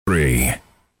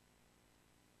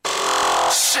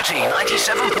Citi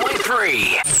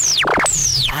 97.3.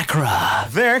 Accra.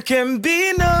 There can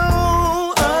be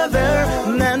no other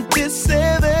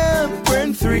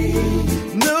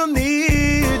 97.3. No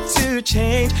need to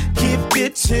change. Keep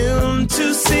it tuned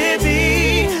to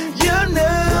Citi. You're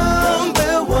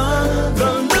number one.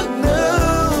 Don't look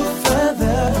no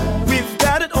further. We've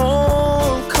got it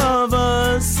all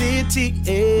covered. Citi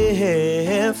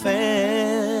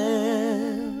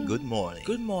FM. Good morning.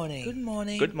 Good morning. Good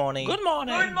morning. Good morning. Good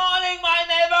morning. Good morning, my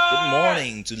neighbor. Good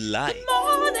morning to life. Good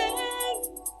morning.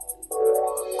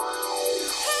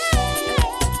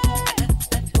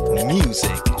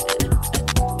 Music,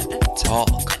 talk,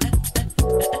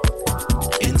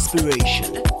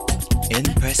 inspiration, in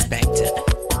perspective.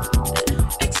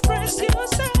 Express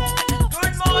yourself.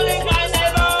 Good morning, my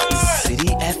neighbor. Citi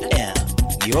FM,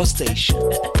 your station.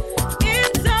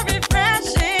 It's a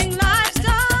refreshing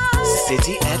lifestyle.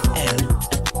 Citi FM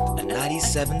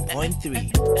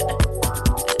 97.3.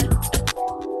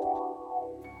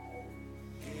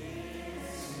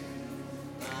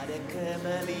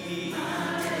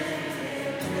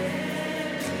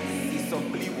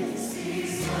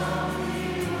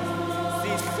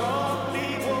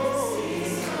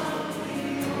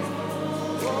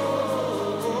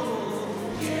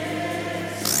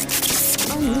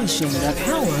 Unleashing the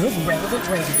power of relevant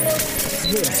radio.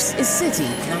 This is Citi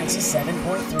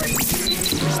 97.3.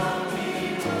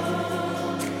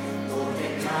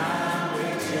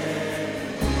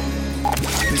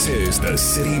 This is the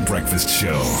Citi Breakfast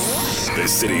Show, the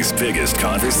city's biggest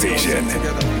conversation.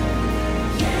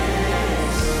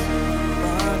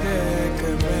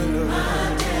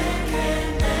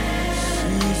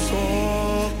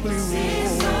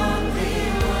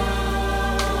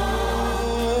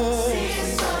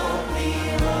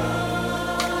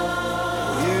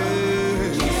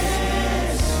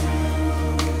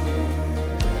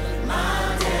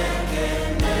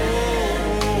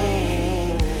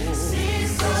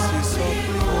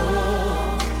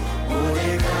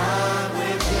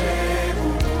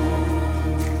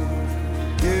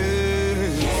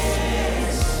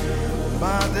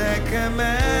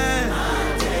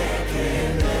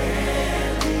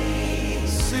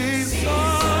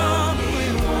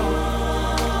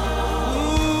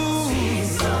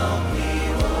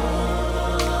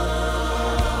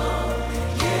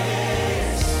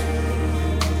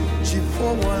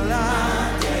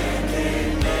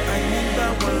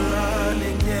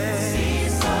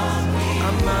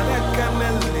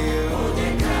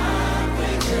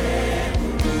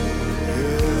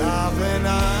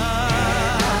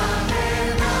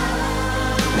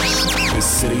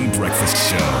 Citi Breakfast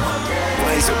Show.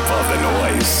 Rise above the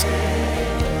noise.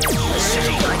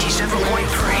 Citi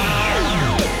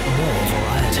 97.3. More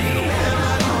variety.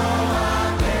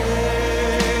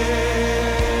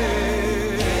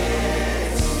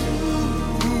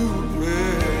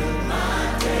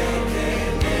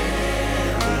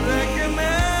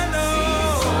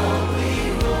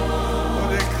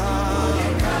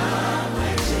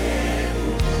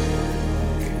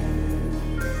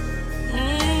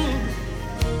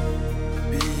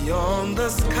 The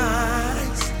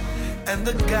skies and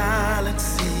the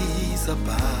galaxies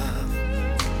above,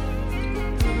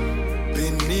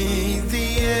 beneath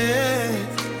the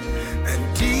earth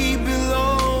and deep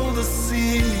below the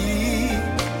sea,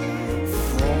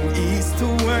 from east to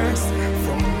west,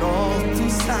 from north to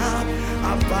south,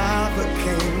 above the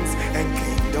kings and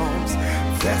kingdoms,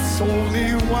 there's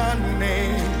only one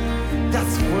name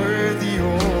that's worthy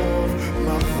of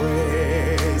my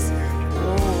praise.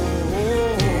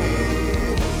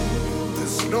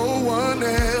 No one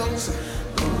else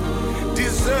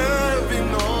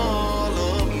deserving all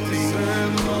of me.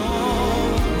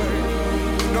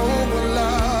 No one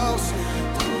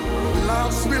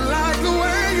loves me like the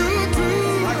way you do.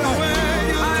 I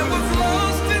was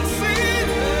lost in sin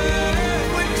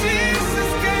when Jesus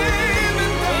came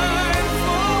and died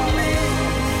for me.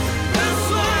 That's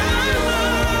why I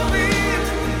love Him.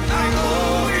 I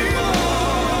owe Him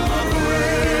all my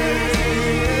praise.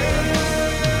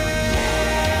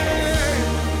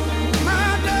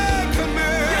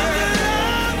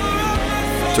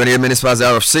 28 minutes past the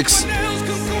hour of 6.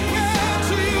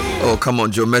 Oh, come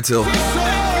on, Joe Metal.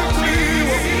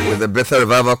 With the Bethel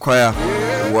Revival Choir,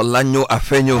 Walanyo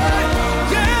Afenyo.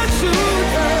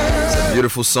 It's a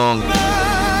beautiful song.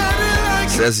 It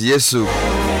says, Yesu,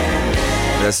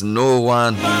 there's no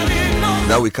one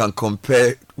that we can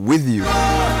compare with you.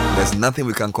 There's nothing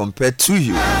we can compare to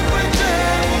you.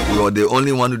 You are the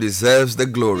only one who deserves the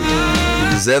glory. You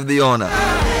deserve the honor.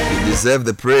 You deserve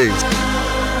the praise.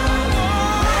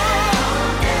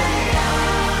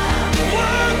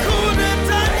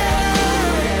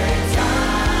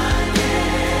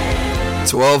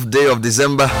 12th day of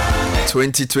December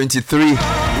 2023.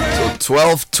 So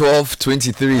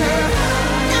 12/12/23.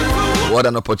 What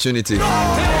an opportunity.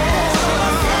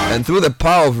 And through the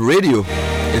power of radio,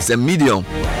 it's a medium,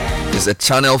 it's a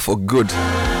channel for good,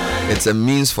 it's a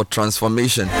means for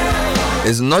transformation.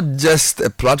 It's not just a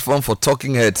platform for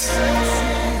talking heads.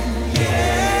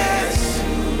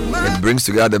 It brings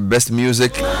together the best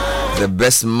music, the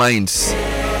best minds,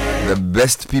 the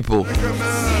best people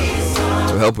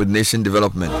to help with nation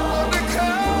development.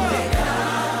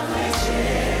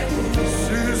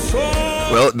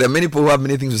 Well, there are many people who have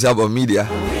many things to say about media,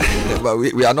 but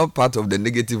we are not part of the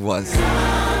negative ones.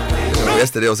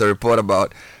 Yesterday was a report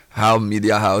about how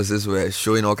media houses were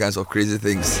showing all kinds of crazy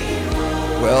things.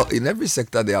 Well, in every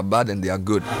sector they are bad and they are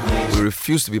good. We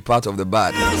refuse to be part of the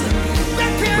bad.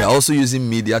 We are also using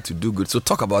media to do good. So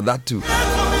talk about that too.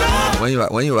 When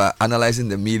you are analyzing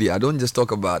the media, don't just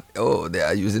talk about, oh, they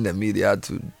are using the media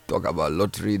to talk about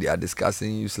lottery, they are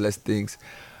discussing useless things.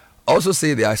 Also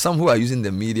say there are some who are using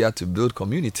the media to build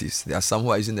communities. There are some who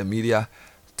are using the media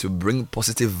to bring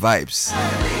positive vibes.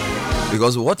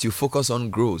 Because what you focus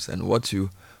on grows, and what you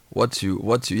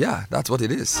yeah, that's what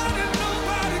it is.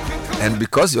 And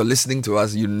because you're listening to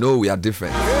us, you know we are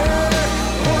different.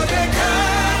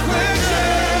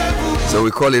 So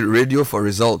we call it radio for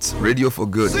results, radio for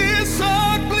good.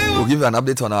 We'll give you an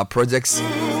update on our projects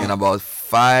in about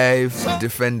 5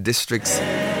 different districts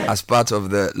as part of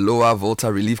the Lower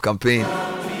Volta Relief Campaign.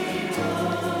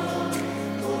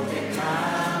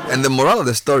 And the moral of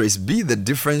the story is, be the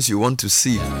difference you want to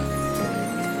see.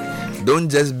 Don't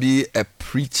just be a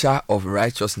preacher of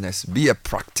righteousness, be a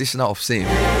practitioner of same.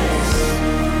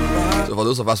 So for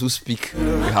those of us who speak,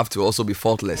 we have to also be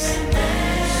faultless.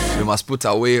 We must put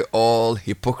away all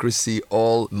hypocrisy,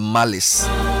 all malice,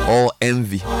 all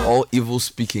envy, all evil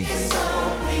speaking,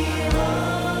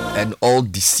 and all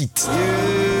deceit.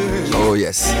 Oh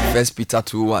yes, 1 Peter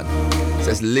 2:1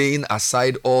 says, laying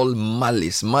aside all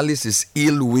malice. Malice is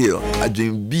ill will.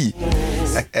 Adwin B.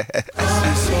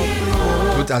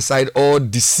 Put aside all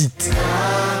deceit,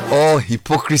 all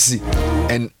hypocrisy,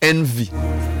 and envy,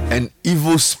 and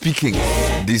evil speaking.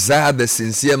 Desire the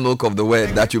sincere milk of the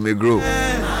word, that you may grow.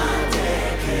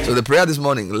 So the prayer this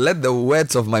morning: let the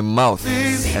words of my mouth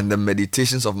and the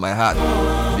meditations of my heart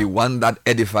be one that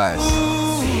edifies.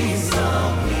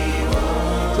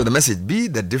 So the message: be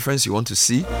the difference you want to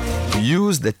see.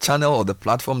 Use the channel or the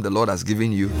platform the Lord has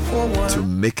given you to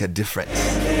make a difference.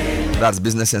 That's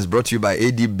Business Sense, brought to you by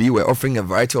ADB. We're offering a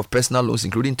variety of personal loans,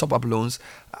 including top-up loans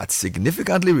at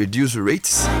significantly reduced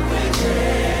rates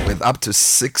with up to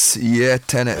 6-year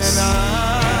tenors.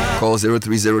 Call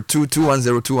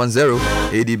 0302-210-210.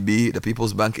 ADB, the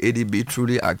People's Bank. ADB,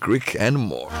 truly a Greek and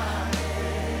more.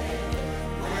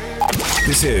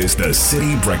 This is the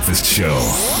City Breakfast Show,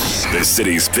 the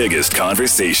city's biggest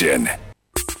conversation.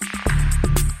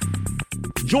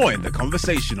 Join the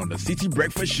conversation on the City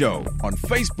Breakfast Show on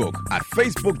Facebook at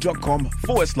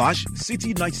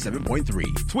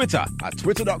facebook.com/City97.3, Twitter at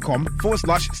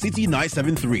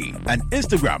twitter.com/City973, and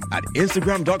Instagram at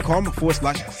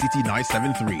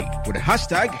instagram.com/City973 with the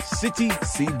hashtag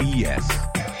CityCBS.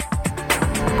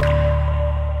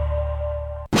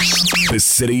 The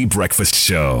City Breakfast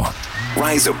Show.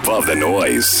 Rise above the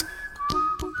noise.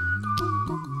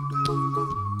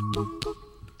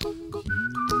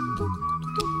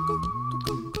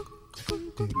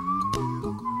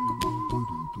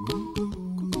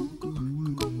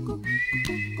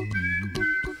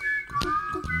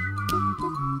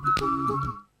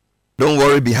 Don't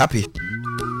worry, be happy.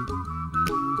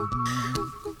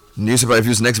 Newspaper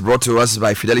reviews next, brought to us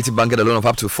by Fidelity Bank. Get a loan of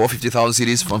up to 450,000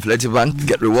 cedis from Fidelity Bank.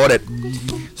 Get rewarded.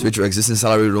 Switch your existing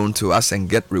salary loan to us and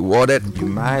get rewarded. You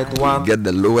might want get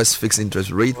the lowest fixed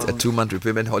interest rate, a 2-month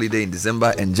repayment holiday in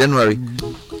December and January,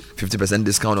 50%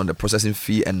 discount on the processing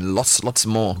fee, and lots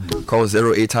more. Call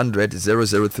 0800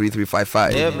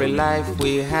 003355. Every life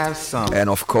we have some. And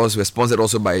of course, we're sponsored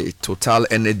also by Total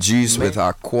Energies with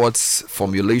our quartz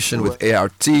formulation with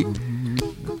ART,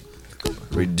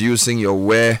 reducing your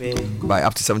wear by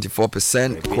up to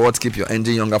 74%. Quartz, keep your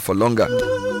engine younger for longer.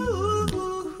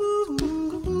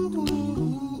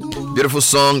 Beautiful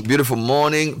song, beautiful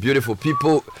morning, beautiful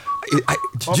people.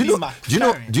 Do you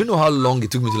know how long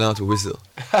it took me to learn how to whistle?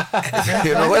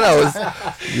 When I was,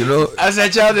 as a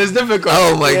child, it's difficult.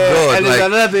 Oh my God! And there's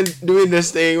another thing doing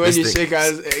this thing when you shake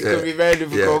hands. It could be very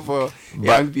difficult for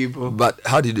young people. But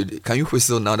how did you do it? Can you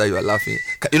whistle now that you are laughing?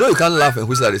 You can't laugh and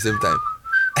whistle at the same time.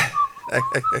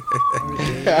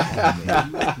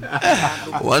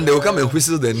 One day we'll come and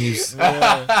whistle the news.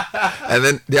 And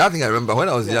then the other thing I remember, when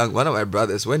I was young, one of my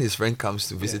brothers, when his friend comes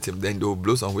to visit him, then they'll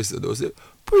blow some whistle. They'll say,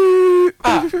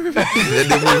 Then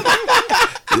they move.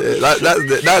 Yeah,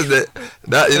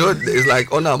 that you know, it's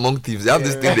like honor among thieves. They have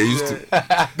this thing they used to.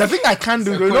 The thing I can't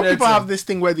do, you know, people have this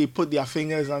thing where they put their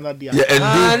fingers under their and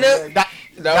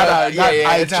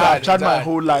I tried my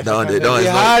whole life. It's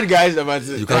hard guys about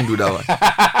it. You can't do that one.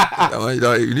 That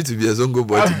one, you need to be a Zongo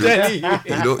boy to do it.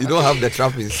 You don't have the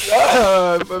trappings.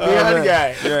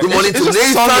 Guy. Good morning to Nathan. It's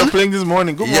a song you're Nathan. playing this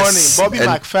morning. Good morning, Bobby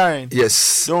McFerrin.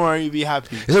 Yes. Don't worry, be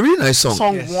happy. It's a really nice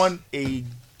song. The song won a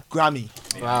Grammy.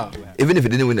 Wow. Even if it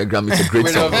didn't win a Grammy, it's a great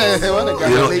song.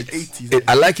 Late 80s.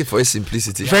 I like it for its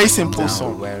simplicity. Very simple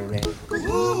song.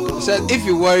 So if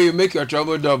you worry, you make your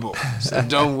trouble double. So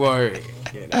don't worry.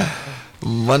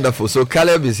 Wonderful. So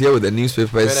Caleb is here with the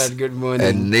newspapers. Bernard, good morning.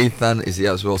 And Nathan is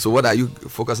here as well. So what are you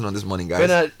focusing on this morning, guys?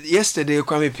 Bernard, yesterday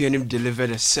Kwame Pionim delivered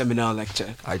a seminar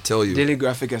lecture. I tell you. Daily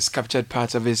Graphic has captured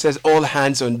parts of it. It says all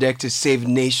hands on deck to save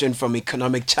nation from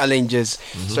economic challenges.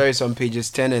 Stories on pages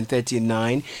 10 and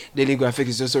 39. Daily Graphic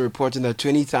is also reporting that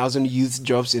 20,000 youth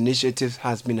jobs initiative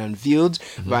has been unveiled.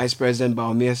 Vice President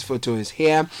Baumia's photo is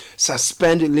here.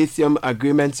 Suspend lithium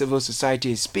agreement, civil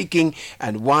society is speaking,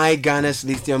 and why Ghana's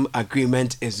lithium agreement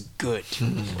is good.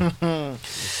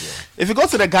 If you go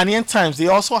to the Ghanaian Times, they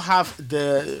also have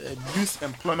the youth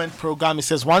employment program. It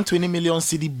says 120 million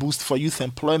cedi boost for youth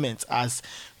employment as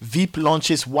VIP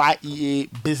launches YEA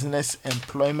business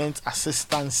employment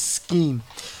assistance scheme.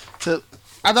 So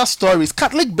other stories: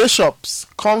 Catholic bishops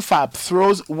confab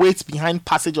throws weight behind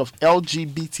passage of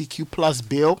LGBTQ plus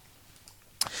bill.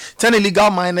 10 illegal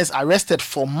miners arrested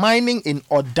for mining in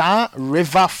Oda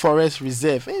River Forest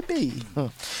Reserve. Hey, baby.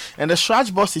 And the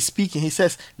Shraj boss is speaking. He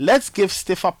says, let's give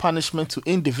stiffer punishment to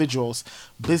individuals,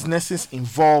 businesses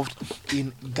involved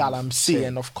in Galamsey.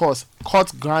 And of course,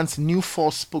 court grants new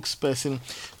force spokesperson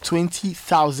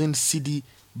 20,000 cedi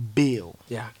bail.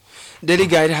 Yeah. Daily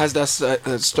Guide has that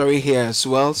story here as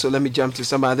well. So let me jump to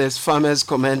some others. Farmers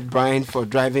commend Brian for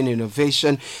driving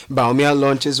innovation. Baumia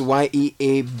launches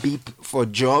YEA beep for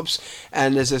jobs.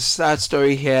 And there's a sad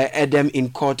story here. Edem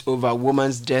in court over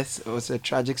woman's death. It was a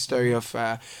tragic story of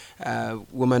a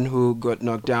woman who got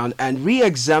knocked down. And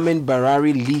re-examine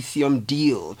Barari lithium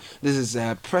deal. This is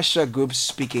a pressure group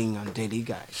speaking on Daily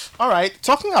Guide. All right,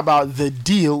 talking about the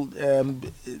deal,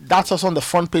 that's also on the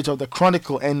front page of the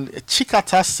Chronicle. And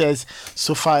Chikata says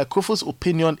Sophia Kofo's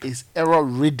opinion is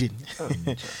error-ridden.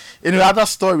 In other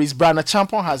stories, Brana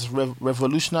Champon has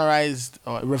revolutionized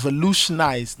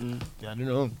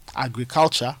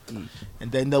agriculture.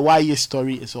 And then the YA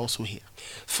story is also here.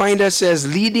 Finder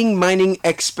says leading mining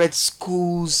expert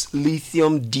schools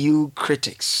lithium deal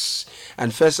critics.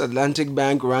 And First Atlantic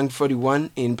Bank ranked 41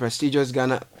 in prestigious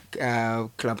Ghana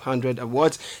Club 100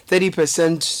 awards.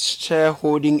 30%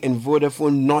 shareholding in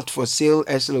Vodafone not for sale.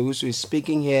 Ursula Owusu is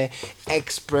speaking here.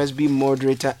 Ex-Presby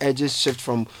moderator urges shift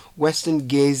from Western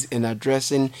gaze in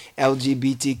addressing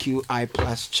LGBTQI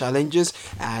plus challenges.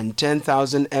 And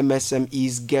 10,000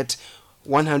 MSMEs get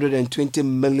 120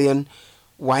 million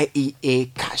YEA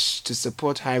cash to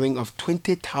support hiring of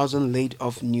 20,000 laid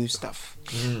off new staff.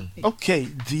 Okay,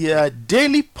 the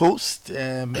Daily Post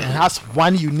has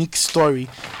one unique story.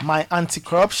 My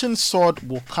anti-corruption sword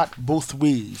will cut both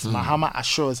ways. Mahama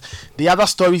assures. The other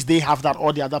stories they have that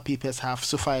all the other papers have.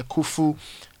 Sophia Kufu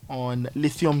on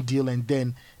lithium deal, and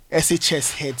then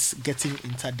SHS heads getting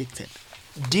interdicted.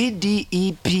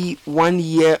 DDEP 1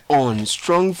 year on,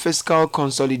 strong fiscal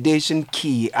consolidation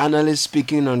key. Analysts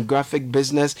speaking on graphic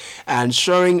business and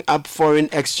shoring up foreign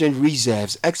exchange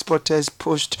reserves. Exporters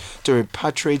pushed to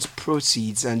repatriate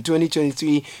proceeds. And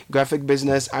 2023 graphic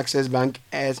business Access Bank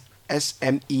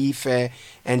SME fair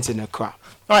ends in Accra.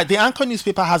 All right, the Anchor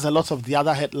newspaper has a lot of the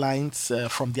other headlines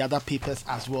from the other papers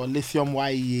as well. Lithium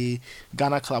YEA,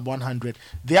 Ghana Club 100.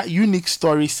 Their unique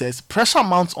story says pressure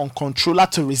mounts on controller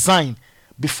to resign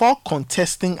before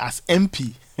contesting as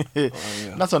MP.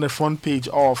 That's on the front page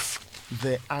of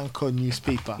the Anchor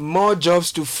newspaper. More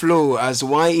jobs to flow as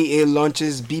YEA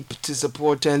launches BEEP to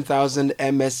support 10,000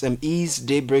 MSMEs.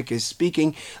 Daybreak is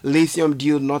speaking. Lithium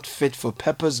deal not fit for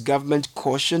purpose. Government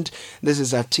cautioned. This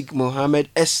is Atik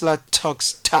Mohammed. Esla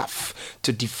talks tough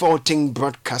to defaulting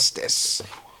broadcasters.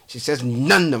 She says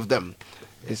none of them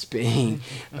is paying.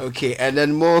 Okay, and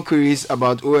then more queries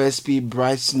about OSP,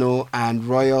 Bright Snow, and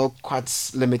Royal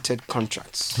Quartz Limited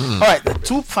contracts. All right, the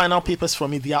two final papers from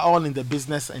me, they are all in the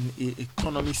business and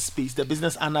economy space. The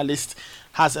business analyst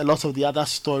has a lot of the other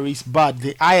stories, but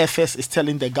the IFS is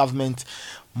telling the government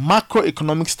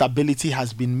macroeconomic stability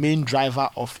has been main driver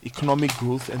of economic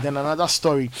growth. And then another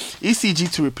story, ECG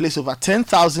to replace over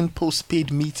 10,000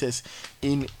 postpaid meters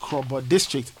in Krobo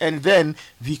district. And then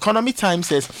the Economy Times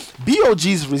says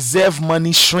BOG's reserve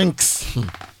money shrinks.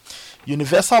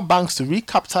 Universal banks to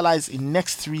recapitalize in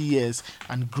next 3 years,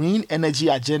 and green energy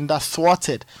agenda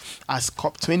thwarted as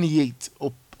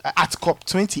at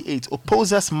COP28,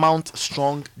 opposers mount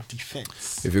strong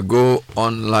defense. If you go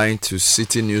online to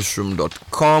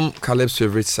citynewsroom.com, Caleb's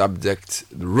favorite subject,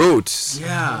 roads.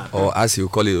 Yeah. Or as he'll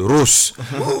call it, ROS.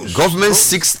 Government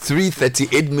seeks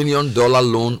 $338 million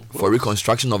loan for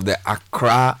reconstruction of the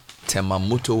Accra Tema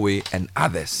motorway and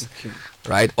others. Okay.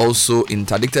 Right. Also,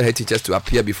 interdicted head teachers to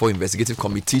appear before investigative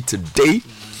committee today.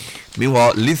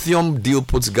 Meanwhile, lithium deal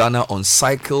puts Ghana on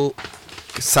cyclical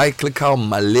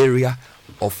malaria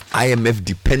of IMF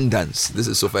dependence. This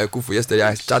is Sophia Kufu. Yesterday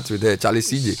I chatted with her, Charlie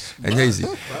CJ, and easy.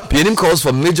 PNM calls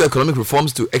for major economic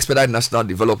reforms to expedite national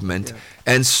development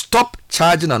and stop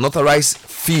charging unauthorized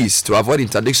fees to avoid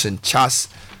interdiction charged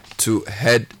to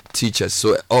head teachers.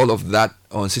 So all of that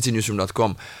on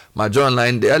citynewsroom.com. Major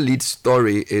Online, their lead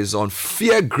story is on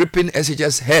fear gripping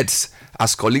SHS heads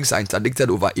as colleagues are interdicted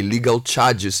over illegal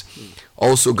charges.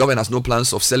 Also, government has no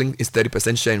plans of selling its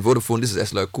 30% share in Vodafone. This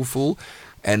is Eslo Kufu.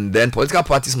 And then political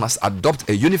parties must adopt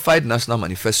a unified national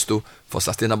manifesto for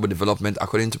sustainable development,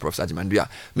 according to Professor Jimandria.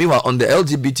 Meanwhile, on the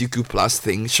LGBTQ plus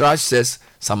thing, Shraj says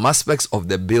some aspects of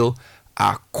the bill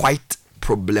are quite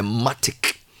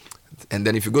problematic. And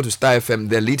then if you go to Star FM,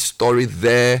 the lead story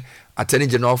there, Attorney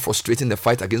General frustrating the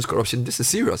fight against corruption. This is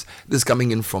serious. This is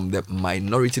coming in from the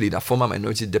minority leader, former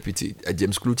minority deputy,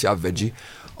 James Klutia Veggie.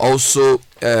 Also,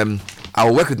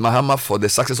 I'll work with Mahama for the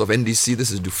success of NDC. This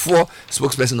is Dufour,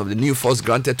 spokesperson of the new force,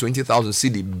 granted 20,000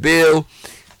 CD bail.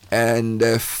 And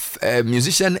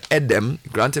musician Edem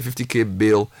granted 50k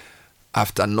bail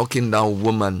after knocking down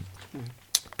woman,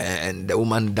 and the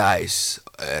woman dies.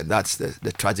 That's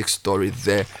the tragic story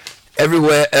there.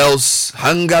 Everywhere else,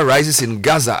 hunger rises in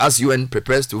Gaza as UN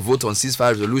prepares to vote on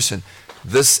ceasefire resolution.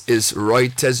 This is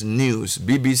Reuters news.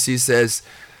 BBC says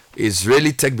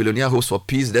Israeli tech billionaire hopes for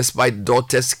peace despite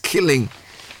daughter's killing.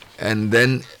 And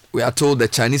then we are told the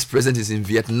Chinese president is in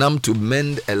Vietnam to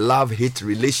mend a love-hate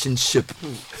relationship.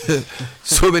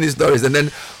 So many stories. And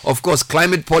then, of course,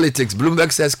 climate politics.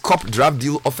 Bloomberg says COP draft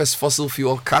deal offers fossil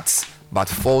fuel cuts but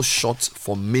falls short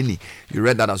for many. You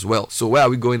read that as well. So where are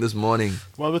we going this morning?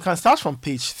 Well, we can start from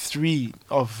page 3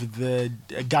 of the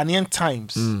Ghanaian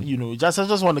Times. You know, I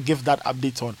just want to give that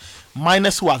update on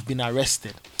miners who have been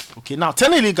arrested. Okay, now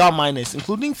 10 illegal miners,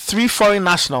 including 3 foreign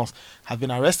nationals, have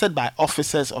been arrested by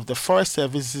officers of the Forest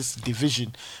Services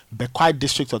Division, Bekwai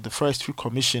District of the Forestry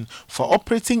Commission, for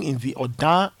operating in the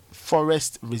Odan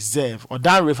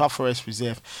River Forest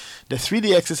Reserve. The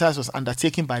 3-day exercise was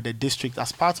undertaken by the district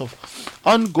as part of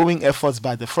ongoing efforts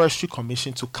by the Forestry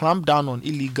Commission to clamp down on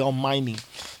illegal mining.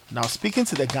 Now, speaking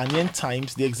to the Ghanaian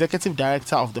Times, the executive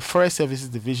director of the Forest Services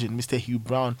Division, Mr. Hugh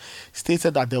Brown,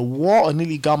 stated that the war on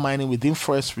illegal mining within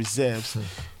forest reserves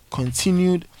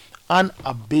continued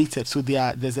unabated. So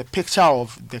there's a picture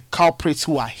of the culprits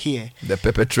who are here. The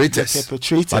perpetrators.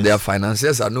 But their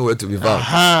financiers are nowhere to be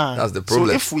found. That's the problem.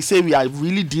 So if we say we are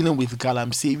really dealing with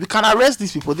Galamsey, we can arrest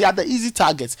these people. They are the easy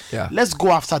targets. Yeah. Let's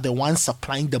go after the ones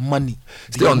supplying the money.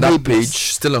 Still on that page,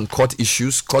 still on court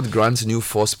issues. Court grants new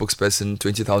force spokesperson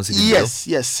 20,000. Yes.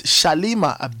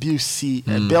 Shalima Abusi,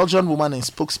 a Belgian woman and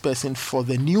spokesperson for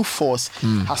the new force,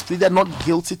 has pleaded not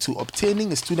guilty to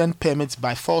obtaining a student permit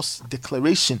by false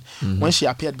declaration when she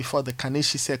appeared before the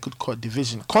Kaneshi Circuit Court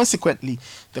Division. Consequently,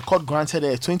 the court granted her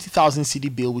a 20,000 CD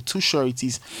bail with 2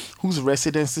 sureties whose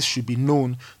residences should be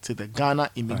known to the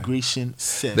Ghana Immigration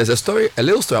Service. There's a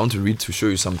little story I want to read to show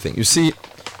you something. You see,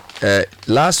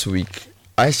 last week,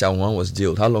 Aisha Wan was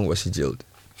jailed. How long was she jailed?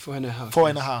 4.5.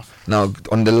 4.5. Now,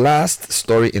 on the last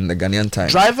story in the Ghanaian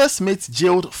Times, driver's mate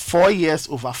jailed 4 years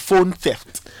over phone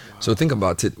theft. So think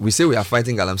about it. We say we are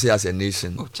fighting Galamsey as a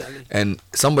nation, and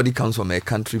somebody comes from a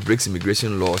country, breaks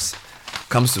immigration laws,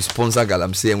 comes to sponsor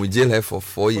Galamsey, and we jail her for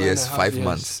 4 years, 5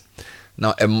 months.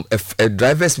 Now, a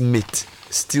driver's mate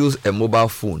steals a mobile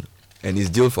phone, and he's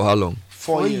jailed for how long?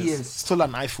 4 years. Stole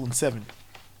an iPhone 7.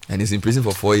 And he's in prison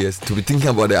for 4 years to be thinking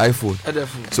about the iPhone.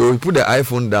 So we put the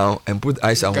iPhone down and put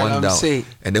Aisha one down.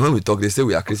 And then when we talk, they say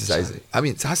we are criticizing. I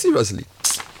mean, seriously,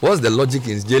 what's the logic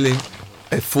in jailing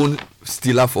a phone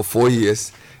stealer for 4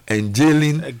 years and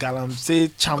jailing a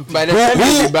Galamsey champion? By the time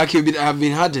he'll be back, he'll have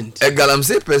been hardened. A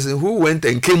Galamsey person who went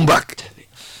and came back.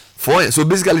 So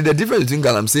basically, the difference between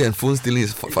Galamsey and phone stealing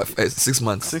is 6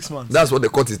 months. 6 months. That's what the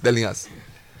court is telling us.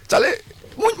 Charlie,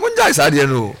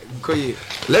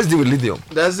 Let's deal with lithium.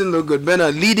 Doesn't look good.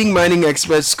 Bernard, leading mining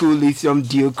experts school lithium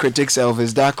deal critics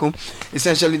Elvis Daco.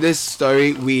 Essentially, this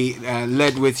story we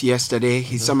led with yesterday.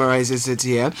 He summarizes it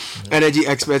here. Energy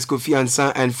experts Kofi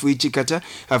Ansan and Fui Chikata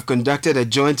have conducted a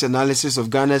joint analysis of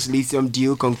Ghana's lithium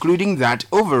deal, concluding that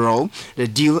overall the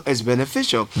deal is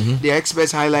beneficial. The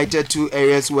experts highlighted 2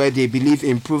 areas where they believe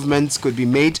improvements could be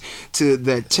made to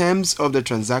the terms of the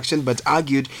transaction, but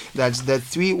argued that the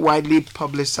 3 widely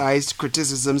publicized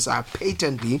criticisms are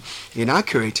patently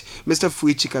inaccurate. Mr.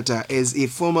 Fui Chikata is a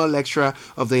former lecturer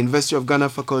of the University of Ghana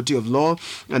Faculty of Law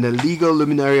and a legal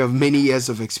luminary of many years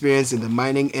of experience in the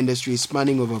mining industry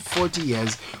spanning over 40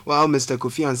 years, while Mr.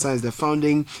 Kofi Ansan is the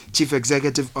founding chief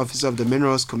executive officer of the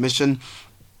Minerals Commission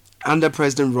under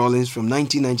President Rawlings from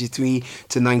 1993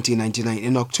 to 1999.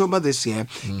 In October this year,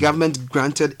 government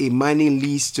granted a mining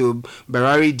lease to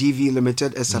Barari DV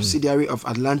Limited, a subsidiary of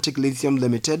Atlantic Lithium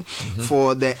Limited,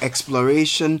 for the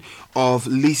exploration of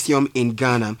lithium in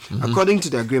Ghana. According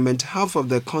to the agreement, half of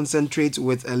the concentrate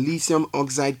with a lithium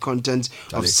oxide content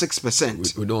of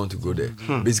 6%. We don't want to go there.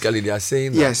 Basically, they are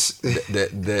saying that Yes.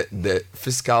 the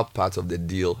fiscal part of the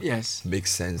deal Yes. makes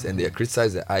sense, and they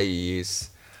criticize the IEA's,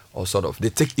 or sort of, they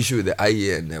take issue with the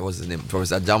IEA and what's his name,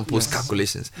 Professor Jampo's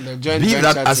calculations. The joint Be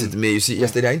that venture as team. it may, you see,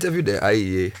 yesterday I interviewed the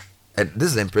IEA, and this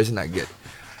is the impression I get.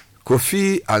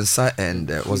 Kofi Ansa and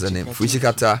what's the name,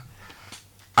 Fuchikata,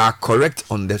 are correct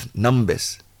on the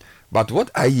numbers, but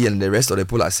what IEA and the rest of the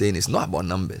people are saying is not about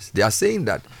numbers. They are saying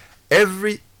that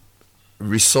every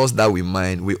resource that we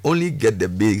mine, we only get the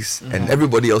base, and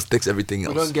everybody else takes everything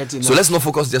else. don't get enough. So let's not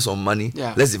focus just on money.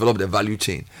 Yeah. Let's develop the value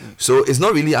chain. So it's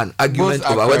not really an argument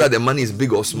Both are over whether correct. the money is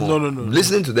big or small. No.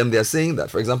 Listening to them, they are saying that,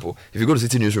 for example, if you go to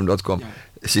citynewsroom.com,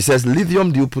 she says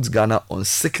lithium deal puts Ghana on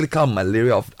cyclical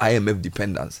malaria of IMF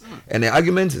dependence. And the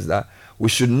argument is that we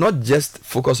should not just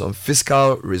focus on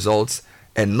fiscal results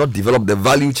and not develop the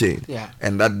value chain. Yeah.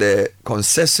 And that the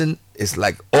concession is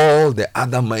like all the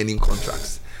other mining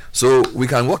contracts. So we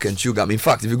can walk and chew gum. In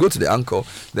fact, if you go to the anchor,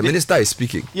 the minister is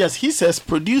speaking. Yes, he says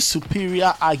produce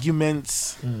superior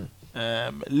arguments.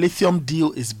 Lithium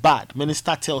deal is bad.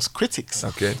 Minister tells critics.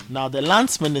 Okay. Now the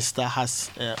lands minister has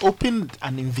opened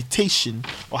an invitation,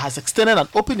 or has extended an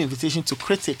open invitation to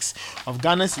critics of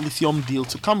Ghana's lithium deal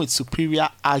to come with superior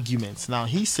arguments. Now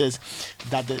he says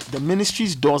that the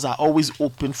ministry's doors are always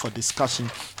open for discussion,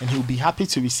 and he'll be happy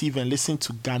to receive and listen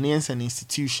to Ghanaians and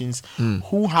institutions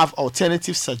who have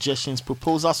alternative suggestions,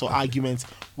 proposals, or arguments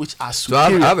which are So I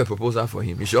superior. have a proposal for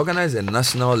him. He should organize a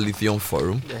national lithium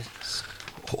forum,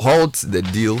 halt the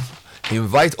deal,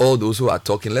 invite all those who are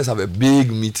talking. Let's have a big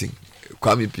meeting.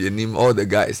 Kwame Pienim, all the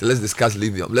guys. Let's discuss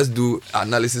lithium. Let's do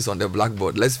analysis on the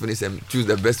blackboard. Let's finish and choose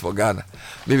the best for Ghana.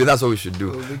 Maybe that's what we should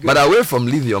do. But away from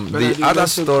lithium, But I the think other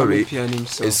that's what story Kwame Pienim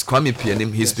saw. is Kwame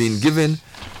Pienim. He's been given,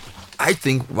 I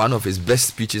think, one of his best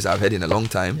speeches I've heard in a long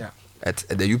time. Yeah. At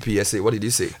the UPSA. What did he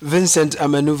say? Vincent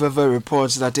Amenuveve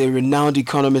reports that a renowned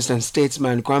economist and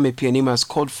statesman, Kwame Pienim, has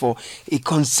called for a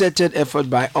concerted effort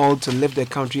by all to lift the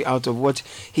country out of what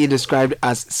he described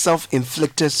as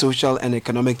self-inflicted social and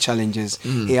economic challenges.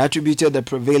 He attributed the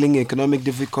prevailing economic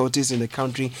difficulties in the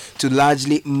country to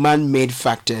largely man-made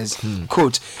factors.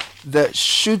 Quote, the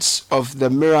shoots of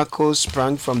the miracle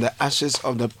sprang from the ashes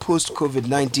of the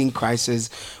post-COVID-19 crisis,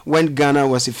 when Ghana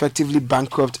was effectively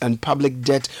bankrupt and public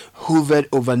debt hovered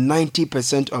over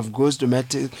 90% of gross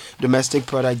domestic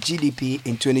product GDP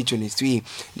in 2023,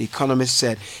 the economist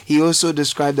said. He also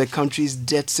described the country's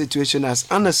debt situation as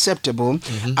unacceptable,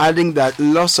 adding that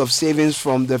loss of savings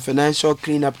from the financial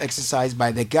cleanup exercise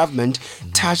by the government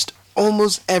touched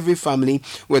almost every family,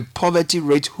 with poverty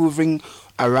rate hovering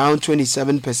around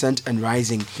 27% and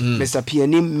rising. Mr.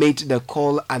 Pienim made the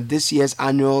call at this year's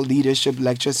annual leadership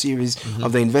lecture series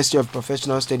of the University of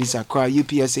Professional Studies Accra,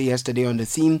 UPSA, yesterday on the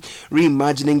theme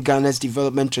Reimagining Ghana's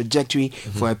Development Trajectory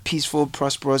for a Peaceful,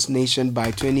 Prosperous Nation by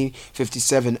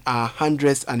 2057, our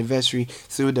 100th anniversary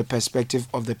through the perspective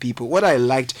of the people. What I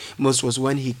liked most was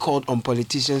when he called on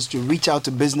politicians to reach out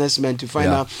to businessmen to find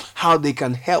out how they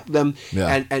can help them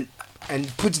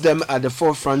and put them at the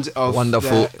forefront of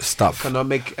Wonderful the stuff.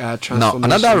 Economic transformation. Now,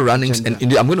 another running, agenda.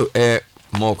 and I'm going to air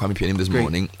more Kwame Pienim this Great.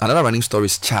 morning. Another running story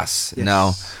is CHAS. Now,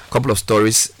 a couple of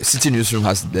stories. City Newsroom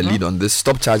has the lead on this.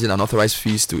 Stop charging unauthorized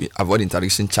fees to avoid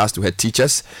interdiction. CHAS to head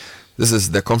teachers. This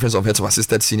is the Conference of Heads of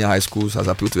Assisted Senior High Schools has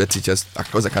appealed to head teachers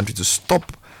across the country to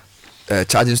stop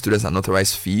charging students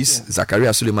unauthorized fees.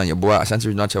 Zakaria Suleiman Yeboah, Ashanti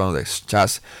Regional Chairman of the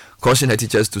CHAS, cautioned her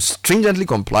teachers to stringently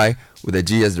comply with the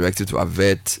GS directive to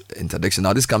avert interdiction.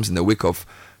 Now, this comes in the wake of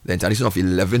the interdiction of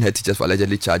 11 head teachers for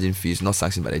allegedly charging fees not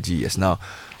sanctioned by the GS. Now,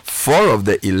 4 of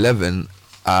the 11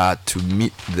 are to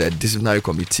meet the disciplinary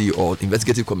committee or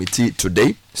investigative committee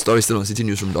today. Story still on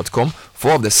citynewsroom.com.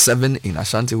 4 of the 7 in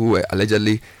Ashanti who were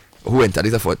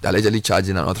interdicted for allegedly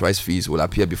charging unauthorized fees will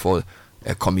appear before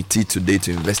a committee today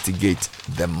to investigate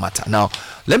the matter. Now,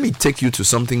 let me take you to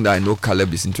something that I know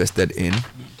Caleb is interested in.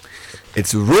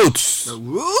 It's roads.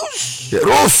 The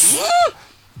roads.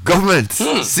 Government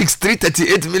seeks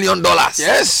 $338 million.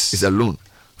 Yes. It's a loan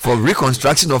for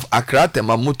reconstruction of Accra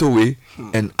Tema Motorway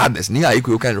and others. Nia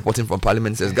Ikuyoka reporting from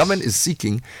Parliament says government is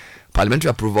seeking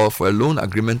parliamentary approval for a loan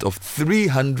agreement of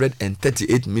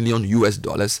 $338 million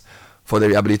for the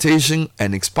rehabilitation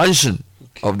and expansion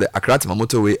of the Accra Tema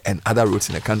Motorway and other roads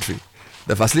in the country.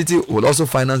 The facility will also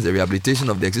finance the rehabilitation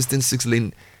of the existing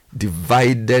 6-lane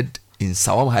divided in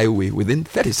Sawam Highway within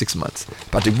 36 months.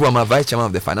 Patrick Buama, Vice Chairman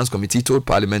of the Finance Committee, told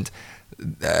Parliament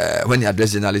when he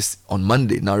addressed journalists on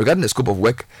Monday. Now, regarding the scope of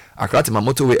work, Accra Tema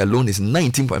Motorway alone is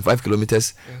 19.5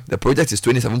 kilometers. The project is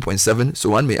 27.7. So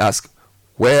one may ask,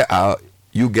 where are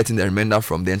you getting the remainder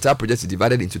from? The entire project is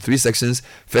divided into 3 sections.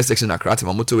 First section, Accra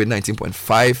Tema Motorway,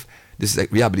 19.5. This is a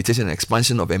rehabilitation and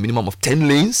expansion of a minimum of 10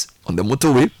 lanes on the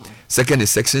motorway. Second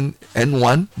is section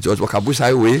N1, George Walker Bush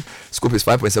Highway. Scope is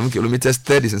 5.7 kilometers.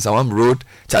 Third is in Sawam Road.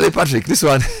 Charlie Patrick, this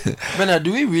one. Bernard,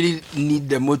 do we really need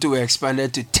the motorway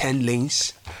expanded to 10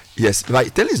 lanes? Yes,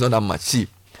 but 10 lanes is not that much. See,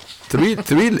 10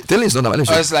 lanes is not that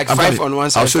much. It's like 5 on one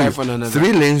side, 5 on another.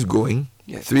 3 lanes going,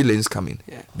 Yes. 3 lanes coming.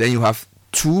 Yeah. Then you have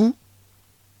 2,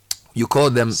 you call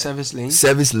them Service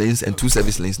lanes? and 2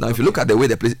 service lanes. Now, if you look at the way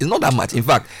the place, it's not that much. In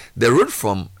fact, the road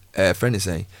from, friend is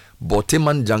saying,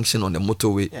 Boteman Junction on the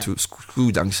motorway to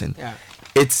School Junction,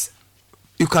 it's,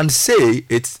 you can say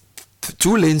it's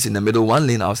 2 lanes in the middle, 1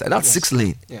 lane outside. That's 6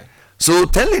 lane. Yeah. So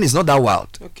 10 lane is not that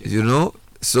wild. Okay. You know?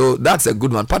 So that's a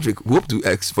good one. Patrick, we hope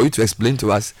for you to explain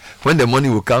to us when the money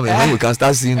will come and when we can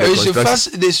start seeing the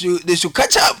construction. They should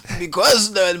catch up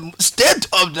because the state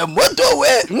of the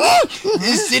motorway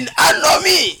is in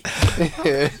anomy.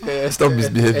 Stop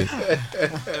misbehaving.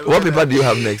 What paper do you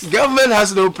have next? Government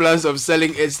has no plans of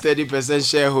selling its 30%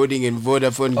 shareholding in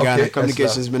Vodafone Ghana.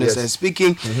 Communications Minister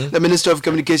speaking. The Minister of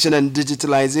Communication and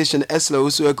Digitalization, Esla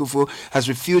Osuekufo, has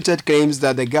refuted claims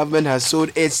that the government has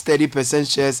sold its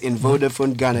 30% shares in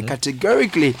Vodafone Ghana.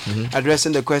 Categorically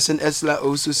addressing the question, Esla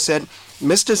also said,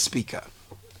 Mr. Speaker,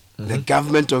 the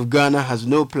government of Ghana has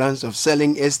no plans of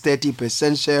selling its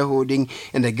 30% shareholding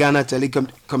in the Ghana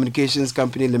Telecommunications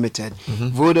Company Limited.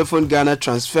 Vodafone Ghana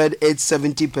transferred its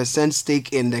 70%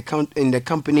 stake in the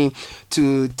company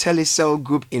to Telecel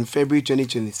Group in February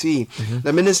 2023.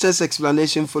 The minister's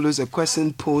explanation follows a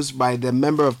question posed by the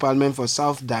Member of Parliament for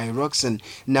South Diroxen,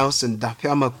 Nelson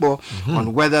Dapiamakbo,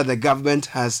 on whether the government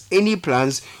has any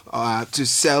plans to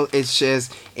sell its shares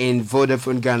in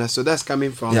Vodafone Ghana. So that's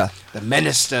coming from the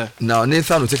minister. Now,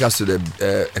 Nathan will take us to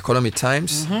the Economy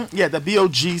Times. Yeah, the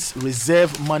BOG's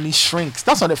reserve money shrinks.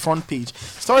 That's on the front page.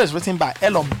 Story is written by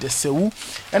Elom Deseu,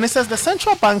 and it says the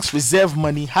central bank's reserve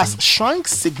money has shrunk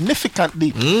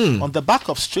significantly on the back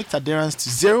of strict adherence to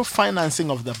zero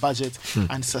financing of the budget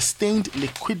and sustained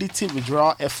liquidity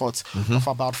withdrawal efforts of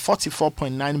about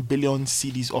 44.9 billion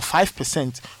cedis, or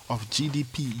 5% of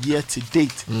GDP year to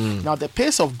date. Now, the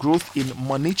pace of growth in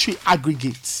monetary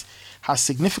aggregates has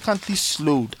significantly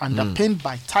slowed, underpinned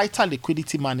by tighter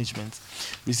liquidity management.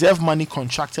 Reserve money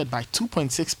contracted by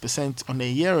 2.6% on a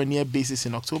year-on-year basis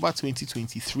in October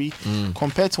 2023,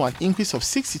 compared to an increase of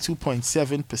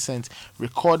 62.7%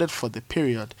 recorded for the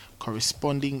period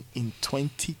corresponding in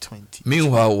 2020.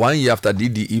 Meanwhile, 1 year after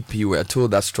DDEP, we are told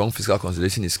that strong fiscal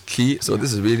consolidation is key. So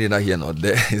this is really neither here nor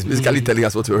there. It's basically telling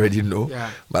us what we already know.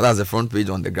 But that's the front page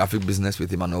on the graphic business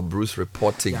with Emmanuel Bruce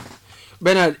reporting.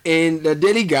 Bernard, in the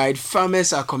Daily Guide,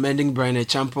 farmers are commending Brian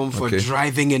Champon for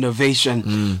driving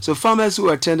innovation. So farmers who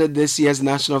attended this year's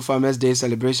National Farmers Day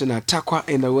celebration at Takwa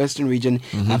in the Western region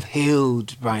have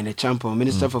hailed Brian Champon,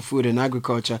 Minister for Food and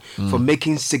Agriculture, for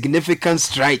making significant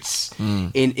strides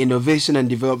in innovation and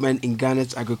development in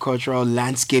Ghana's agricultural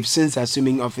landscape since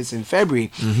assuming office in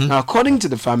February. Now, according to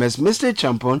the farmers, Mr.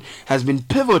 Champon has been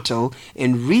pivotal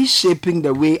in reshaping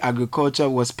the way agriculture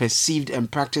was perceived and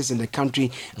practiced in the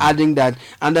country, adding that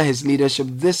under his leadership,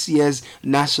 this year's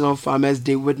National Farmers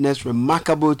Day witnessed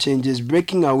remarkable changes,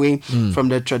 breaking away from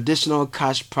the traditional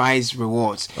cash prize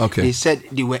rewards. They said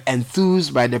they were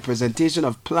enthused by the presentation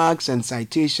of plaques and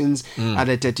citations at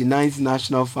the 39th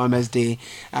National Farmers Day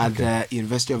at the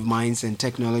University of Mines and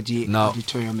Technology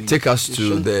Auditorium. Take us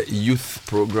to the youth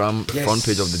program, front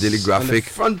page of the Daily Graphic. On the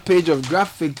front page of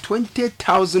Graphic,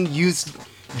 20,000 youth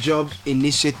job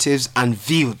initiatives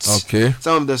unveiled.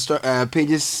 Some of the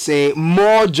pages say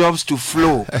more jobs to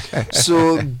flow.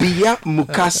 So Bia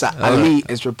Mukasa Ali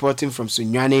is reporting from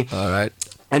Sunyani.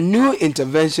 a new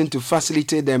intervention to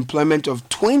facilitate the employment of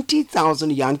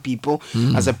 20,000 young people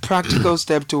as a practical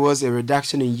step towards a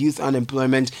reduction in youth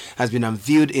unemployment has been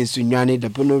unveiled in Sunyani, the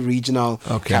Bono regional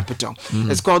capital.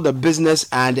 It's called the Business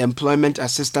and Employment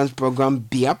Assistance Program,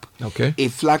 BIAP, a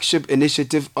flagship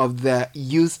initiative of the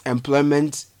Youth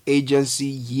Employment Agency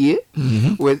year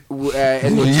with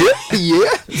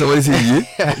Somebody say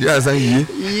yeah. Yeah, saying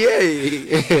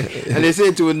and they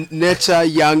say to nurture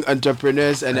young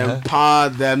entrepreneurs and empower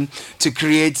them to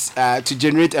create to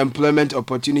generate employment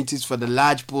opportunities for the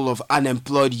large pool of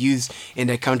unemployed youth in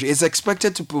the country. It's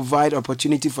expected to provide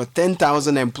opportunity for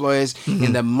 10,000 employers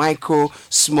in the micro,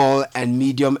 small and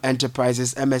medium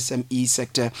enterprises (MSME)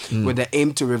 sector, with the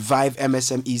aim to revive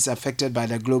MSMEs affected by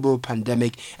the global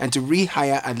pandemic and to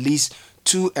rehire at least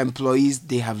 2 employees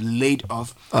they have laid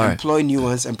off, employ new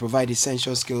ones, and provide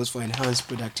essential skills for enhanced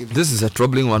productivity. This is a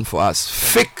troubling one for us.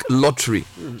 Fake lottery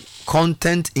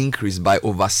content increased by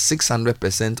over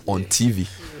 600% on TV.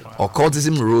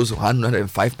 Occultism rose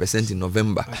 105% in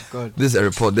November. This is a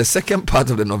report. The second part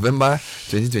of the November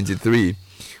 2023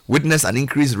 witnessed an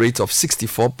increased rate of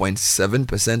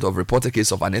 64.7% of reported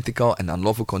cases of unethical and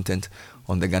unlawful content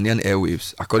on the Ghanaian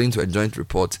airwaves, according to a joint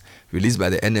report released by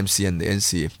the NMC and the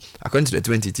NCA. According to the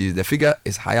 2 entities, the figure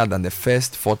is higher than the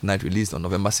first fortnight released on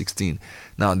November 16.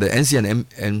 Now, the NCA and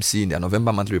NMC in their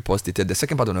November monthly report stated the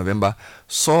second part of November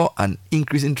saw an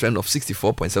increasing trend of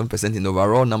 64.7% in the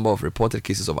overall number of reported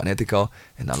cases of unethical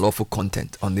and unlawful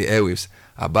content on the airwaves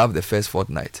above the first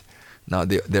fortnight. Now,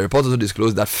 the report also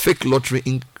disclosed that fake lottery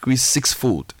increased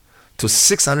sixfold to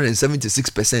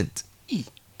 676%,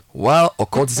 while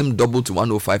occultism doubled to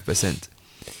 105%.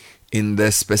 In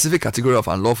the specific category of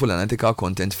unlawful and unethical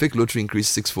content, fake lottery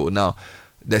increased sixfold. Now,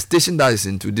 the station that is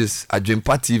into this,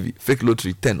 Ajimpa TV, fake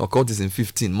lottery 10, occultism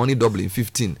 15, money doubling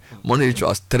 15, money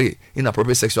rituals 3,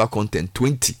 inappropriate sexual content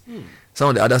 20. Some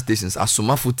of the other stations are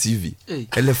Sumafu TV,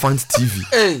 Elephant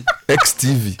TV, X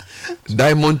TV,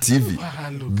 Diamond TV,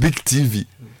 Big TV,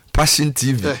 Passion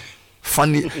TV,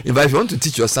 Funny. If you want to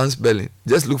teach your son spelling,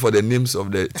 just look for the names of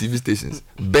the TV stations.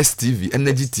 Best TV,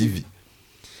 Energy TV.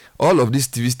 All of these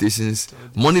TV stations,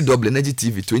 Money Double, Energy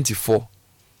TV 24,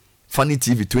 Funny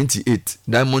TV 28,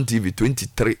 Diamond TV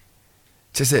 23.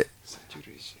 Just say.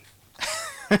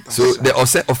 So the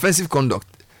offensive conduct.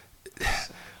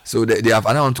 So they have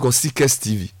another one to call Seekers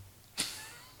TV,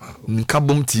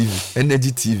 Nkabum TV,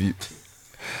 Energy TV.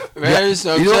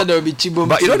 There'll be Chibum.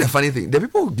 But you know the funny thing, the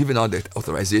people giving out the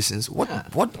authorizations,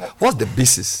 what's the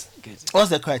basis?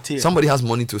 What's the criteria? Somebody has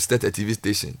money to start a TV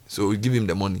station, so we give him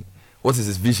the money. What is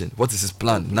his vision? What is his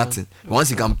plan? Nothing. Once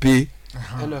he can pay,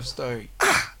 end of story.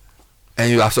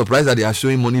 And you are surprised that they are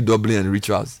showing money doubling and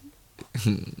rituals.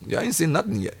 You ain't seen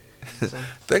nothing yet.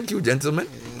 Thank you, gentlemen.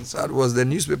 That was the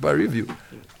newspaper review.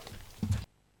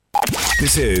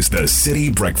 This is the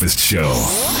City Breakfast Show,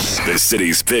 the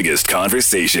city's biggest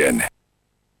conversation.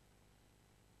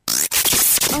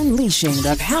 Unleashing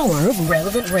the power of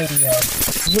relevant radio.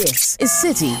 This is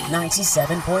City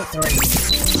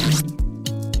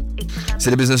 97.3.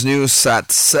 City Business News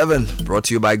at 7, brought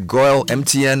to you by Goyle,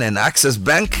 MTN, and Access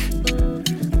Bank,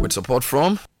 with support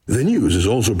from... The news is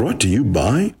also brought to you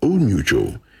by Old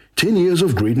Mutual. 10 years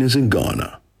of greatness in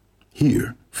Ghana.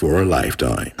 Here for a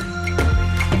lifetime.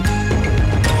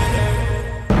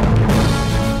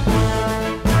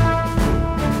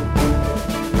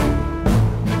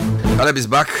 Caleb is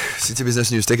back. City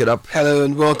Business News, take it up. Hello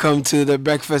and welcome to the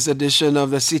breakfast edition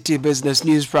of the City Business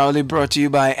News, proudly brought to you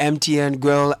by MTN,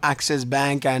 Goyle, Access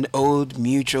Bank, and Old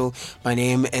Mutual. My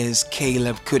name is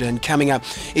Caleb Kudan. Coming up,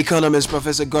 economist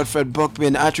Professor Godfred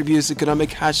Bokbin attributes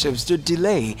economic hardships to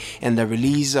delay in the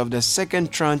release of the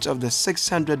second tranche of the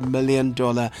 $600 million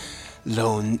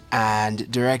loan,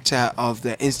 and director of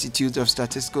the Institute of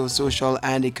Statistical, Social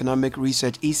and Economic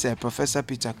Research, ISE, Professor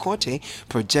Peter Korte,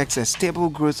 projects a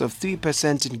stable growth of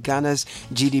 3% in Ghana's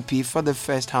GDP for the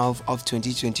first half of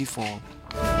 2024.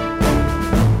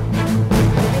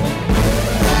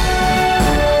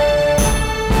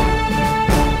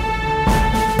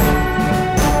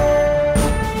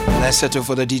 Let's settle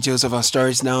for the details of our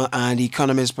stories now. And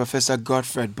economist Professor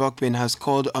Godfred Bokbin has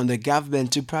called on the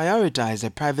government to prioritize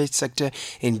the private sector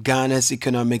in Ghana's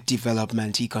economic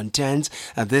development. He contends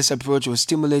that this approach will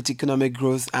stimulate economic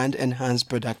growth and enhance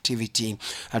productivity.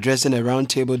 Addressing a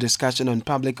roundtable discussion on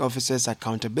public officers'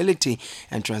 accountability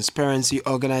and transparency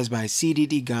organized by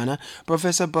CDD Ghana,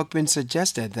 Professor Bokbin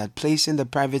suggested that placing the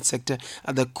private sector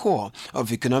at the core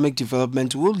of economic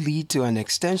development will lead to an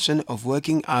extension of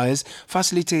working hours,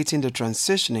 facilitating the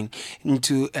transitioning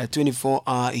into a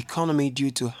 24-hour economy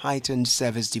due to heightened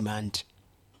service demand.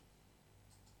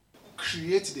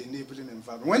 create the enabling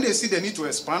environment. When they see they need to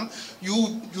expand,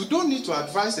 you don't need to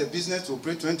advise a business to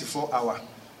operate 24 hours.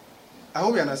 I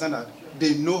hope you understand that.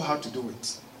 They know how to do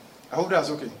it. I hope that's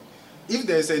okay. If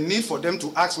there's a need for them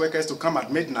to ask workers to come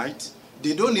at midnight,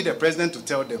 they don't need a president to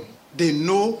tell them. They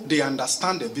know, they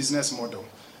understand the business model.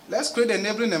 Let's create an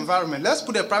enabling environment. Let's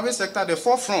put the private sector at the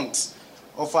forefront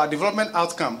of our development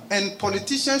outcome. And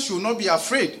politicians should not be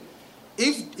afraid.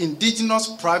 If indigenous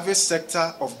private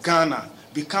sector of Ghana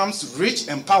becomes rich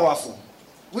and powerful,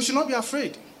 we should not be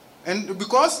afraid. And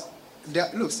because,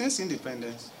 look, since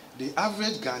independence, the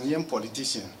average Ghanaian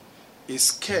politician is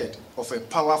scared of a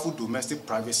powerful domestic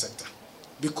private sector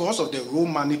because of the role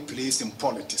money plays in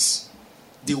politics.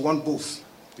 They want both.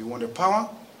 They want the power,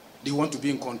 they want to be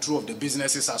in control of the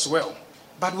businesses as well.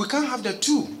 But we can't have the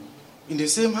two in the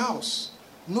same house.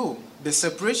 No, the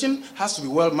separation has to be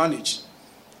well managed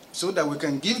so that we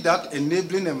can give that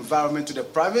enabling environment to the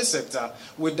private sector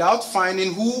without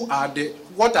finding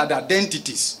what are the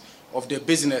identities of the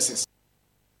businesses.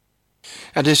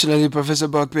 Additionally, Professor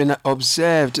Bokpin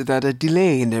observed that a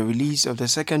delay in the release of the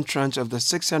second tranche of the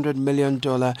 $600 million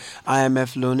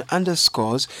IMF loan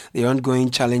underscores the ongoing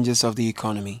challenges of the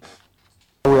economy.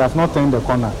 We have not turned the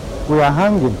corner. We are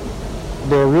hanging.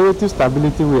 The relative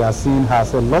stability we are seeing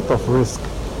has a lot of risk,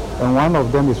 and one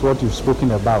of them is what you've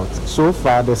spoken about. So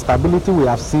far, the stability we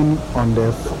have seen on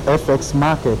the FX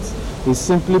markets is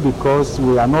simply because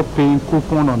we are not paying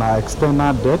coupon on our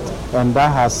external debt, and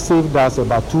that has saved us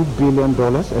about $2 billion,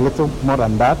 a little more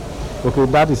than that. Okay,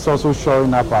 that is also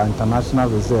shoring up our international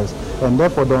reserves. And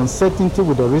therefore, the uncertainty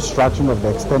with the restructuring of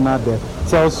the external debt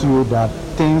tells you that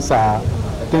things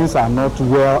are not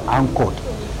well anchored.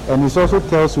 And it also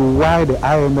tells you why the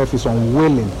IMF is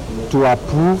unwilling to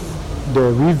approve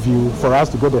the review for us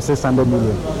to get the 600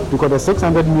 million. Because the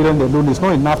 600 million alone is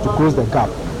not enough to close the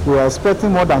gap. We are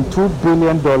expecting more than $2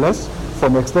 billion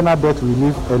from external debt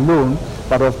relief alone.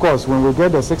 But of course, when we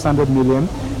get the 600 million,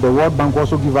 the World Bank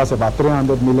also give us about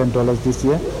 $300 million this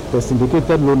year. The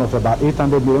syndicated loan of about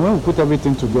 800 million. When we put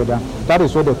everything together, that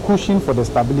is where the cushion for the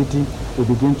stability will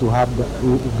begin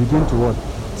to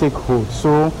take hold.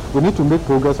 So we need to make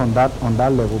progress on that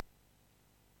level.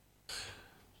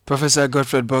 Professor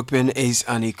Godfred Bokpin is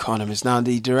an economist. Now,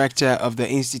 the director of the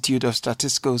Institute of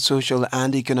Statistical, Social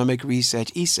and Economic Research,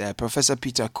 ISA, Professor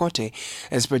Peter Korte,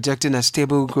 is projecting a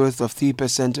stable growth of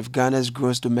 3% of Ghana's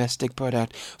gross domestic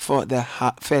product for the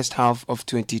first half of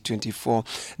 2024.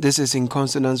 This is in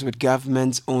consonance with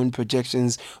government's own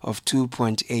projections of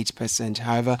 2.8%.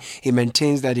 However, he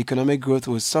maintains that economic growth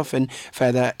will soften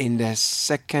further in the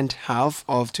second half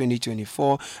of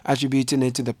 2024, attributing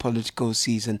it to the political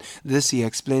season. This, he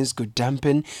explains, could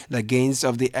dampen the gains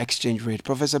of the exchange rate.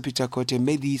 Professor Peter Korte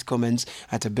made these comments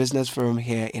at a business forum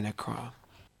here in Accra.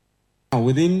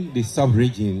 Within the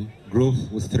sub-region,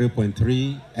 growth was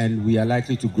 3.3, and we are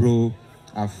likely to grow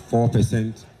at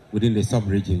 4% within the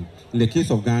sub-region. In the case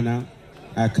of Ghana,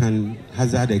 I can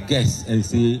hazard a guess and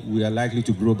say we are likely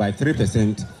to grow by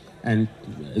 3%, and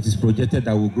it is projected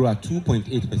that we'll grow at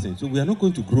 2.8%. So we are not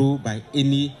going to grow by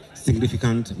any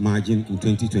significant margin in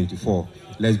 2024.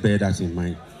 Let's bear that in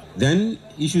mind. Then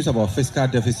issues about fiscal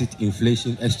deficit,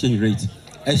 inflation, exchange rate.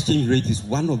 Exchange rate is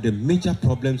one of the major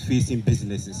problems facing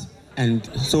businesses. And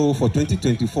so for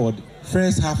 2024,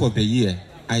 first half of the year,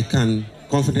 I can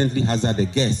confidently hazard a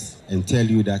guess and tell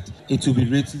you that it will be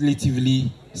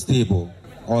relatively stable,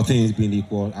 all things being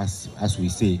equal, as we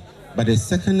say. But the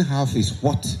second half is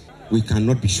what we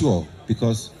cannot be sure,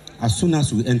 because as soon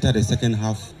as we enter the second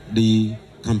half, the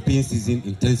campaign season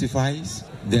intensifies.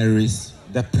 There is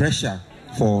the pressure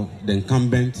for the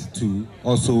incumbent to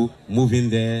also move in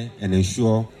there and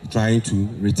ensure trying to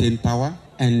retain power.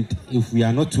 And if we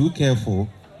are not too careful,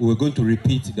 we're going to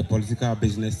repeat the political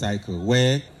business cycle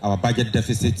where our budget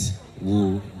deficit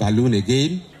will balloon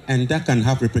again, and that can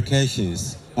have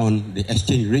repercussions on the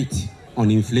exchange rate,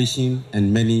 on inflation,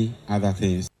 and many other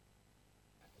things.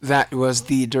 That was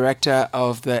the director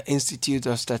of the Institute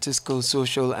of Statistical,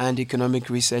 Social and Economic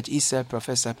Research, ISA,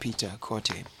 Professor Peter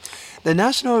Korte. The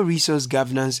National Resource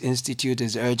Governance Institute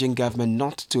is urging government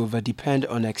not to overdepend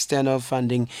on external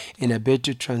funding in a bid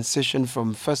to transition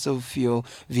from fossil fuel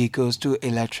vehicles to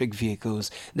electric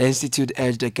vehicles. The institute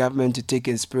urged the government to take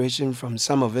inspiration from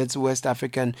some of its West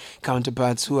African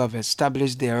counterparts who have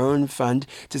established their own fund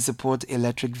to support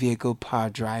electric vehicle power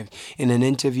drive. In an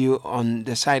interview on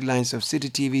the sidelines of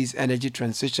Citi TV's Energy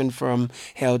Transition Forum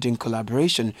held in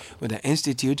collaboration with the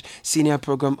institute, Senior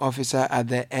Program Officer at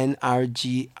the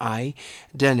NRGI,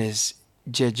 Dennis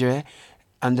Jejre,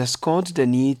 underscored the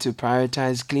need to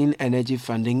prioritize clean energy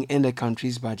funding in the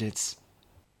country's budgets.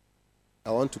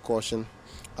 I want to caution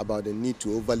about the need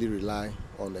to overly rely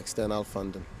on external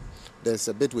funding. There's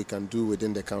a bit we can do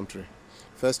within the country.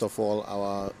 First of all,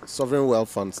 our sovereign wealth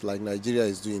funds, like Nigeria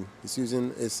is doing, is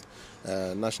using its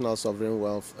National Sovereign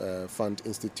Wealth Fund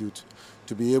Institute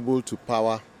to be able to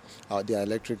power their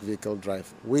electric vehicle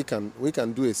drive. We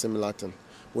can do a similar thing.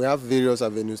 We have various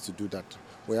avenues to do that.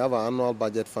 We have an annual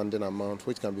budget funding amount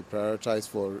which can be prioritized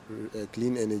for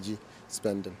clean energy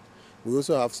spending. We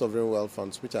also have sovereign wealth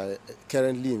funds which are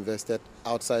currently invested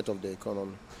outside of the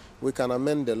economy. We can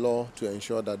amend the law to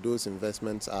ensure that those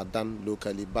investments are done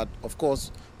locally, but of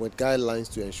course with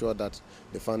guidelines to ensure that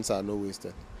the funds are not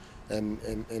wasted.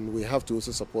 And we have to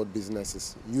also support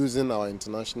businesses using our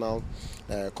international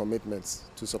commitments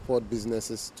to support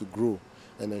businesses to grow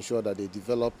and ensure that they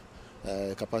develop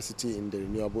capacity in the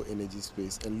renewable energy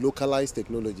space and localize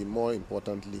technology, more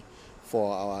importantly,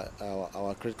 for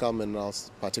our critical minerals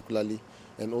particularly,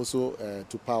 and also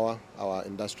to power our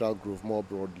industrial growth more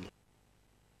broadly.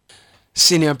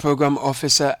 Senior Program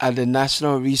Officer at the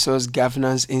National Resource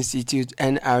Governance Institute,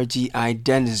 NRGI,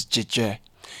 Dennis Jeje.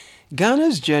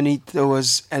 Ghana's journey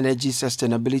towards energy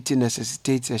sustainability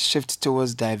necessitates a shift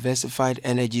towards diversified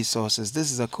energy sources.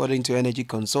 This is according to energy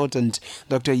consultant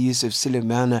Dr. Yusuf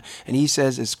Sulemana, and he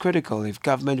says it's critical if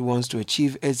government wants to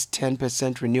achieve its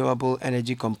 10% renewable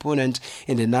energy component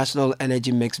in the national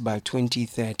energy mix by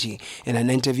 2030. In an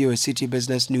interview with Citi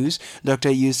Business News,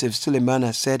 Dr. Yusuf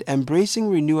Sulemana said embracing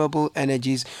renewable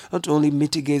energies not only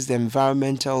mitigates the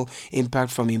environmental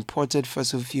impact from imported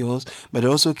fossil fuels, but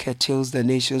also curtails the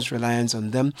nation's reliance on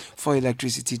them for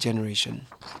electricity generation.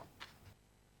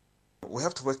 We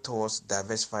have to work towards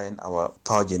diversifying our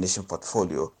power generation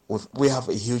portfolio. We have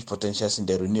a huge potential in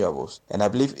the renewables, and I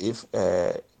believe if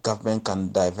government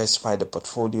can diversify the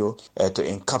portfolio to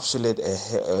encapsulate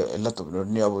a lot of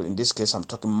renewable. In this case, I'm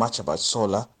talking much about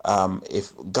solar.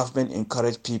 If government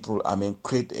encourage people,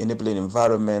 create enabling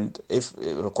environment. If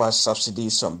it requires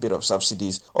subsidies, some bit of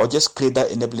subsidies, or just create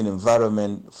that enabling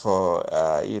environment for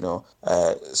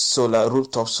solar,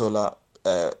 rooftop solar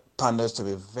panels to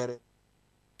be very.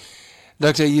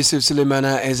 Dr. Yusuf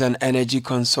Sulemana is an energy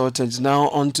consultant. Now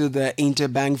onto the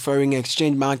interbank foreign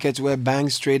exchange market where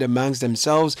banks trade amongst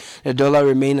themselves. The dollar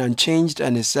remained unchanged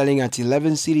and is selling at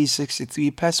 11 cedis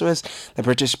 63 pesos. The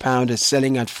British pound is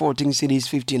selling at 14 cedis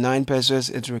 59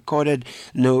 pesos. It recorded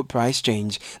no price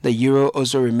change. The euro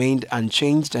also remained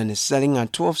unchanged and is selling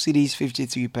at 12 cedis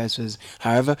 53 pesos.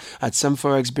 However, at some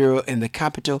forex bureau in the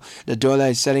capital, the dollar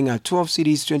is selling at 12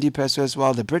 cedis 20 pesos,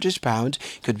 while the British pound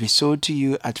could be sold to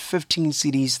you at 15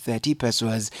 cedis 30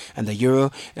 pesos, and the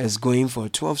euro is going for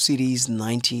 12 cedis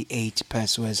 98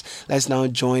 pesos. Let's now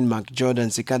join Mark Jordan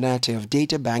Sikanate of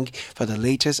Data Bank for the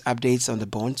latest updates on the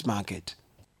bonds market.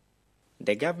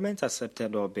 The government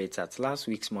accepted all bids at last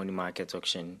week's money market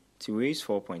auction to raise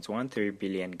 4.13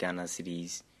 billion Ghana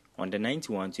cedis on the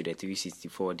 91 to the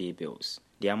 364-day bills.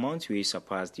 The amount raised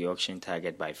surpassed the auction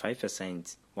target by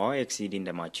 5%, while exceeding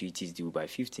the maturities due by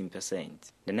 15%.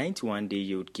 The 91-day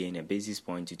yield gained a basis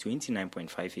point to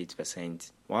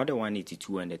 29.58%, while the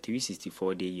 182 and the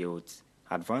 364-day yields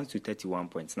advanced to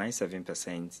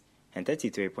 31.97% and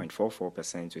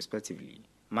 33.44% respectively.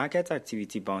 Market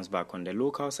activity bounced back on the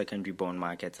local secondary bond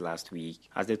market last week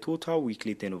as the total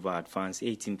weekly turnover advanced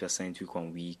 18% week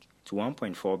on week to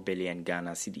 1.4 billion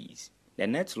Ghana cedis. The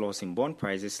net loss in bond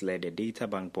prices led the Data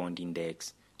Bank Bond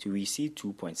Index to recede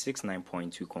 2.69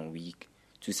 points week on week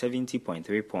to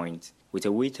 70.3 points, with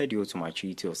a weighted yield to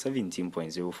maturity of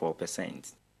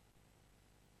 17.04%.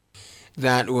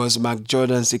 That was Mark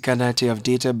Jordan Sikanate of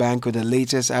Data Bank with the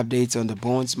latest updates on the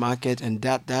bonds market, and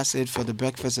that's it for the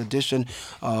breakfast edition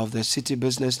of the Citi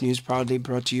Business News, proudly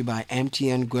brought to you by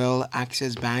MTN, Guel,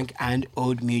 Access Bank, and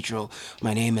Old Mutual.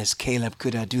 My name is Caleb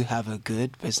Kuda. Do have a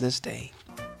good business day.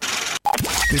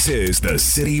 This is the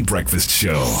Citi Breakfast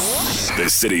Show, the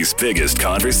city's biggest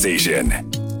conversation.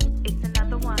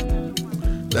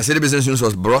 The Citi Business News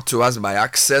was brought to us by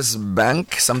Access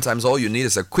Bank. Sometimes all you need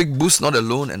is a quick boost, not a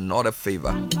loan and not a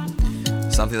favor.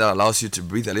 Something that allows you to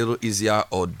breathe a little easier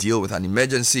or deal with an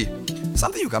emergency.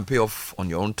 Something you can pay off on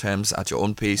your own terms at your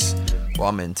own pace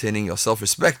while maintaining your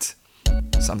self-respect.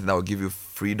 Something that will give you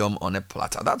freedom on a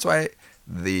platter. That's why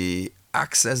the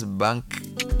Access Bank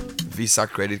Visa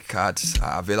credit cards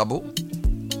are available.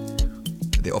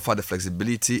 They offer the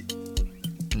flexibility,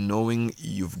 knowing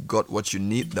you've got what you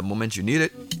need the moment you need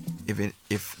it, even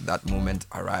if that moment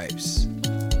arrives.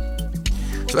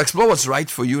 So explore what's right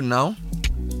for you now.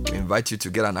 We invite you to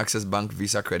get an Access Bank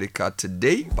Visa credit card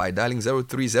today by dialing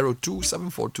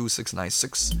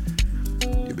 0302-742-696.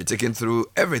 You'll be taken through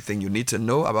everything you need to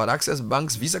know about Access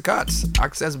Bank's Visa cards.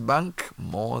 Access Bank,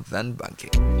 more than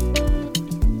banking.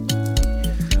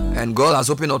 And God has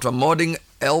opened ultra-modern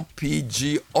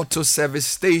LPG auto service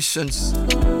stations.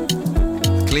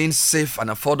 Clean, safe, and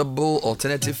affordable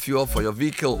alternative fuel for your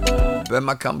vehicle.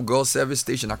 Bermacamp God Service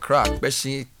Station, Accra,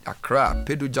 Beshi, Accra,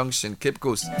 Pedu Junction, Cape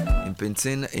Coast, in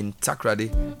Pentin, in Takrady,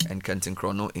 and Kenton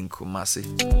Krono in Kumasi.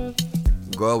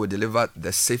 God will deliver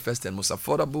the safest and most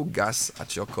affordable gas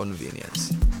at your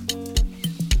convenience.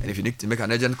 And if you need to make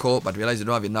an urgent call but realize you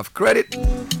don't have enough credit,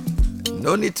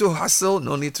 no need to hustle,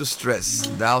 no need to stress.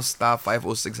 Dial star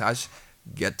 506 hash.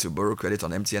 Get to borrow credit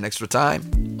on MTN Extra Time.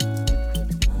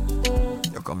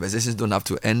 Your conversations don't have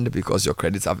to end because your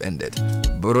credits have ended.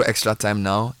 Borrow extra time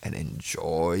now and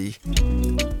enjoy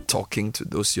talking to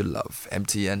those you love.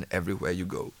 MTN everywhere you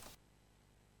go.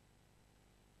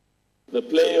 The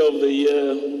Player of the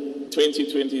Year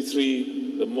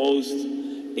 2023, the most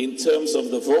in terms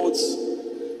of the votes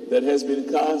that has been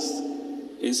cast,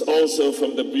 is also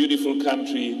from the beautiful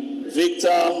country, Victor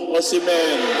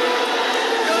Osimhen.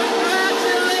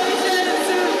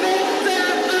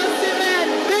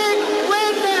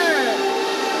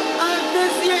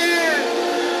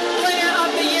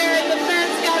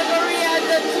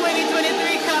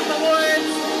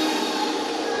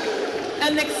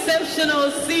 An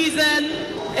exceptional season,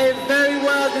 a very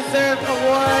well-deserved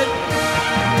award.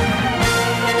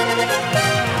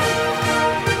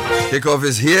 Kickoff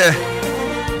is here.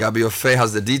 Gabi Ofe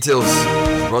has the details.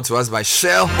 Brought to us by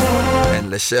Shell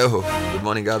and Lesheho. Good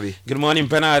morning, Gabi. Good morning,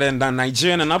 Bernard. And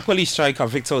Nigerian and Napoli striker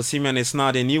Victor Osimhen is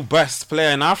now the new best player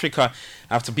in Africa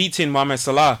after beating Mohamed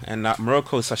Salah and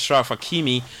Morocco's Achraf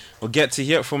Hakimi. We'll get to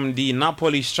hear from the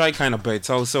Napoli striker in a bit.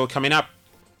 Also coming up,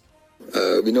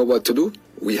 we know what to do.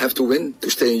 We have to win to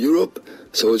stay in Europe.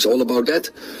 So it's all about that.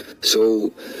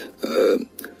 So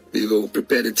we will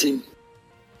prepare the team.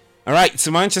 All right, so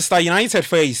Manchester United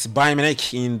face Bayern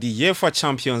Munich in the UEFA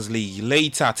Champions League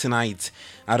later tonight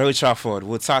at Old Trafford.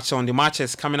 We'll touch on the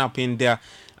matches coming up in the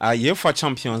UEFA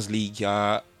Champions League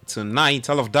tonight.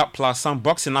 All of that plus some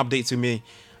boxing updates with me,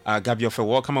 Gabi Ofe.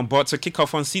 Welcome on board to kick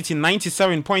off on Citi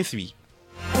 97.3.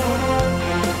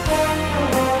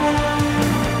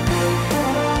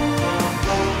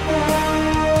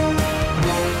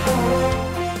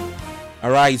 All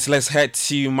right, let's head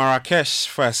to Marrakesh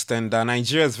first. And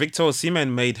Nigeria's Victor Osimhen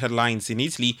made headlines in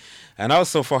Italy, and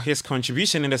also for his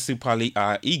contribution in the Super League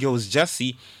Eagles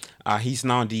jersey. He's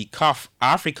now the CAF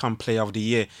African Player of the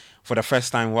Year for the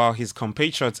first time, while his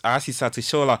compatriot Asisa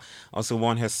Tishola also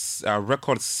won his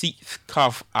record 6th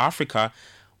CAF Africa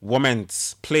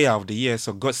Women's Player of the Year.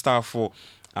 So good start for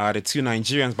the two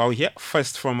Nigerians. But we hear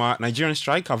first from Nigerian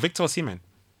striker Victor Osimhen.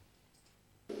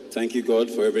 Thank you, God,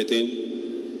 for everything.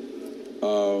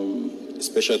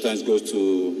 Special thanks goes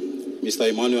to Mr.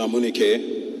 Emmanuel Amunike.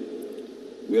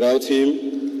 Without him,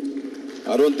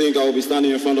 I don't think I'll be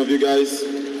standing in front of you guys.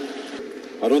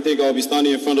 I don't think I'll be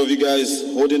standing in front of you guys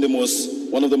holding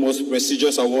one of the most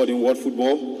prestigious awards in world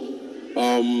football.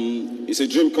 It's a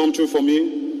dream come true for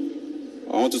me.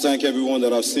 I want to thank everyone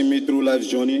that have seen me through life's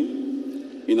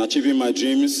journey in achieving my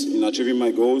dreams, in achieving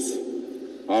my goals.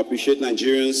 I appreciate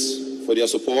Nigerians for their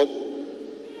support.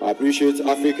 I appreciate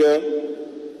Africa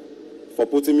for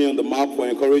putting me on the map, for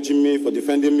encouraging me, for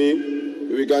defending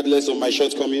me, regardless of my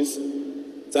shortcomings.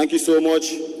 Thank you so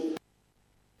much.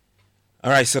 All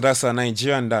right, so that's a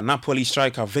Nigerian Napoli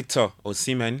striker Victor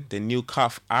Osimhen, the new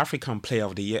CAF African Player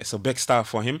of the Year. So big star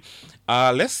for him.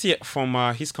 Let's hear from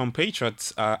his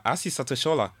compatriots, Asisa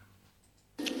Tishola.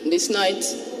 This night,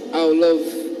 I would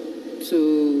love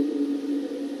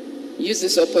to use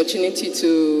this opportunity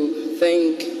to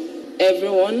thank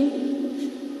everyone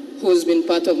who's been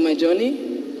part of my journey,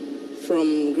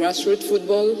 from grassroots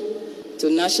football to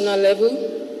national level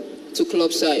to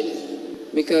club side.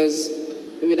 Because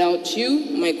without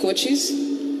you, my coaches,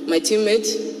 my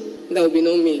teammates, there will be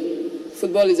no me.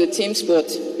 Football is a team sport.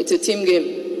 It's a team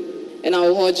game. And I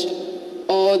will urge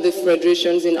all the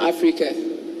federations in Africa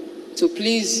to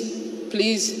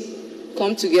please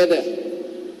come together.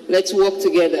 Let's work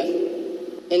together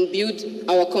and build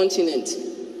our continent.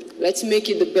 Let's make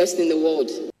it the best in the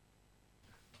world.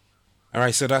 All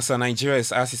right, so that's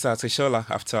Nigeria's Asisa Tishola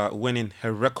after winning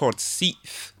her record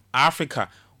 6th Africa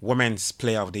Women's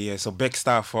Player of the Year. So big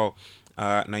star for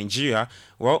Nigeria.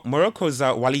 Well, Morocco's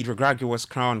Walid Regragui was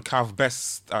crowned CAF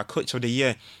Best Coach of the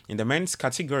Year in the men's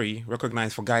category,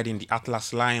 recognized for guiding the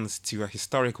Atlas Lions to a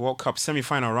historic World Cup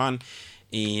semi-final run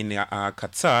in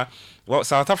Qatar. Well,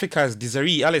 South Africa's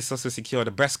Desiree Ellis also secured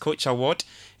the Best Coach Award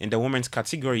in the women's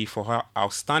category for her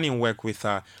outstanding work with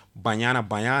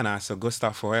Banyana. So good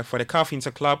stuff for her. For the CAF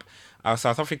Interclub,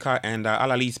 South Africa and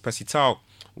Alalis Pesitao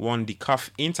won the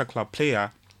CAF Interclub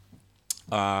Player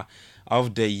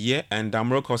of the year, and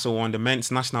Morocco also won the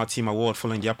men's national team award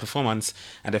following their performance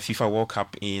at the FIFA World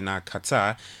Cup in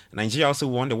Qatar. Nigeria also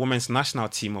won the women's national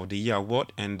team of the year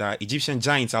award, and Egyptian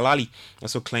giant Al Ahly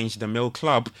also clinched the male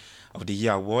club of the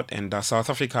year award, and South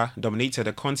Africa dominated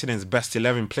the continent's best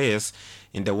 11 players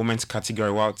in the women's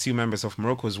category, while 2 members of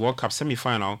Morocco's World Cup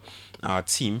semi-final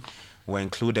team were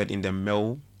included in the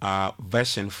male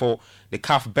version. For the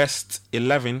CAF best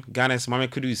 11, Ghana's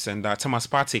Mohamed Kudus and Thomas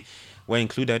Partey were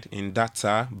included in that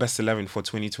best 11 for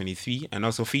 2023, and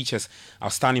also features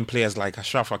outstanding players like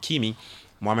Ashraf Hakimi,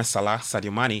 Mohamed Salah,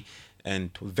 Sadio Mane,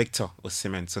 and Victor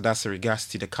Osimhen. So that's in regards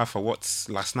to the CAF Awards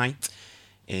last night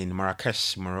in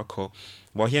Marrakesh, Morocco.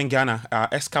 Well, here in Ghana,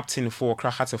 ex-captain for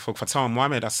Accra Hearts of Oak, Fatal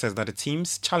Mohamed, has said that the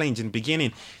team's challenge in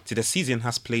beginning to the season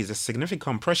has placed a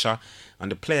significant pressure on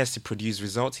the players to produce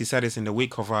results. He said this in the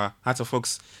wake of Hearts of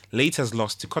Oak's latest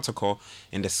loss to Kotoko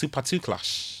in the Super 2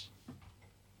 clash.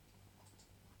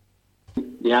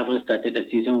 They haven't started the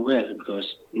season well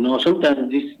because,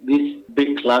 sometimes this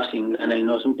big clubs in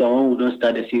Ghana, sometimes when we don't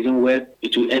start the season well,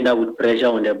 it will end up with pressure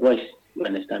on the boys, you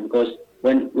understand? Because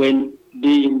when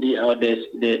day in, day out,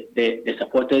 the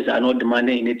supporters are not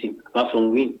demanding anything apart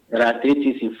from win. There are 3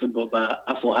 things in football, but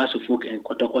for Hearts of Oak and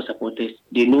Kotoko supporters,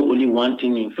 they know only one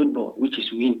thing in football, which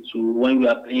is win. So when we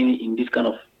are playing in this kind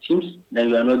of teams,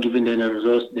 then we are not giving them the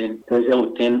results, then pressure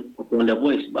will turn upon the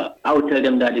boys. But I will tell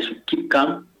them that they should keep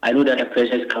calm. I know that the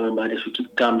pressure is coming, but they should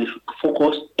keep calm, they should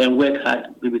focus and work hard.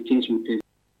 Maybe things will turn.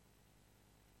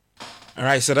 All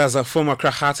right, so that's a former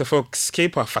Accra Hearts of Oak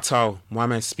skipper, Fatal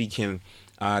Mohamed, speaking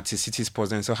to Citi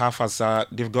Sports. And so Halfas,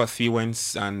 they've got 3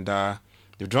 wins, and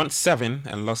they've drawn 7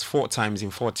 and lost 4 times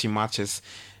in 14 matches,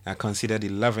 conceded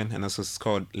 11 and also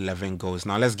scored 11 goals.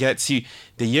 Now let's get to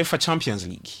the UEFA Champions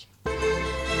League.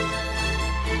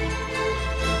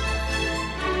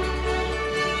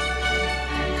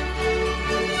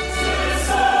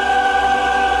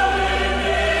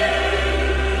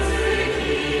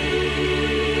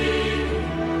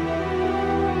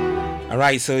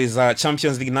 Alright, so it's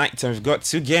Champions League night, and we've got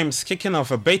 2 games kicking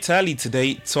off a bit early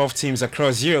today. 12 teams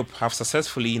across Europe have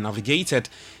successfully navigated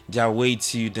their way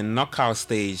to the knockout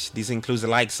stage. This includes the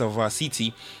likes of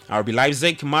Citi, RB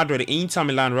Leipzig, Madrid, Inter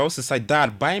Milan, Real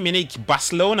Sociedad, Bayern Munich,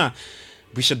 Barcelona,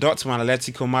 Borussia Dortmund,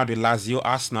 Atletico Madrid, Lazio,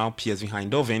 Arsenal, PSV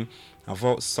Eindhoven have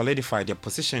all solidified their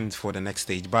positions for the next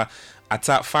stage. But at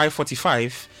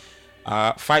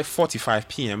 5:45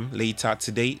 p.m. later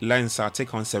today, Lens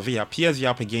take on Sevilla. PSV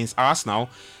up against Arsenal.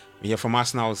 We hear from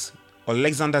Arsenal's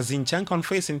Alexander Zinchenko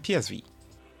facing PSV.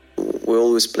 We're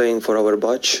always playing for our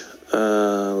badge.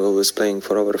 We're always playing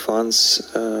for our fans.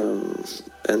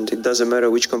 And it doesn't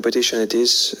matter which competition it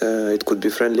is. It could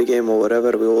be friendly game or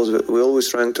whatever. We're always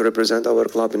trying to represent our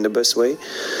club in the best way.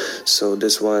 So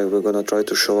that's why we're going to try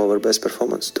to show our best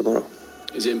performance tomorrow.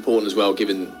 Is it important as well,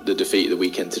 given the defeat of the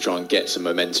weekend, to try and get some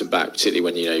momentum back, particularly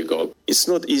when you've got? It's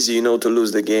not easy, to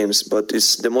lose the games, but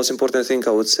it's the most important thing.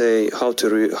 I would say how to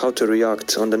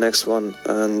react on the next one,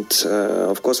 and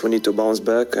of course we need to bounce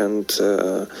back, and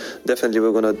definitely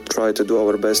we're gonna try to do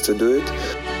our best to do it.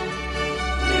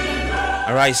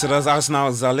 All right, so that's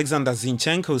Arsenal's Alexander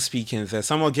Zinchenko speaking there.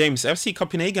 Some more games: FC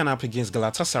Copenhagen up against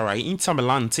Galatasaray. Inter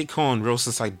Milan take on Real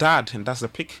Sociedad, and that's the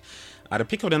pick. The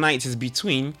pick of the night is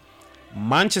between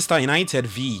Manchester United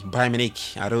v Bayern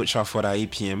Munich at Old Trafford at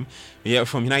 8 p.m. We hear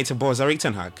from United boss Erik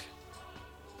ten Hag.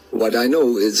 What I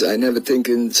know is I never think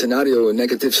in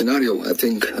negative scenario. I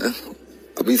think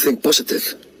we think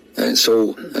positive. And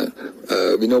so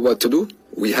we know what to do.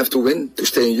 We have to win to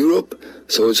stay in Europe.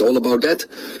 So it's all about that.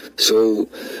 So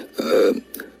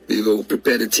we will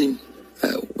prepare the team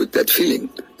with that feeling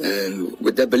and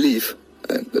with that belief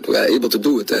that we are able to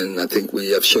do it. And I think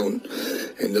we have shown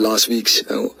in the last weeks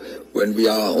when we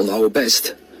are on our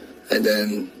best, and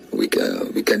then we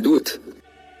can do it.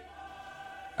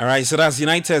 All right, so that's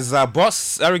United's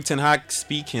boss Erik ten Hag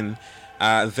speaking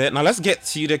there. Now let's get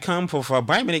to the camp of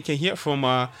Bayern Munich and hear from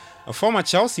a former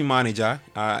Chelsea manager.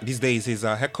 These days he's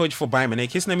head coach for Bayern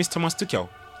Munich. His name is Thomas Tuchel.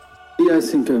 Yeah, I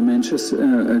think a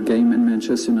game in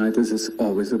Manchester United is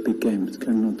always a big game. It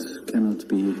cannot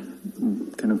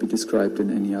be described in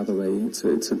any other way. It's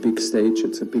a big stage.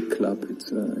 It's a big club.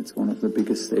 It's one of the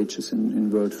biggest stages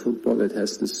in world football. It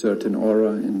has this certain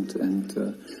aura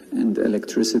and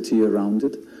electricity around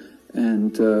it.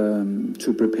 And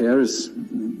to prepare is,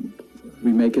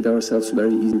 we make it ourselves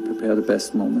very easy. Prepare the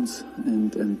best moments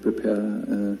and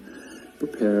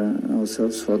prepare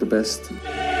ourselves for the best.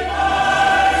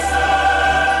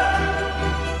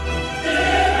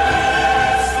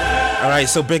 All right,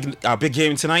 so big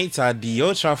game tonight at the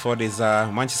Old Trafford is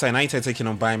Manchester United taking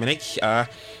on Bayern Munich. At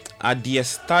the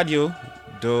Estadio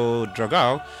Do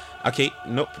Dragao. Okay,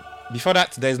 nope. Before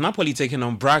that, there's Napoli taking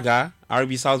on Braga,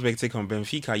 RB Salzburg take on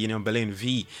Benfica, Union Berlin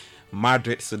v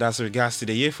Madrid. So that's regards to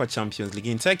the UEFA Champions League.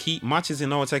 In Turkey, matches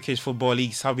in all Turkish football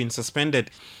leagues have been suspended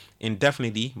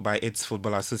indefinitely by its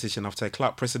Football Association after a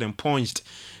club president punched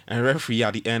a referee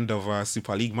at the end of a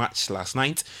Super League match last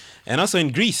night. And also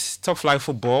in Greece, top flight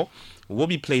football will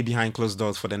be played behind closed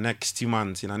doors for the next 2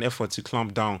 months in an effort to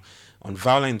clamp down on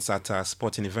violence at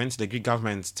sporting events. The Greek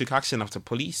government took action after a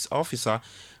police officer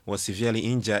was severely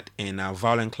injured in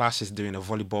violent clashes during a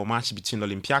volleyball match between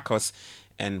Olympiacos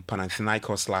and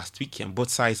Panathinaikos last week, and both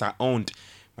sides are owned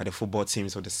by the football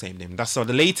teams of the same name. That's all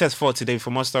the latest for today.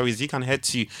 For more stories, you can head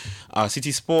to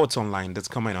Citi Sports Online. That's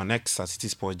coming on X, Citi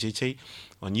Sports JJ.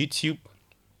 On YouTube,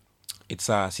 it's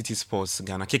Citi Sports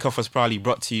Ghana. Kickoff was proudly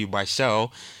brought to you by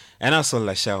Shell and also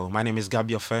La Shell. My name is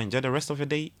Gabi Ofer. Enjoy the rest of your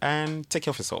day and take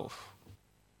care of yourself.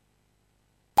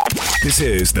 This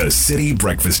is the Citi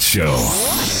Breakfast Show,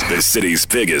 the city's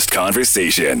biggest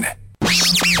conversation.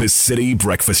 The Citi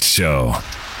Breakfast Show.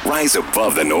 Rise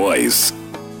above the noise.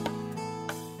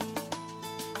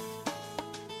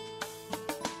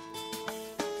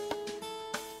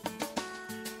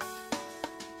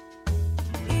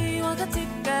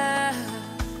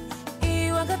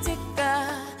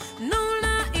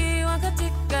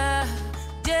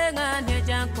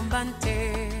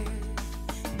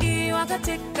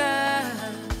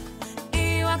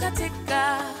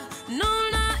 Iwakatika,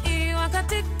 nula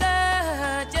iwakatika,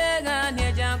 jenga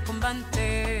neja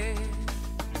kumbante.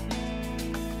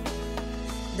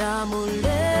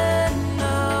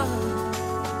 Damuleno,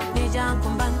 neja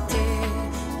kumbante.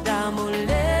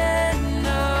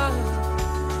 Damuleno,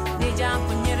 neja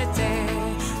kunyerete.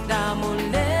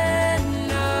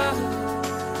 Damuleno,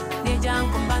 neja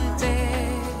kumbante.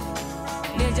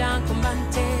 Neja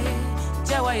kumbante,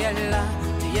 jawa yalla,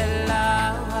 yalla.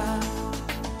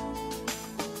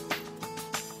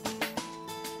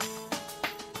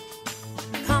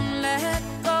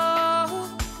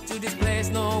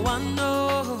 No one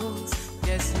knows,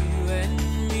 just you and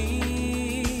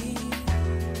me.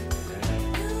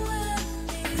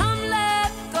 Come,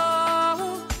 let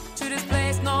go to this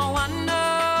place no one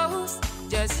knows,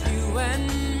 just you and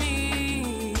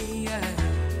me. Yeah.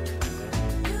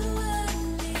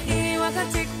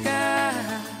 Iwakatika,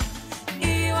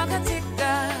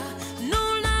 Iwakatika,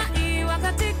 nula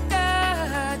Iwakatika,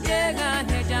 jega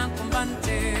neja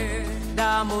kumbante,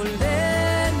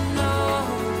 damuleno.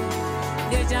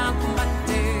 Neja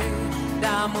kumbante,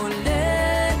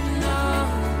 damuleno.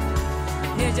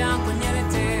 Neja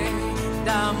kunyerete,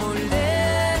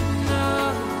 damuleno.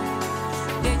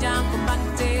 Neja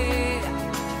kumbante,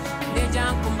 neja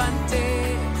kumbante.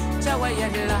 Chawa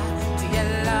yella,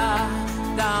 tiella,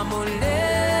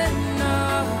 damuleno.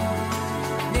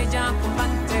 Neja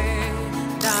kumbante,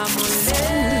 damuleno.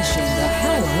 Unleashing the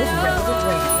power of relevant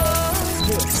radio.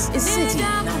 This is Citi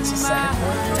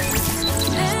 97.3.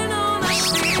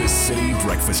 The Citi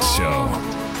Breakfast Show.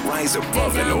 Rise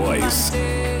above the noise.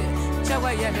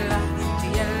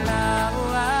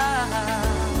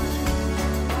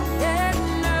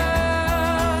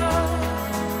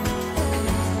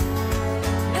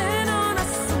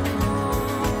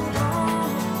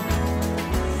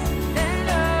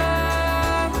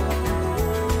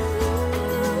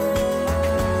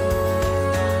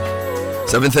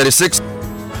 7:36.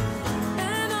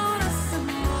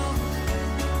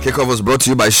 Kickoff was brought to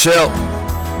you by Shell.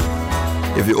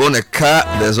 If you own a car,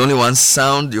 there's only one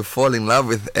sound you fall in love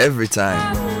with every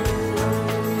time.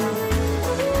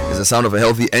 It's the sound of a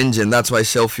healthy engine. That's why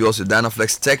Shell fuels with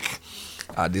Dynaflex Tech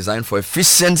are designed for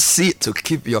efficiency to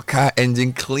keep your car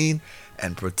engine clean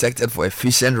and protected for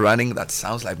efficient running that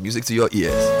sounds like music to your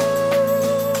ears.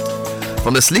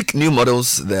 From the sleek new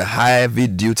models, the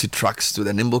heavy-duty trucks to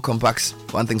the nimble compacts,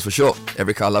 one thing's for sure,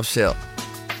 every car loves Shell.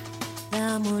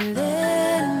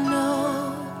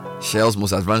 Shell's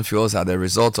most advanced fuels are the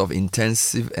result of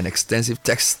intensive and extensive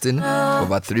testing,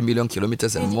 over 3 million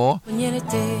kilometers and more.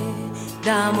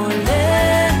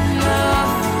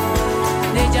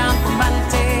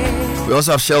 We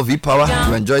also have Shell V-Power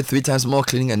to enjoy 3 times more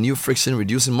cleaning and new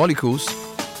friction-reducing molecules.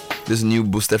 These new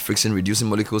boosted friction-reducing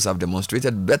molecules have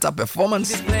demonstrated better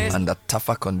performance under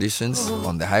tougher conditions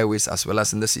on the highways as well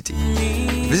as in the city.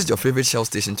 Visit your favorite Shell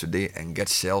station today and get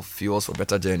Shell fuels for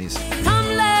better journeys.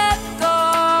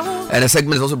 And the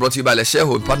segment is also brought to you by Le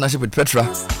Shell in partnership with Petra.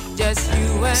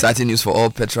 Exciting news for all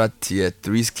Petra Tier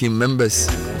 3 scheme members.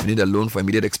 If you need a loan for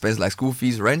immediate expense like school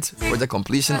fees, rent, project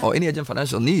completion, or any urgent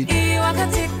financial need,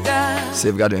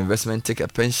 safeguard your investment. Take a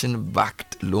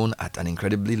pension-backed loan at an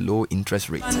incredibly low interest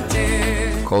rate.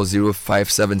 Call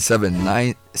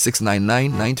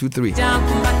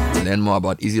 0577-699-923. Learn more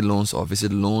about easy loans or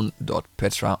visit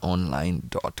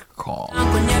loan.petraonline.com.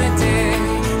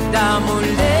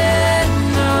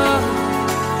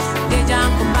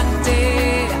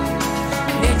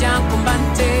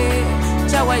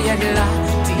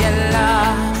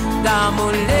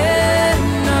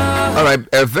 All right,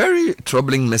 a very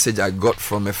troubling message I got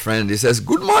from a friend. He says,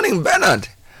 "Good morning, Bernard.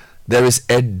 There is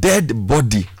a dead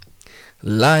body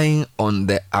lying on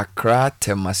the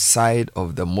Accra-Tema side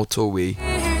of the motorway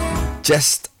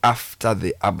just after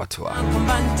the abattoir.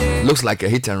 Looks like a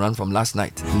hit and run from last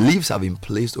night. Leaves have been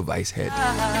placed over his head."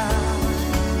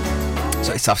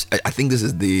 So I think this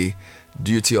is the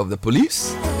duty of the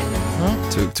police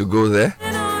to go there.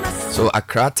 So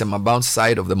Accra-Tema bound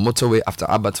side of the motorway after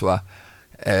abattoir,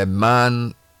 a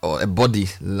man or a body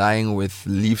lying with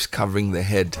leaves covering the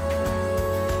head.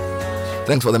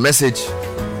 Thanks for the message.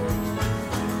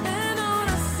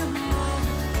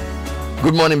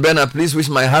 Good morning, Bernard. Please wish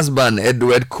my husband,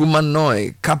 Edward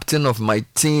Kumanoy, captain of my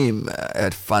team,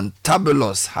 a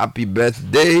fantabulous happy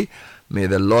birthday. May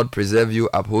the Lord preserve you,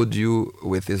 uphold you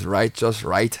with his righteous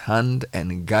right hand,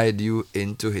 and guide you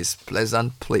into his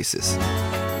pleasant places.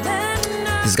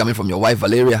 This is coming from your wife,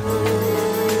 Valeria,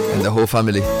 and the whole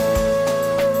family.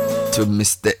 To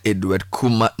Mr. Edward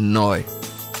Kumanoy.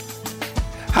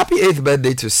 Happy 8th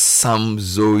birthday to Sam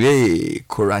Zoe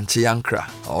Koranchiankra,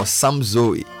 or Sam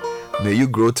Zoe. May you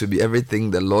grow to be everything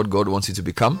the Lord God wants you to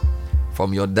become.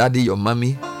 From your daddy, your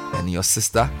mommy, and your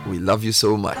sister, we love you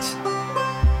so much.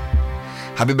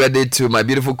 Happy birthday to my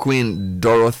beautiful queen,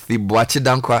 Dorothy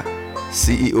Boachidankwa,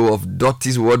 CEO of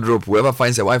Dottie's Wardrobe. Whoever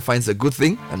finds a wife finds a good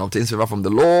thing and obtains favor from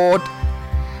the Lord.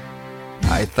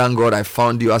 I thank God I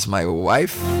found you as my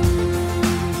wife.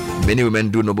 Many women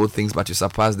do noble things, but you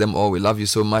surpass them all. We love you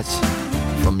so much.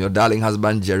 From your darling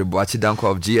husband, Jerry Boachidankwa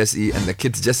of GSE, and the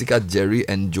kids, Jessica, Jerry,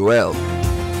 and Joel.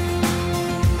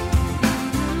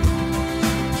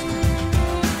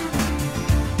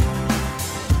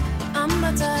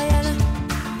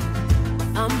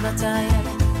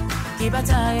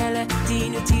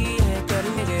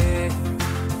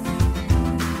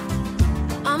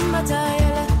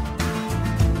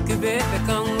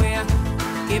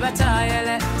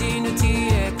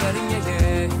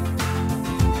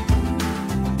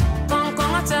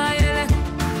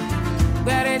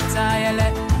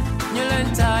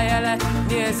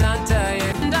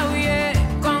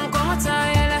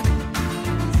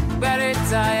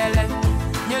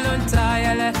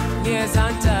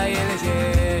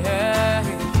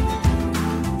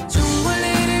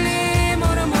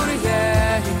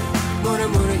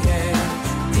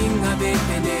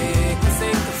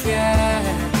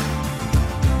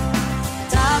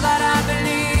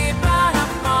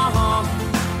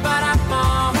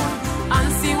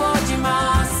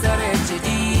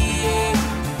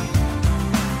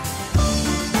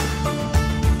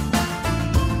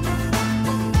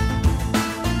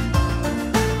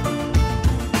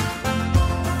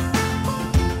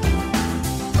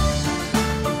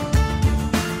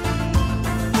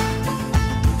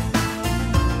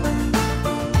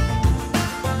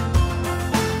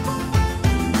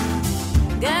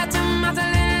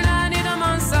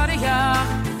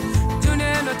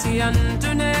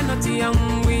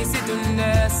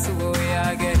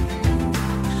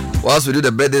 Whilst we do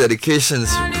the birthday dedications,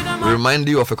 we remind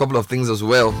you of a couple of things as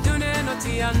well.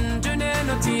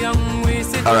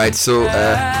 Alright, so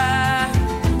a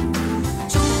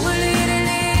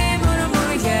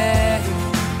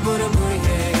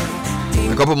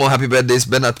couple more happy birthdays.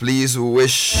 Bernard, please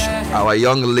wish our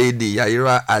young lady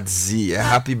Yaira Adzi a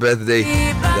happy birthday.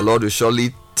 The Lord will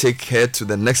surely take her to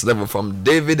the next level. From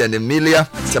David and Emilia,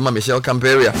 Tema Michelle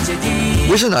Camperia.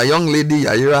 Wishing our young lady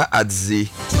Yaira Adzi.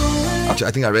 Actually,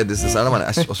 I think I read this. This other one I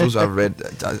was supposed to have read.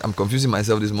 I'm confusing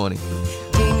myself this morning.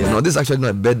 You know, this is actually not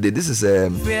a birthday. This is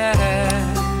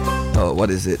what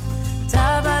is it?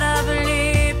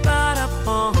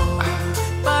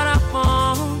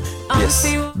 Yes.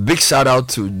 Big shout out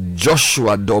to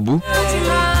Joshua Dobu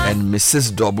and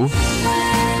Mrs. Dobu.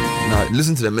 Now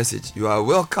listen to the message. You are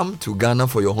welcome to Ghana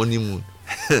for your honeymoon.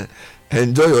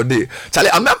 Enjoy your day. Charlie,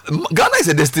 Ghana is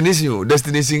a destination.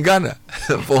 Destination Ghana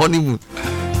for honeymoon.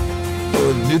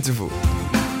 Oh, beautiful.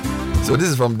 So this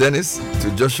is from Dennis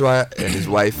to Joshua and his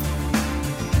wife.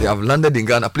 They have landed in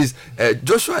Ghana. Please,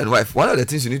 Joshua and wife, one of the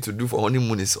things you need to do for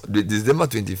honeymoon is December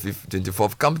 25th,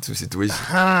 24th, come to situation.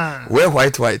 Wear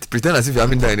white. Pretend as if you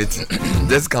haven't done anything.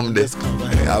 Just come there.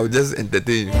 I'll just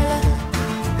entertain you.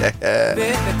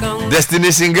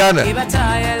 Destination Ghana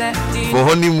for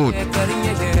honeymoon.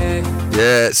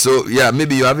 Yeah, so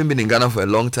maybe you haven't been in Ghana for a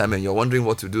long time and you're wondering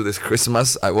what to do this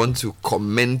Christmas. I want to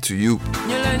commend to you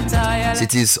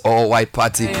Citi's all-white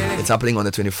party. It's happening on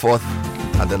the 24th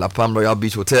at the La Palm Royal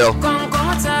Beach Hotel.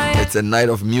 It's a night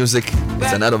of music.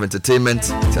 It's a night of entertainment.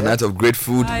 It's a night of great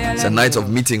food. It's a night of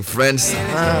meeting friends.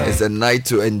 It's a night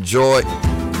to enjoy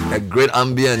a great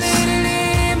ambience.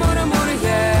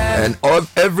 And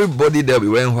everybody there will be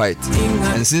wearing white.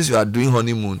 And since you are doing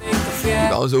honeymoon, you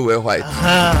can also wear white.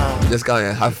 Just come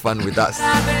and have fun with us.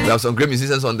 We have some great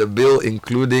musicians on the bill,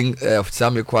 including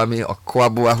Sami Kwame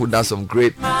Akwabua, who does some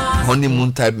great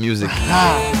honeymoon type music.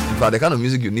 In fact, the kind of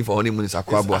music you need for honeymoon is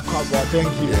Akwabua. Thank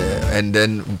you. Yeah, and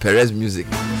then Perez music.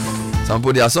 Some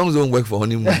people, their songs don't work for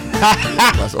honeymoon.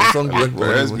 But some songs work for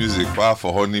Perez honeymoon. music, part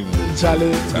for honeymoon.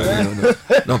 Charlie.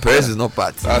 No, Perez is not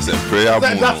part. That's a prayer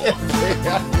moon.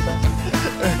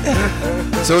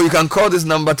 So you can call this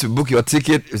number to book your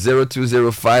ticket,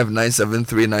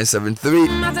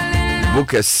 0205-973-973.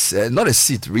 Book not a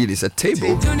seat really, it's a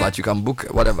table, but you can book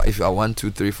whatever. If you are 1, 2,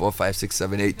 3, 4, 5, 6,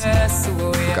 7, 8, you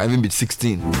can even be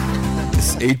 16.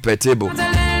 It's 8 per table.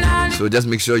 So just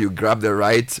make sure you grab the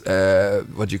right,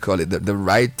 the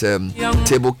right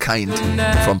table kind,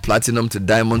 from platinum to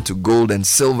diamond to gold and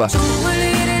silver.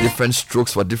 Different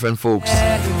strokes for different folks.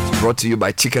 It's brought to you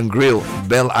by Chicken Grill,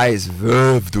 Belle Eyes,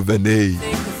 Veuve du Venet.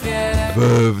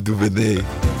 Veuve du Venet.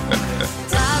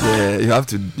 Yeah, you have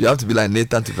to be like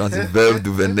Nathan to pronounce it. Veuve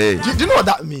du Venet. Do you know what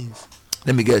that means?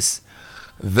 Let me guess.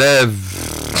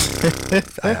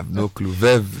 Veuve. I have no clue.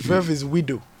 Veuve. Veuve is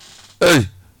widow. Hey.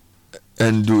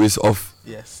 And do is off.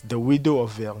 Yes, the widow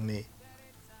of Vernet.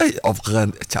 Hey, of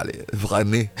Charlie,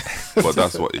 Vernet. But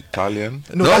that's what, Italian?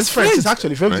 No, that's French. It's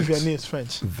actually Veuve du Vernet is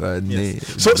French. Vernet.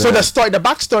 Yes. So the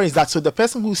backstory is that the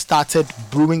person who started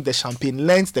brewing the champagne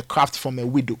learns the craft from a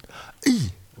widow.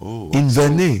 In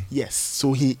Vernet. Yes.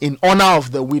 So he, in honor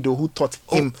of the widow who taught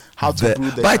him how to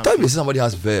brew the But champagne. I thought if somebody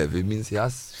has verve, it means he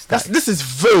has. This is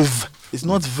Veuve. It's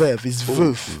not Verve. It's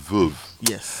Veuve. Veuve.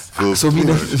 Yes. So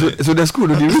the school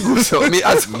did we go? So me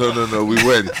ask. No. We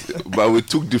went, but we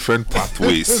took different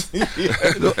pathways.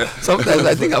 Sometimes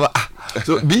I think about.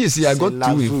 So BC, I got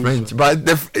 2 in French, but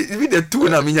the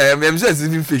 2 I mean, I'm sure it's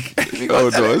even fake. Oh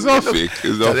no, it's not fake.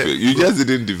 It's not fake. You just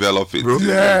didn't develop it. Bro.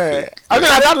 Yeah. I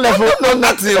mean, at that level,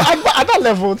 at that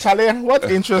level, Charlie, what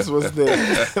interest was there?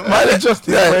 My interest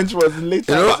in French was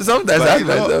later. You know, sometimes I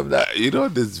myself that. You know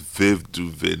this Veuve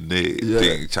du Venet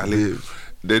thing, Charlie.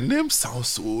 The name sounds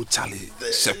so Charlie.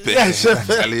 Shepherd. Yeah,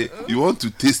 Shepherd. Charlie, you want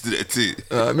to taste the thing?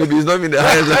 Maybe it's not in the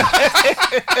highest.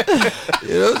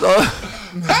 You know, so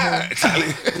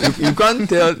Charlie, you can't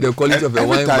tell the quality of a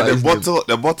wine by the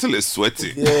bottle is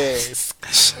sweating. Yes.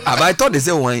 But I thought they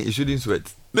said wine, it shouldn't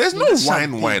sweat. There's no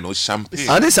wine or champagne.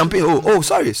 Are they champagne? Oh,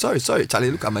 sorry, Charlie.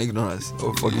 Look at my ignorance.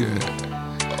 Oh, forgive me.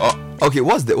 Okay,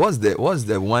 what's the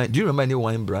wine? Do you remember any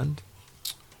wine brand?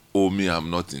 Oh, me, I'm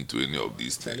not into any of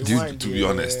these things. To be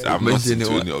honest, I'm not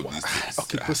into any of these things.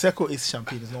 Okay, Prosecco is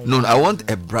champagne. It's not No, wine. I want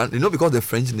a brand. You know, because the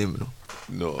French name,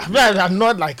 No. I mean, I'm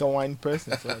not like a wine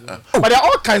person, so I don't know. But there are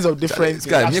all kinds of different.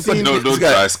 Don't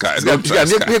try Sky. Don't try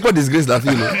Sky. Make disgrace that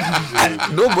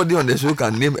nobody on the show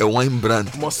can name a wine brand.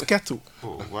 Moscato.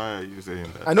 Oh, why are you saying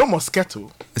that? I know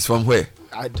Moscato. It's from where?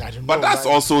 I don't know. But that's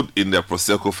also in the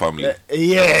Prosecco family.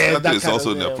 Yeah, that is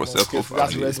also in the Prosecco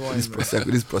family.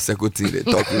 This Prosecco thing they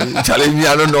talk. Challenge me,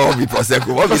 I don't know how to be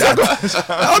Prosecco. What be that?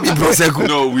 How be Prosecco?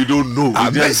 No, we don't know. I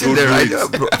mentioned the right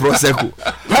Prosecco.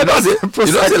 You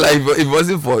don't say like if it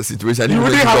wasn't for a situation, you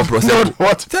wouldn't have Prosecco.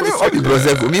 What? Tell me what be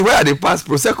Prosecco. Me, where are they past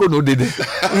Prosecco? No, they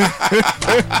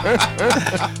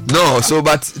No, so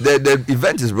but the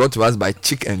event is brought to us by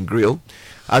Chicken Grill.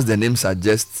 As the name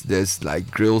suggests, there's like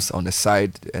grills on the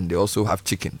side and they also have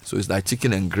chicken. So it's like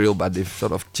chicken and grill, but they've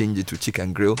sort of changed it to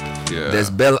chicken grill. Yeah. There's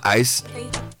Belle Ice.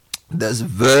 There's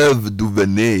Veuve du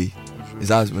Venet. Is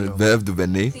that Veuve du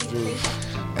Venet?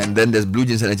 And then there's Blue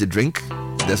Jeans Energy Drink.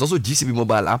 There's also GCB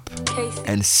mobile app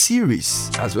and series,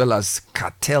 as well as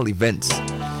cartel events.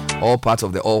 All parts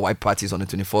of the all-white parties on the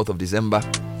 24th of December.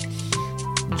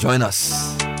 Join us.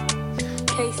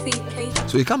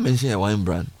 So you can't mention a wine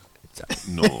brand.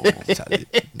 No. Charlie,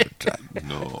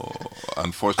 no.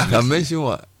 Unfortunately. I mentioned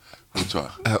what? Which one?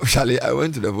 Charlie, I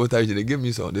went to the voter agent. They gave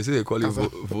me some. They say they call it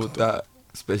voter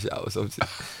special or something.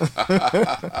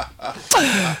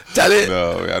 Charlie.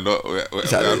 No,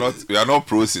 we are not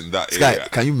pros in that Sky, area.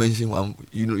 can you mention one?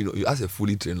 You as a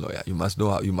fully trained lawyer, you must know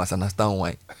how, you must understand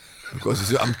wine. Because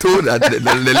you see, I'm told that the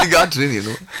legal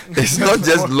training, it's not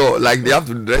just law. Like they have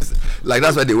to dress, like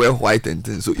that's why they wear white and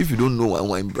things. So if you don't know one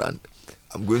wine brand,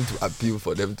 I'm going to appeal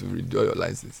for them to withdraw your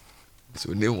license.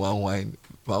 So name one wine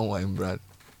brand.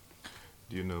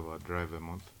 Do you know about Dry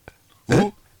Vermont?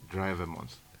 Who? Dry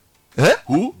Vermont. Eh?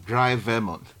 Who? Dry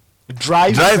Vermont.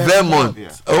 Dry Vermont.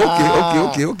 Yeah.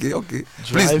 Okay.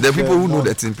 Please, the people who know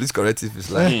that thing, please correct if it's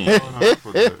like. No,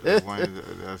 for the wine,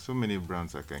 there are so many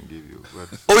brands I can give you.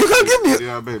 But you can give me.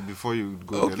 Yeah, but before you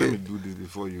go there, let me do this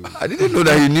before you. I didn't know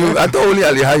that you knew. I thought only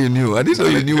Ali how you knew. I didn't know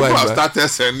you knew wine. People have started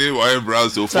sending wine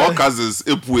brands. So 4 cousins,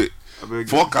 Ipwe.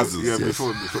 4 cousins. Yeah,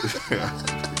 before.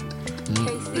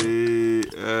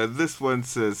 This one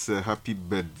says happy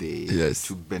birthday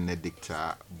to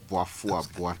Benedicta Boafua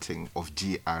Boateng of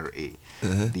GRA,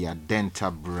 the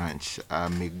Adenta branch.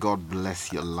 May God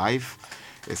bless your life.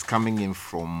 It's coming in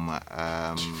from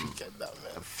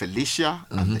Felicia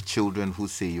and the children who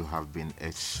say you have been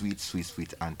a sweet, sweet,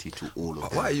 sweet auntie to all of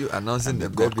them. Why are you announcing the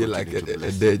birthday like a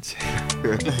dead?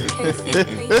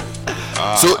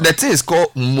 So the thing is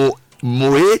called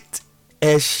Moet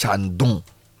Chandon.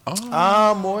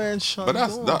 Moet Chandon. But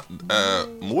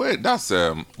that's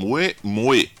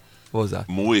Moet. What was that?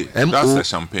 Moet. That's a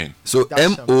champagne. So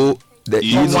M-O. The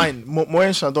wine.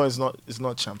 Moet Chandon is not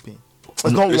champagne. It's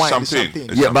not it's wine. Champagne. It's champagne.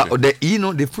 It's Yeah, champagne. but the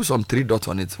they put some 3 dots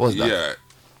on it. What's that?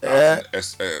 Yeah.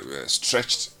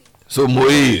 Stretched. So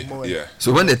Moe. Yeah.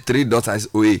 So when the 3 dots is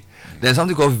OE, then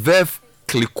something called Veuve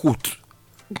Clicquot.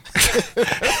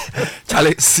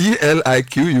 Charlie,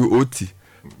 Cliquot.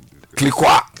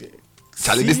 Clicquot.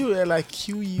 Charlie, this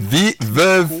Cliquot.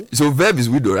 Veuve. So Veuve is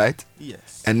widow, right?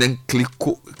 Yes. And then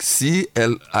Clicquot.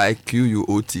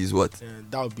 Cliquot is what?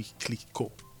 That would be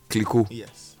Clicquot. Clicquot.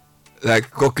 Yes.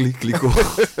 Like Cockly Clicquot.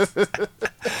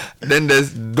 Then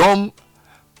there's Dom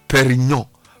Perignon.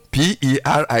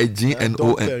 Perignon.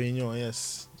 Dom Perignon,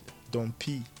 yes. Dom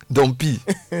P. Dom P.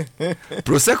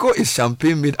 Prosecco is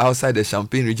champagne made outside the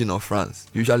Champagne region of France,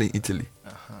 usually in Italy.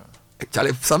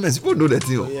 Actually, sometimes people know that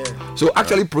thing. Yeah. So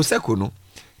actually, Prosecco, no,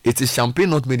 it is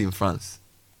champagne not made in France.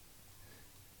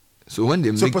 So when they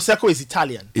make Prosecco is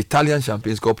Italian. Italian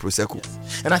champagne is called Prosecco.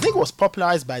 Yes. And I think it was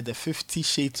popularized by the 50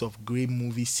 Shades of Grey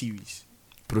movie series.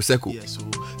 Prosecco. Yeah, so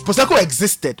Prosecco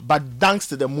existed, but thanks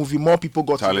to the movie, more people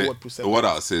got to know what Prosecco. What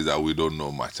I'll say is that we don't know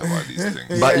much about these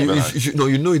things. But you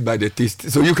know it by the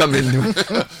taste, so you come and do.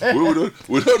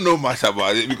 we don't know much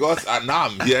about it because now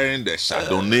I'm hearing the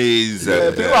Chardonnays.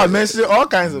 People are mentioning all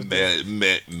kinds of things.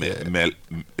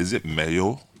 Is it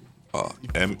Mayo?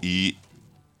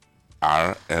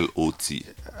 MERLOT.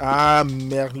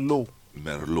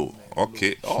 Merlot.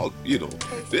 Okay. Oh,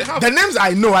 they have the names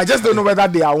I know. I just don't know whether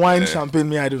they are wine,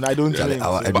 champagne. I don't know.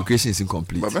 Our education is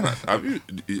incomplete. But Bernard,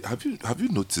 have you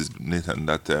noticed, Nathan,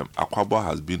 that Aquaba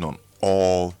has been on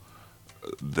all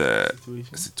the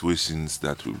situations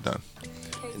that we've done?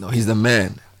 No, he's the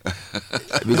man.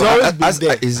 Because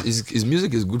his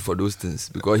music is good for those things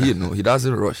because he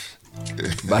doesn't rush,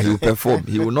 but he will perform.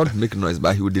 He will not make noise,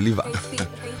 but he will deliver.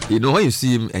 When you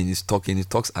see him and he's talking, he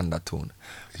talks undertone,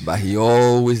 but he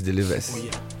always delivers.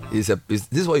 He's a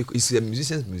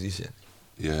musician's musician.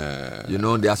 Yeah.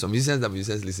 There are some musicians that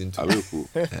musicians listen to.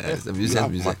 It's a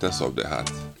musician's matters of the heart.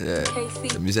 Yeah.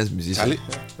 The musician's musician.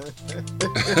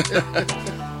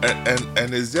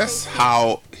 and it's just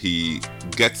how he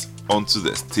gets onto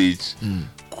the stage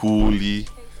coolly.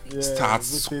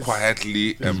 Starts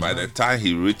quietly, and by the time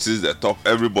he reaches the top,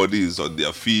 everybody is on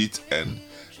their feet, and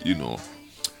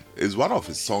it's one of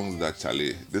his songs that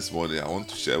Charlie this morning I want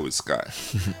to share with Sky.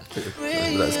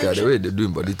 Sky, the way they're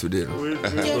doing body today.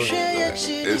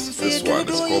 It's this one.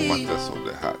 It's called Matters of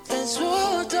the Heart.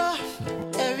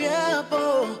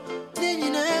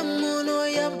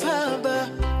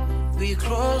 We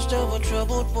crossed over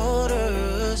troubled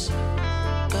waters.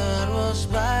 God was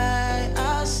by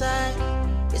our side.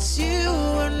 It's you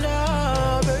and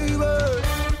I, baby.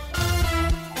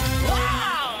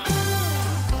 Wow!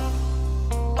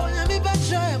 Oh, let me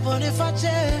betray upon if I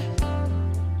tell.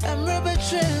 I'm rubber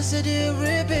trains to the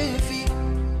ribbon feet.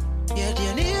 Yeah,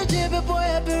 the need to be boy,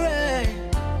 I be right.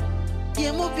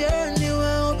 Yeah, move your new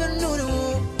open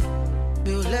noodle.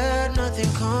 We'll let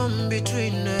nothing come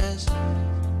between us.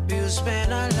 We'll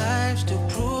spend our lives to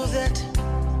prove that.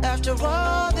 After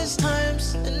all these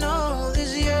times and all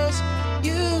these years,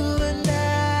 you and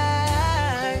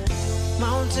I,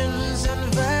 mountains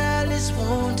and valleys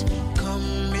won't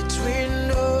come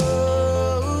between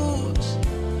us.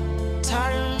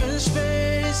 Time and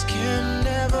space can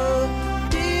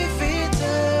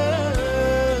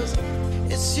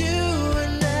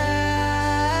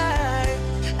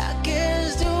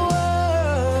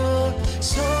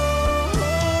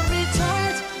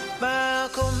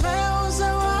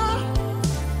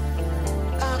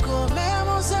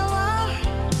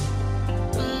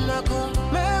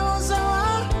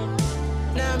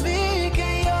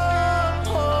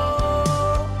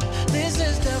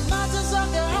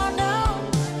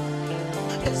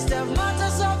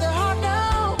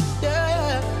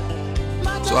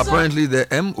So apparently the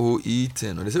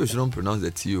MOE10, they say we shouldn't pronounce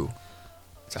the TO.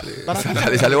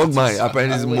 Charlie, what my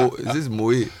apparently is this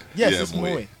Moe? Yes, yeah, it's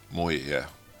Moe. Moe, yeah.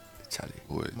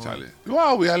 Charlie.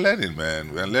 Wow, we are learning,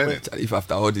 man. We are learning. Charlie, if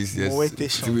after all these years,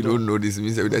 we don't know this,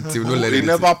 means that team don't learn. It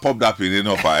never popped up in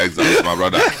any of our exams, my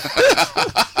brother.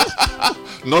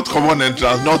 Not common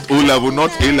entrance, not O level,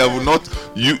 not A level, not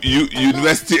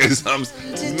university exams.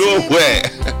 Nowhere.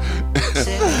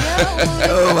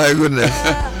 Oh my goodness.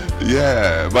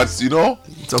 Yeah, but you know,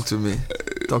 talk to me.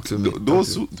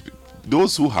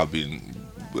 Those who have been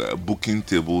booking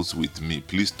tables with me,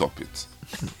 please stop it.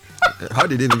 How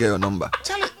did they even get your number?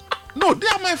 Charlie, no, they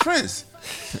are my friends.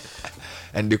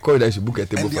 And they call you that you should book a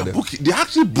table for them. They're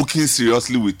actually booking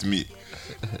seriously with me.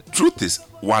 Truth is,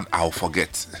 one, I'll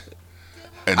forget.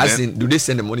 And do they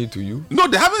send the money to you? No,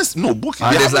 they haven't. No, booking.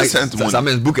 They haven't sent money.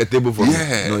 Someone book a table for me.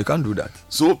 No, you can't do that.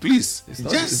 So please,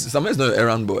 someone's not an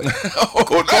errand boy.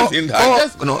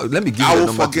 No, let me give you a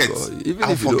number. Forget. Even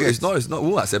if you it's not, we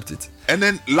won't accept it. And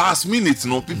then last minute,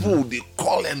 people they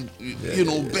call and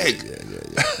beg.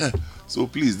 Yeah. So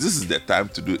please, this is the time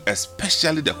to do it,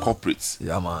 especially the corporates.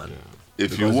 Yeah, man.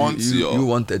 If you want you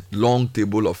want a long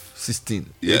table of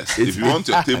 16. Yes. If you want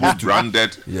your table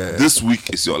branded, this week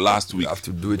is your last week. You have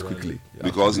to do it quickly.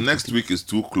 Because next week is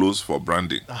too close for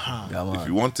branding. Yeah, if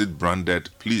you want it branded,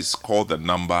 please call the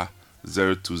number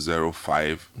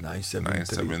 0205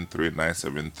 973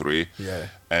 973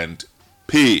 and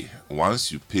pay.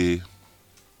 Once you pay,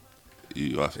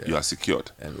 you are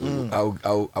secured. And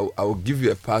I'll give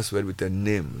you a password with a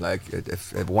name, like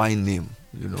a wine name.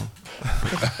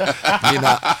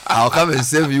 I'll come and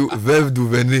save you Veuve du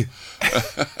Venet.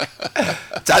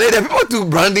 Charlie, the people to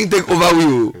branding take over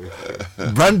you.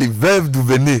 Branding Veuve du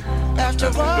Venet. So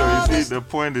you see, the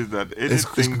point is that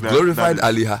anything it's glorified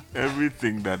Aliha.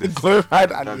 Everything that is glorified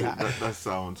Aliha. That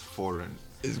sounds foreign.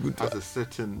 It's good. Has a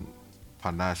certain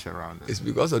panache around it. It's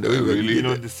because of the way we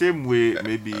the same way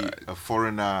maybe a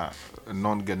foreigner, a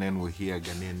non-Ghanaian will hear a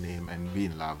Ghanaian name and be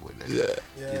in love with it.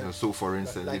 Yeah. So for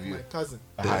instance, like if you my cousin,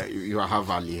 you have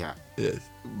Aliha, yes,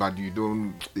 but it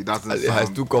doesn't Aliha sound is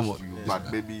too common. You,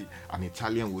 but maybe an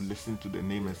Italian will listen to the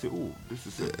name and say, "Oh, this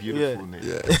is a beautiful name."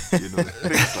 Yeah. Things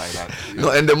like that.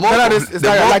 No, and the more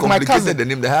like my cousin, the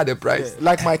name, the higher the price. Yeah,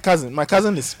 like my cousin. My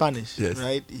cousin is Spanish, yes,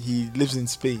 right? He lives in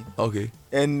Spain. Okay.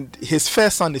 And his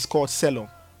first son is called Selom.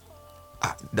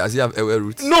 Does he have Ewe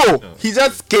roots? No, he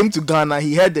just came to Ghana.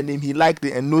 He heard the name, he liked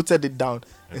it, and noted it down,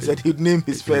 and said he'd name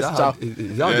his first child.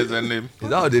 Is that the name? Is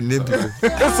that how they name people?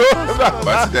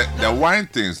 But the wine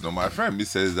things, my friend, he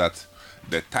says that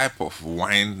the type of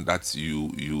wine that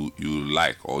you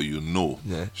like or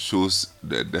shows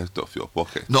the depth of your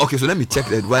pocket. No, okay, so let me check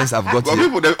the wines I've got.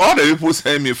 But all the people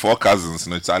send me 4 cousins,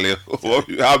 Charlie.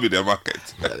 You have in the market.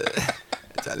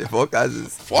 Charlie, 4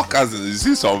 cousins. 4 cousins. You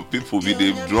see some people,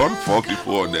 they've drawn 4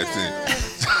 people on their thing.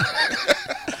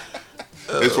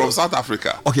 It's from South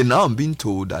Africa. Okay, now I'm being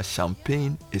told that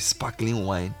champagne is sparkling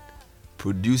wine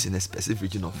produced in a specific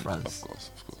region of France. Of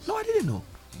course. No, I didn't know.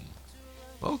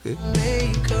 Okay.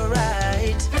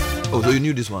 Oh, so you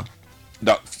knew this one?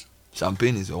 That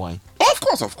champagne is a wine. Of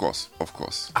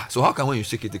course. So how come when you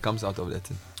shake it comes out of that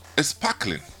thing? It's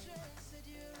sparkling.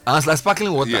 And it's like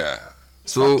sparkling water? Yeah.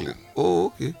 So, sparkling. Oh,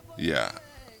 okay. Yeah.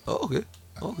 Oh, okay.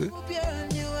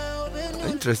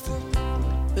 Interesting.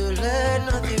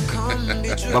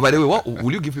 But by the way, what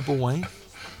will you give people wine?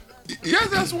 Yes,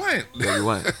 there's wine. There's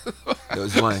wine.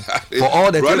 For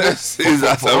all the brothers says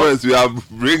that we are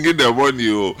bringing the money.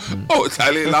 Oh,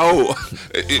 Charlie, now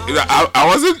I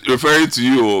wasn't referring to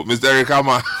you, Mr.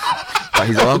 Rikama.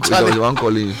 He's the one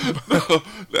calling you.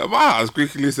 The man has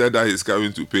quickly said that he's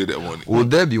coming to pay the money. Will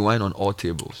there be wine on all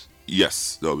tables?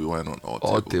 Yes, there will be wine on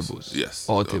all tables. Yes.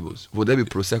 All tables. Will there be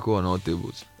Prosecco on all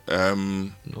tables?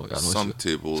 No, some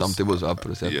tables. Some tables have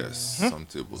Prosecco. Yes, some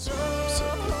tables will have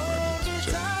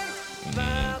Prosecco.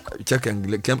 Check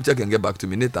and get back to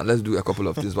me, Nathan. Let's do a couple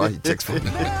of things while he checks for me.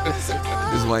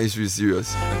 This one issue is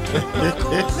serious.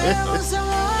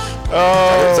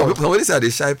 Somebody said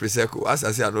they shy Prosecco. As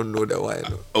I say, I don't know the wine.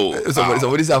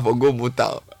 Somebody said for go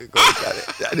Motown.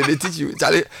 They teach you,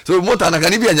 Charlie. So Motown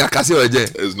can be in your castle again.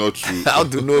 It's not true. How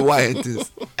to know why it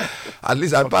is? At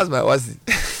least I passed my WASI.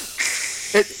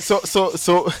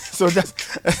 So just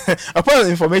a point of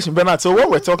information, Bernard. So what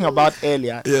we're talking about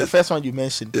earlier, the first one you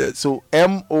mentioned. So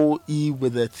MOE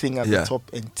with the thing at the top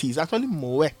and T is actually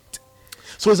Moet.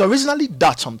 So it's originally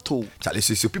Dutch, I'm told. Charlie,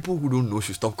 so people who don't know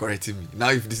should stop correcting me. Now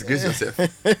you've disgraced yourself.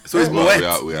 So it's Moet.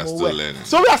 We are still learning.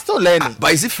 So we are still learning.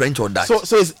 But is it French or Dutch?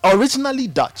 So it's originally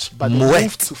Dutch, but they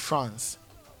moved to France.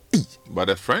 But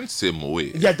the French say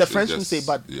Moet. Yeah, the French will say,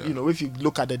 but if you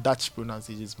look at the Dutch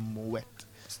pronunciation, it's Moet.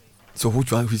 So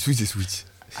which one? Which is which?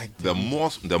 The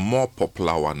more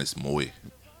popular one is Moe.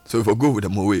 So if I go with the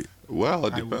Moe. Well,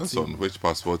 it depends on which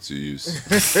passport you use.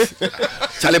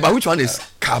 Charlie, but which one is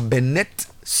Cabernet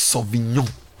Sauvignon?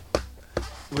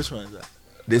 Which one is that?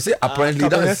 They say apparently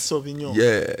that's Sauvignon.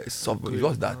 Yeah, Sauvignon.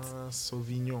 What's that?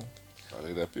 Sauvignon.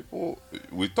 The people,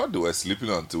 we thought they were sleeping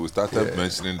until we started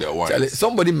mentioning their wine. Charlie,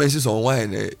 somebody mentions on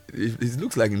wine. It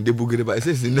looks like in Debugre, but it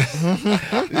says in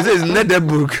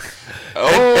Nederburg.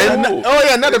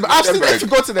 Yeah, Nederburg. I've seen it. If you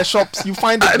go to the shops, you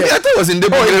find it. I thought it was in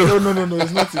Debugre. No,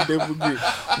 it's not in Debugre.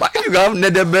 But if you have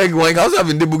Nederburg wine, you can also have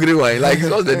in Debugre wine. Like,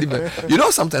 what's the difference? You know,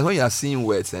 sometimes when you are seeing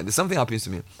words and something happens to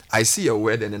me, I see a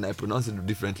word and then I pronounce it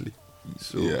differently.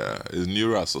 So yeah, it's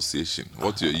neural association.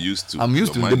 What you're used to. I'm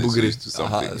used to the Bugre. So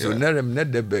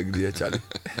Nederburg there, Charlie.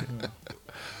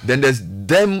 Then there's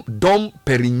Dom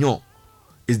Perignon.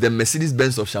 Is the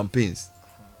Mercedes-Benz of champagnes.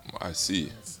 I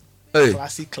see. Hey.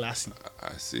 Classy.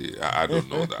 I see. I don't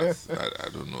know that. I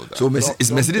don't know that. So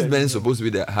is Mercedes-Benz supposed to be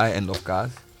the high end of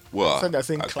cars? Well, so they're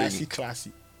saying classy.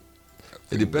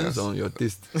 It depends on your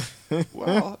taste.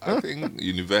 Well, I think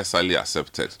universally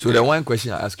accepted. So the one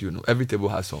question I ask you, every table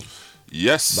has some.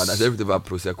 Yes. But does every table have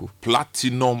Prosecco?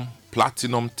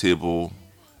 Platinum table,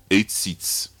 8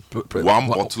 seats, one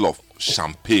bottle of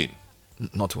champagne.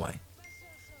 Not wine.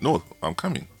 No, I'm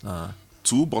coming.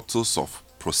 2 bottles of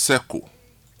Prosecco.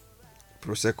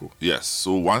 Prosecco? Yes.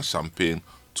 So 1 champagne,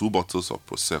 2 bottles of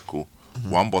Prosecco,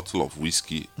 1 bottle of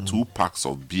whiskey, 2 packs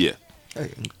of beer.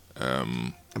 Hey.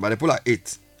 But they pull out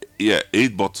 8. Yeah,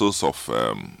 8 bottles of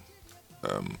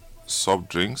soft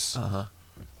drinks.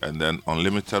 And then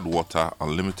unlimited water,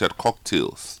 unlimited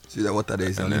cocktails. See, the water there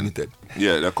is unlimited.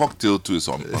 Then, the cocktail too is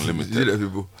unlimited. See the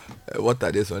people,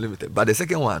 water there is unlimited. But the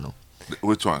second one, no.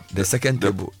 Which one? The second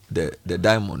table, the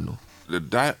diamond, no. The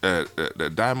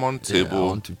diamond table. I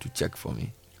want you to check for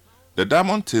me. The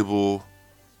diamond table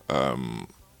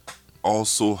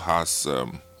also has.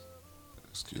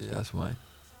 Excuse me. That's wine.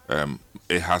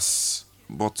 It has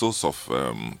bottles of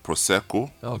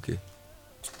Prosecco. Okay.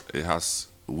 It has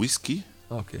whiskey.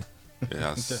 Okay. It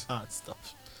has the hard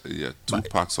stuff. Yeah, 2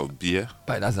 packs of beer.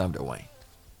 But it doesn't have the wine.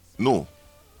 No,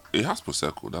 it has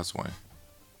Prosecco. That's wine.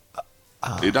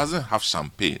 It doesn't have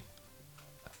champagne.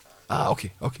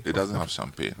 Okay. It doesn't have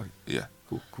champagne. Okay. Yeah.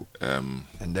 Cool.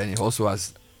 And then it also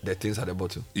has the things at the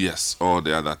bottom. Yes, all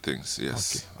the other things.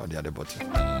 Yes. Okay. All the other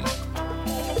bottom.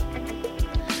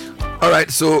 All right.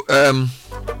 So let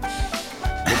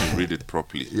me read it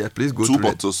properly. Yeah, please go. 2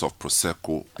 bottles of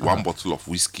Prosecco, 1 bottle of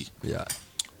whiskey. Yeah.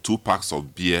 2 packs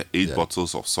of beer, 8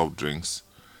 bottles of soft drinks,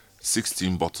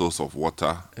 16 bottles of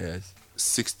water. Yes.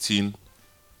 16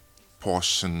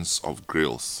 portions of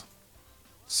grills,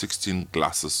 16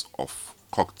 glasses of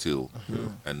cocktail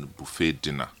and buffet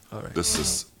dinner. Right. This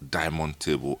is diamond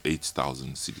table,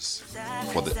 8,000 cedis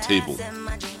for the table.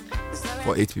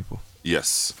 For 8 people.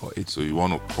 Yes. For 8. So you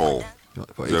want to call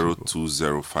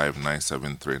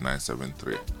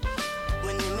 0205973973.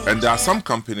 And there are some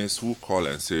companies who call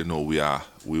and say, no, we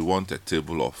want a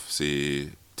table of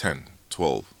say 10,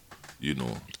 12. You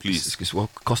know, please. It's well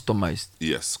customized.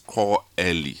 Yes, call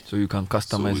early. So you can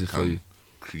customize it for you.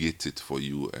 Create it for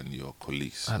you and your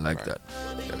colleagues. I like that.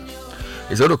 Yeah.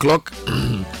 It's 8 o'clock.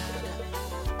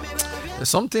 There's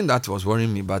something that was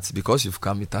worrying me, but because you've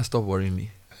come, it has stopped worrying me.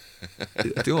 I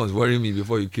think it was worrying me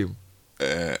before you came.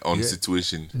 On the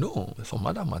situation? No, some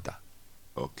other matter.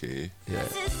 Okay. Yeah.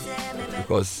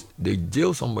 Because they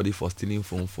jail somebody for stealing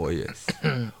phone 4 years.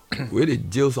 Where they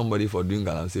jail somebody for doing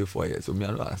galamsey 4 years. So me, I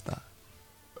don't understand.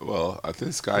 Well, I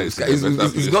think Sky is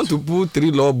he's going to put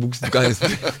 3 law books to guys.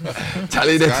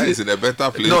 Charlie, Sky is in a better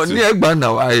place. No, near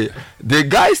now. The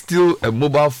guy steal a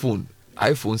mobile phone,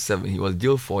 iPhone 7. He was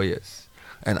jailed 4 years.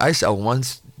 And Aisha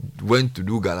once went to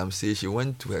do galamsey. She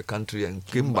went to her country and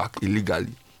came back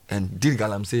illegally and did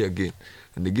galamsey again.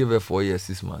 And they gave her 4 years,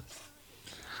 6 months.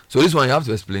 So this one you have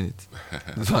to explain it.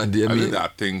 This one, I think there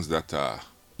are things that are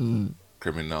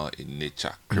criminal in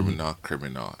nature, criminal,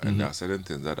 and there are certain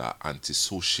things that are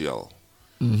antisocial.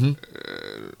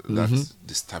 That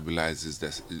destabilizes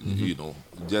you know,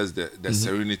 just the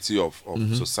serenity of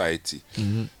society.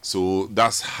 So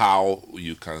that's how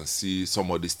you can see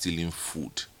somebody stealing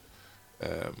food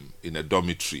in a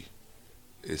dormitory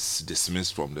is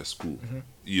dismissed from the school.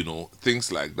 You know, things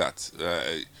like that.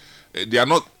 They are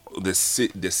not the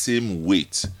same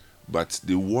weight, but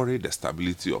they worry the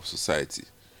stability of society.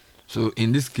 So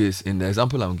in this case, in the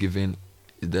example I'm giving,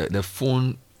 the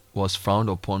phone was frowned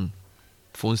upon,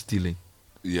 phone stealing.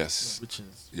 Yes. Which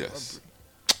is yes.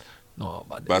 No,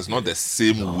 but it's not the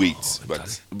same weight.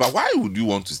 But why would you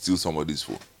want to steal somebody's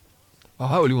phone?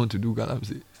 Why would you want to do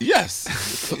Galamsey? Yes.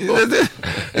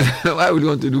 Why would you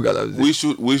want to do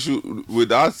Galamsey? We should,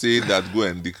 without saying that, go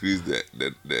and decrease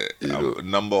the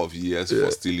number of years for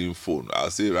stealing phone.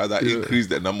 I'll say rather increase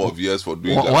the number of years for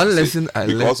doing one lesson I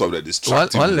learned because of the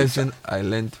distracting. One lesson I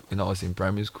learned when I was in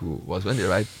primary school was when they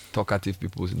write talkative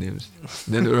people's names,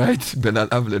 then they write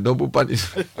Bernard Avle double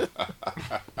punishment.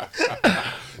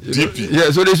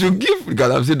 Yeah, so they should give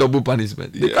Galamsey double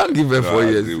punishment. They can't give her 4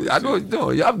 years. I don't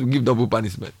know. You have to give double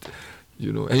punishment.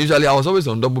 And usually I was always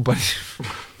on double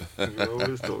punishment. You're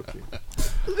always talking.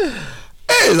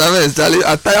 Hey, Charlie,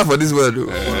 I'm tired for this word.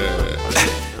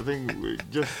 I think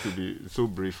just to be so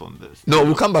brief on this. No,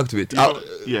 we'll come back to it.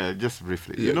 Yeah, just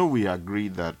briefly. Yeah. We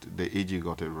agreed that the AG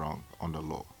got it wrong on the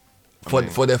law. For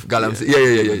the Galamsey.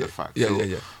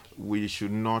 Yeah. We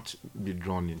should not be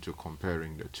drawn into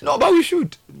comparing the two. No, but we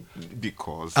should.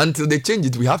 Because until they change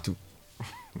it, we have to.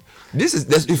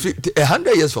 If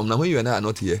 100 years from now, when you and I are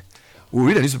not here, we'll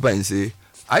read a newspaper and say,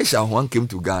 Aisha Huang came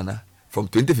to Ghana from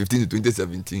 2015 to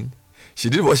 2017. She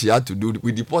did what she had to do.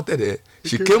 We deported her.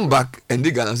 She came back and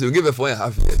did Ghana. So we gave her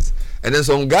 4.5 years. And then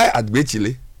some guy at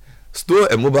Bechile stole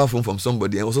a mobile phone from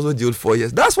somebody and was also jailed 4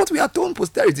 years. That's what we are told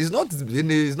posterity. It's not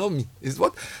me. It's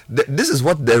what this is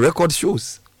what the record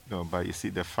shows. No, but you see,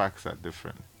 the facts are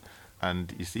different.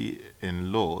 And you see,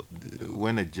 in law,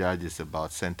 when a judge is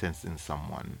about sentencing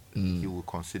someone, he will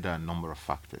consider a number of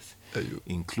factors,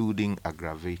 including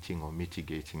aggravating or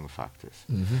mitigating factors.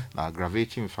 Now,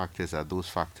 aggravating factors are those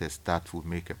factors that will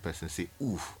make a person say,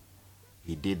 oof,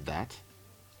 he did that.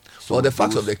 So the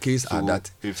facts of the case are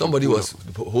that somebody was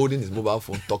holding his mobile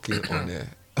phone talking on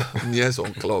near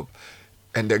some club,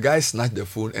 and the guy snatched the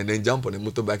phone and then jumped on a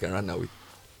motorbike and ran away.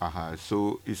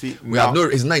 So you see,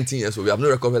 he's 19 years old. We have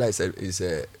no record whether he's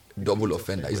a double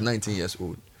offender. He's 19 years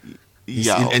old.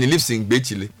 And he lives in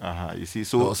Bechile. You see,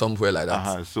 so or somewhere like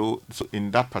that. So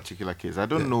in that particular case, I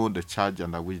don't know the charge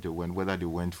under which they went, whether they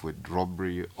went with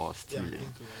robbery or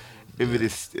stealing. If it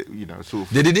is, so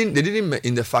they didn't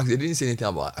in the facts. They didn't say anything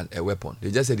about a weapon.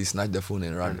 They just said he snatched the phone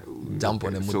and ran, jump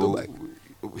on a motorbike.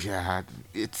 Yeah,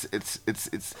 it's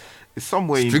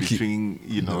somewhere in between,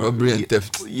 robbery and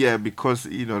theft. Yeah, because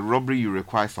robbery, you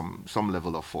require some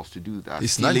level of force to do that. He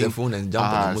snatched the phone and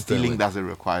jumped on the motorbike. Stealing doesn't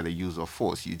require the use of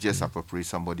force. You just appropriate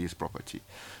somebody's property.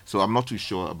 So I'm not too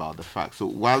sure about the fact. So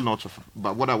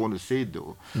but what I want to say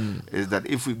though is that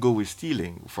if we go with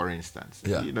stealing, for instance,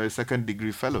 a second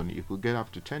degree felony, you could get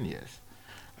up to 10 years.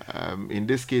 In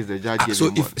this case, the judge gave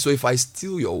him if I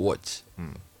steal your watch.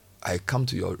 I come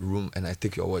to your room and I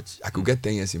take your watch, I could get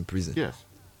 10 years in prison. Yes.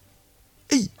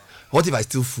 Hey, what if I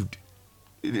steal food?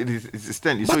 It's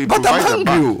 10. But I'm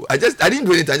hungry. I didn't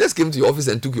do anything. I just came to your office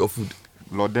and took your food.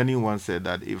 Lord Denny once said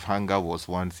that if hunger was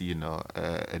once,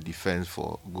 a defense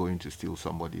for going to steal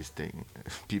somebody's thing,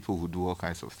 people would do all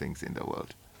kinds of things in the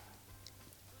world.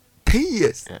 10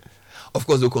 years? Yes. Of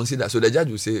course, they'll consider. So the judge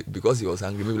will say, because he was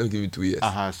hungry, maybe let me give you 2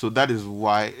 years. So that is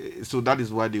why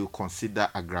they will consider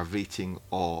aggravating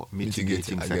or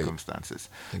mitigating circumstances.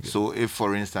 So if,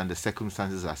 for instance, the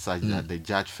circumstances are such that the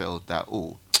judge felt that,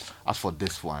 as for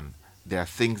this one, there are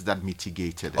things that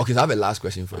mitigated it. Okay, so I have a last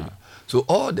question for you. So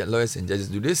all the lawyers and judges,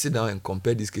 do they sit down and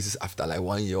compare these cases after like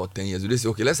 1 year or 10 years? Do they say,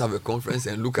 okay, let's have a conference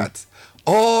and look at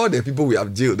all the people we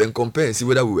have jailed, then compare and see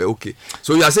whether we were okay?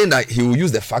 So you are saying that he will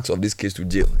use the facts of this case to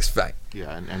jail. It's fine.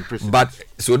 Yeah, and precedent. But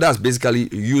so that's basically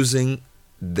using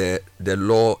the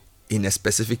law in a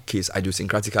specific case,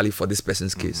 idiosyncratically for this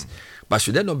person's case. But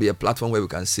should there not be a platform where we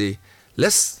can say,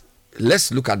 let's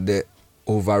look at the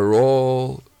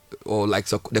overall or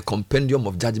the compendium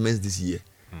of judgments this year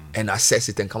and assess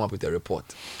it and come up with a report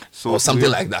or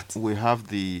something like that? We have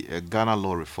the Ghana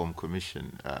Law Reform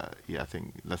Commission. I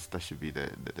think that should be the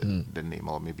name,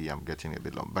 or maybe I'm getting a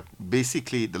bit long. But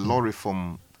basically, the Law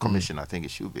Reform Commission, I think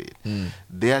it should be.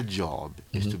 Their job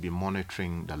is to be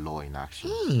monitoring the law in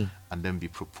action and then be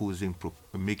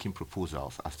making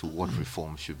proposals as to what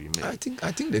reforms should be made. I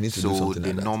think they need to do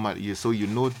something like that. So you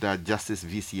note that Justice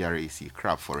VCRAC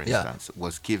Crab, for instance,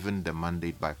 was given the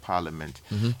mandate by Parliament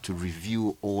to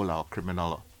review all our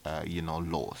criminal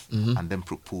laws and then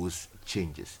propose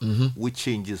changes. Which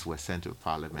changes were sent to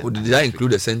Parliament? Did that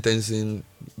include a sentencing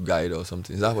guide or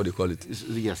something? Is that what they call it?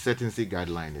 Sentencing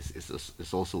guideline is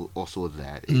also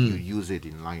there. You use it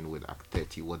in line with Act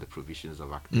 30, what the provisions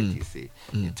of Act 30 say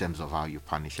in terms of how you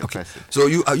punish a person. So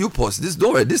you pause this.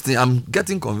 Don't worry, this thing I'm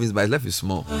getting convinced, but his left is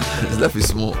small. His left is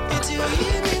small.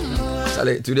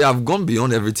 Charlie, today I've gone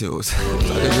beyond everything else.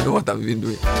 Charlie, you know what I've been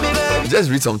doing. Just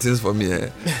read some things for me.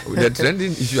 The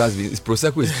trending issue has been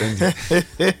Prosecco is trending.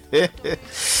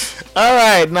 All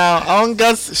right, now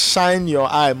Onga's Shine Your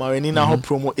Eye Marinina Ho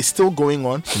promo is still going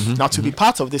on. Now, to be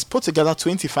part of this, put together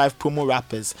 25 promo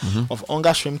wrappers of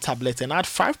Onga Shrimp Tablet and add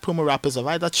 5 promo wrappers of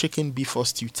either chicken, beef, or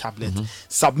stew tablet.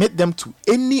 Submit them to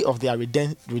any of their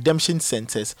redemption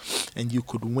centers, and you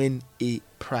could win a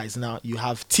prize. Now, you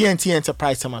have TNT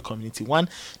Enterprise Summer Community 1,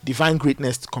 Divine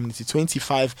Greatness Community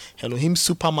 25, Elohim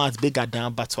Supermart Bigger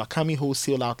Down, Batwakami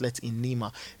Wholesale Outlet in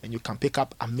Nima, and you can pick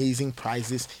up amazing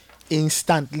prizes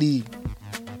instantly.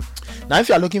 Now, if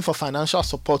you are looking for financial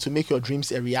support to make your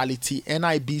dreams a reality,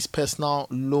 NIB's personal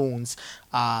loans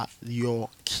are your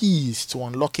keys to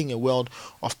unlocking a world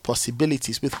of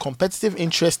possibilities. With competitive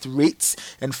interest rates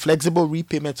and flexible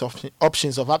repayment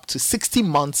options of up to 60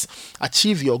 months,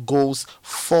 achieve your goals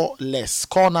for less.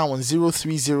 Call now on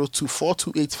 0302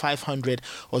 428 500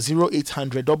 or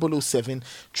 0800 007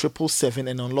 777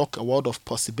 and unlock a world of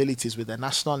possibilities with the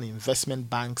National Investment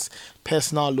Bank's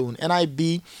personal loan.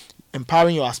 NIB,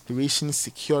 empowering your aspirations,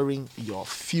 securing your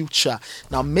future.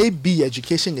 Now, maybe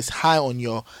education is high on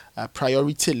your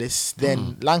priority list,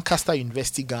 then Lancaster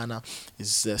University Ghana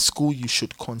is a school you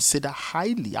should consider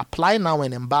highly. Apply now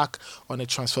and embark on a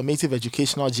transformative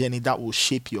educational journey that will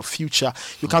shape your future.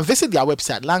 You can visit their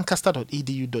website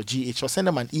lancaster.edu.gh or send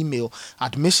them an email,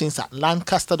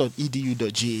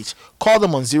 admissions@lancaster.edu.gh. Call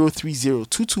them on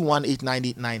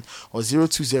 030-221-8989 or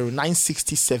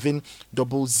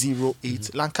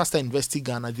 020-967-008. Lancaster University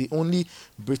Ghana, the only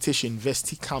British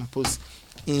university campus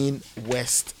in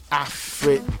West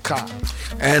Africa.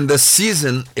 And the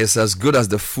season is as good as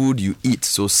the food you eat,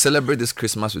 so celebrate this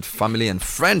Christmas with family and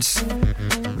friends.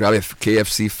 Grab a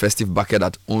KFC festive bucket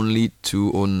at only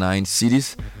 209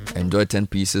 cedis. Enjoy 10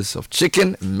 pieces of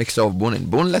chicken, a mixture of bone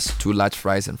and boneless, 2 large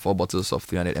fries and 4 bottles of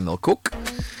 300 ml Coke.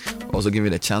 Also give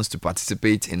you the chance to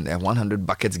participate in a 100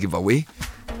 buckets giveaway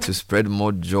to spread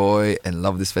more joy and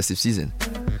love this festive season.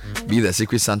 Be the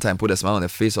secret Santa and put a smile on the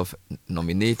face of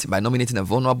nominating a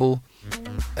vulnerable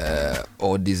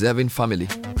or deserving family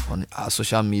on our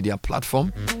social media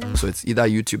platform. So it's either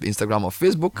YouTube, Instagram, or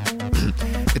Facebook.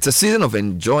 It's a season of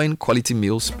enjoying quality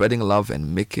meals, spreading love,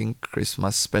 and making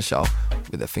Christmas special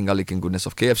with the finger-licking goodness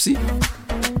of KFC.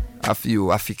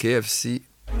 Afi KFC,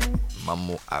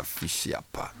 Mamo Afi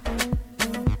Shiapa.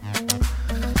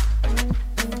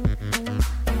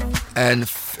 And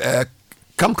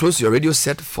come close to your radio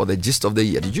set for the gist of the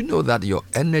year. Did you know that your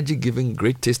energy-giving,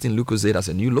 great-tasting Lucozade has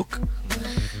a new look?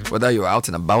 Whether you're out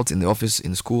and about in the office,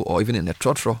 in school, or even in a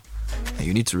trotro, and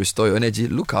you need to restore your energy,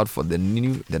 look out for the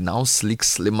now sleek,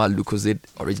 slimmer Lucozade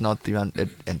original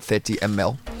 330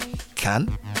 ml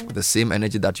can with the same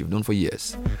energy that you've known for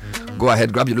years. Go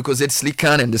ahead, grab your Lucozade sleek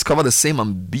can and discover the same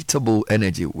unbeatable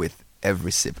energy with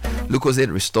every sip.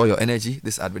 Lucozade, restore your energy.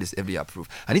 This advert is FDA approved.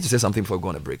 I need to say something before we go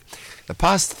on a break. The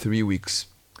past 3 weeks,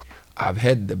 I've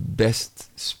heard the best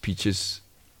speeches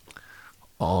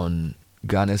on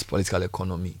Ghana's political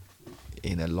economy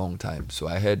in a long time. So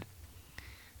I heard,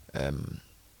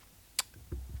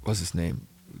 what's his name?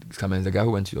 The guy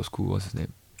who went to your school, what's his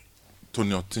name?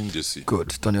 Tony Otinjesi. Good.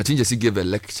 Tony Otinjesi gave a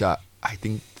lecture, I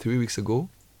think 3 weeks ago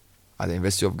at the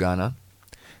University of Ghana.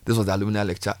 This was the alumni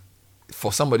lecture.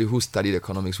 For somebody who studied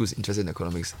economics, who's interested in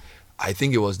economics, I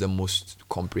think it was the most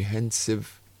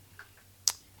comprehensive,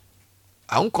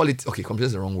 I won't call it, comprehensive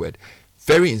is the wrong word,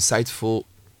 very insightful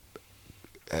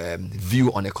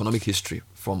view on economic history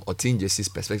from Otinjesi's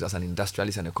perspective as an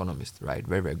industrialist and economist, right?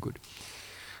 Very, very good.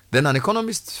 Then an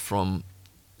economist from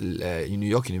New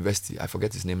York University, I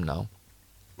forget his name now.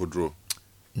 Odro.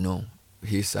 No,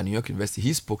 he's at New York University.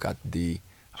 He spoke at the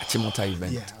Achimota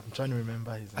event. Yeah, I'm trying to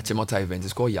remember his name. Achimota event.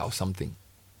 It's called Yao something.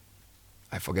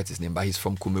 I forget his name, but he's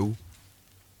from Kumeu.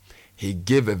 He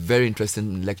gave a very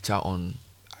interesting lecture on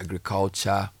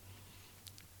agriculture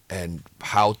and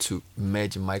how to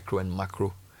merge micro and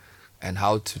macro and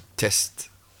how to test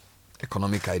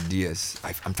economic ideas.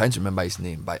 I'm trying to remember his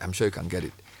name, but I'm sure you can get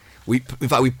it. In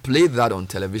fact, we played that on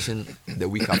television the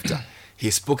week after.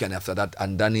 He spoke, and after that,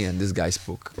 Andani and this guy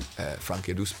spoke. Frank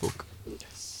Edu spoke.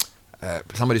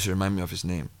 Somebody should remind me of his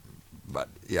name. But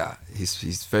yeah,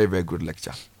 he's very, very good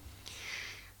lecture.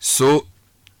 So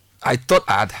I thought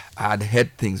I had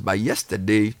heard things, but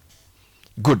yesterday,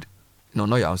 good. No,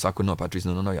 Yaon Saku, no, Patrice,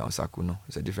 no, Yaon Saku, no.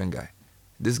 It's a different guy.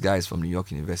 This guy is from New York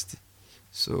University.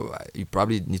 So you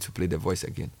probably need to play the voice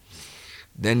again.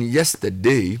 Then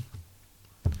yesterday,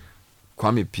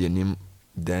 Kwame Pienim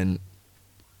then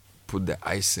put the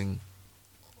icing,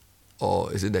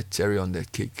 or is it the cherry on the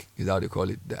cake? Is that how they call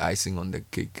it? The icing on the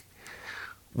cake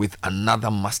with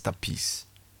another masterpiece.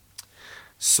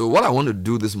 So what I want to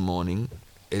do this morning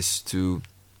is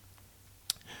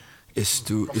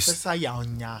Professor Yao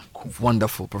Nyaku.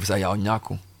 Wonderful, Professor Yao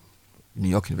Nyaku. New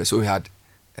York University. So we had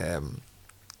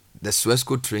the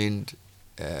Suesco trained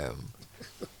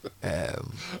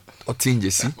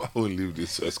Otinjesi. I will leave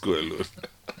this Suesco alone.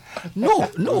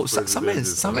 No,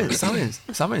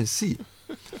 Samen, see.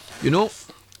 You know,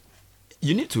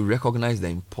 you need to recognize the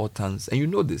importance, and you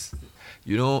know this.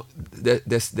 You know,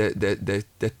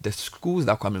 the schools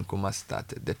that Kwame Nkrumah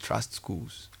started, the trust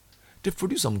schools, they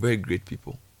produce some very great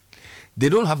people. They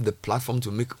don't have the platform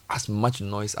to make as much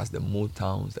noise as the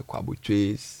Motowns, the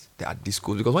Kwabuches, the Adi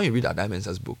schools. Because when you read Adaim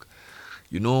Mensah's book,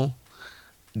 you know,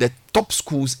 the top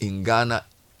schools in Ghana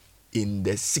in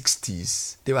the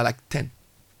 60s, they were like 10.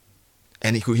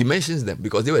 And he mentions them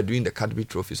because they were doing the Cadbury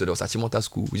Trophy. So there was Achimota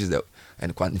School, which is the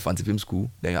Infantipim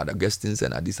School. Then you had Augustins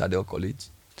and Addis Adel College.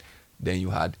 Then you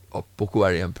had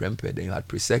Opokuwari and Prempeh. Then you had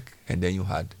Presec. And then you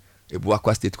had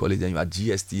Ebuakwa State College. Then you had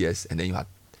GSTS. And then you had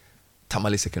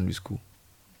Tamale Secondary School.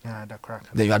 Yeah, the Accra.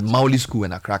 Then you had Mauli School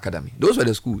and Accra Academy. Those were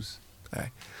the schools. Right?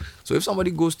 So if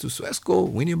somebody goes to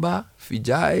Suesco, Winneba,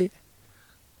 Fijai,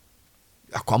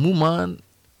 Akwamuman,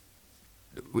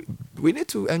 we need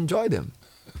to enjoy them.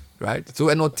 Right? So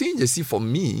an Otinjesi for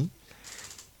me,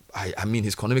 I mean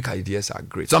his economic ideas are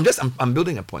great. So I'm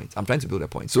building a point. I'm trying to build a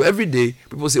point. So every day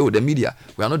people say, oh, the media,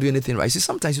 we are not doing anything right. See,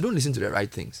 sometimes you don't listen to the right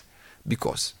things.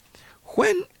 Because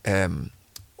when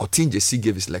Otinjesi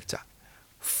gave his lecture,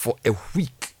 for a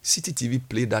week, Citi TV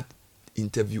played that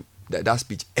interview, that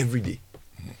speech every day.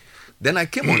 Then I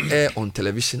came on air on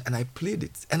television and I played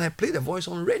it. And I played the voice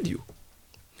on radio.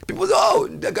 People say, oh,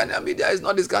 the Ghanaian media is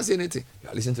not discussing anything. You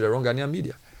are listening to the wrong Ghanaian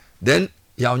media. Then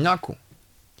Yao Nyako,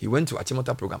 he went to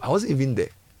Achimota program. I wasn't even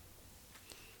there.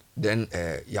 Then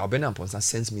Yao Bena Ponsan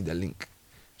sends me the link.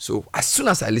 So as soon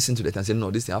as I listened to it, I said,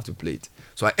 no, this thing I have to play it.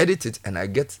 So I edit it and I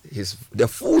get the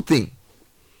full thing.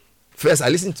 First, I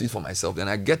listen to it for myself. Then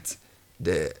I get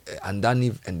the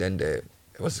Andani and then the,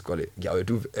 what's it called?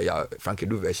 Frank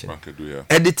Edu version. Yeah.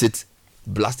 Edit it,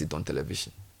 blast it on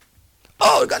television.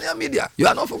 Oh, Ghanaian media, you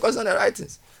are not focused on the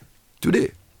writings.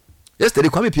 Today, yesterday,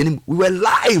 Kwame Pianim, we were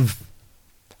live.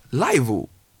 Oh.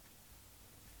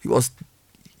 He was,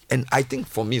 and I think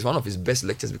for me, it's one of his best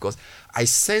lectures because I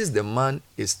sense the man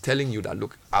is telling you that,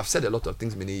 look, I've said a lot of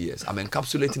things many years. I'm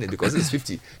encapsulating it because it's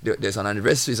 50. There's an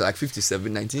anniversary, it's like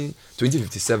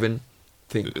 2057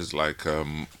 thing. It's like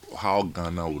how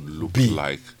Ghana would look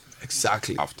like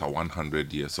exactly after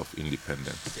 100 years of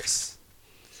independence. Yes.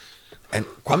 And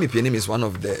Kwame Pianim is one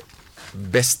of the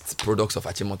best products of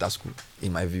Achimota School,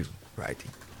 in my view, right?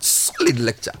 Solid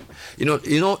lecture. You know,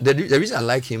 the reason I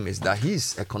like him is that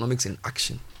he's economics in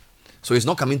action. So he's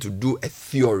not coming to do a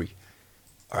theory.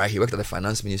 All right, he worked at the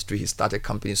finance ministry, he started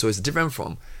companies. So it's different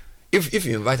from, if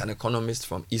you invite an economist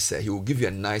from ISE, he will give you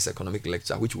a nice economic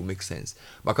lecture, which will make sense.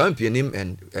 But Kwame Pianim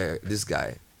and this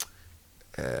guy,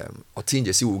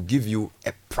 Otinjesi, will give you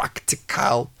a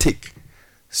practical take.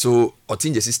 So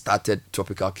Otinjesi started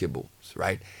Tropical Cables,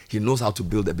 right? He knows how to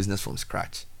build a business from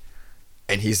scratch.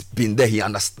 And he's been there. He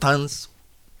understands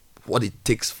what it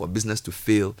takes for business to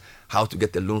fail, how to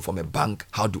get a loan from a bank,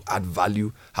 how to add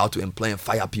value, how to employ and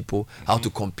fire people, how to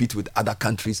compete with other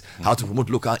countries, how to promote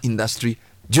local industry.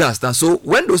 Do you understand? So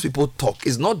when those people talk,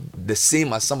 it's not the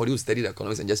same as somebody who studied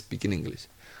economics and just speaking English.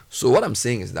 So what I'm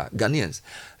saying is that Ghanaians,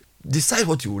 decide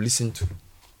what you will listen to.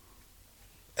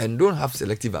 And don't have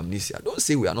selective amnesia. Don't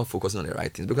say we are not focusing on the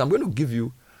right things. Because I'm going to give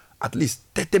you at least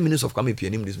 30 minutes of Kwame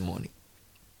Pianim this morning.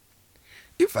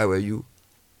 If I were you,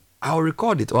 I'll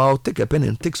record it or I'll take a pen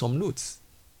and take some notes.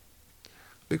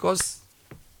 Because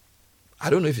I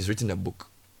don't know if he's written a book.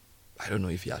 I don't know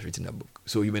if he has written a book.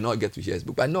 So you may not get to hear his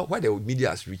book. But I know why the media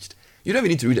has reached. You don't even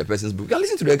need to read a person's book. You can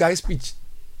listen to the guy's speech.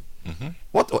 Mm-hmm.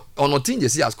 What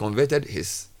Onotinjesi has converted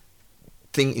his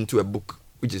thing into a book,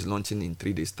 which is launching in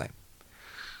 3 days' time.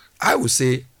 I would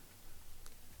say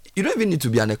you don't even need to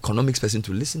be an economics person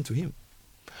to listen to him.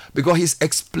 Because he's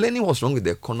explaining what's wrong with the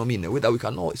economy in a way that we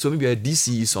can know. So maybe a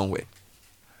DCE somewhere.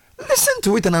 Listen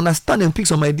to it and understand and pick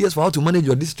some ideas for how to manage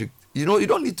your district. You know, you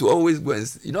don't need to always go and,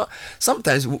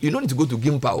 sometimes you don't need to go to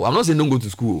Gimpa. I'm not saying don't go to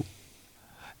school.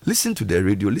 Listen to the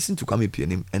radio, listen to Kwame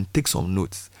Pianim and take some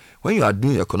notes. When you are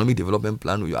doing your economic development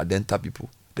plan with your Adenta people,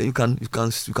 then you can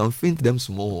faint them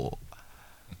small.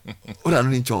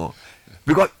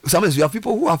 Because sometimes you have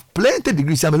people who have plenty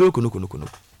degrees.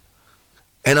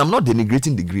 And I'm not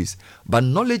denigrating degrees, but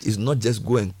knowledge is not just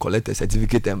go and collect a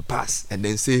certificate and pass and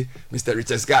then say, Mr.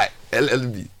 Richard Guy,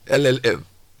 LLB, LLM,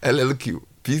 LLQ,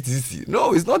 PTC.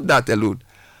 No, it's not that alone.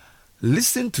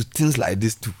 Listen to things like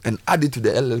this too and add it to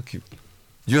the LLQ.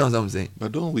 Do you know what I'm saying?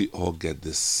 But don't we all get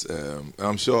this?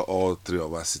 I'm sure all three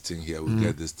of us sitting here will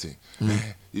get this thing.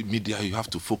 Media, you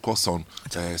have to focus on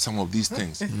some of these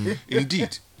things.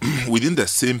 Indeed, within the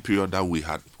same period that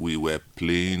we were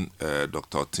playing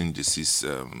Dr. Tinjesi's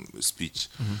speech,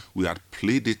 we had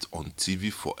played it on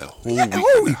TV for a whole week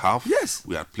and a half. Yes.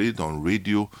 We had played it on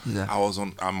radio. Yeah.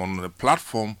 I'm on a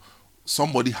platform.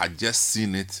 Somebody had just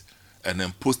seen it and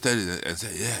then posted it and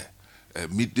said,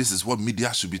 this is what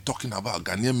media should be talking about.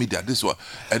 Ghanaian media, this one.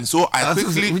 And so I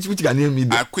quickly which Ghanaian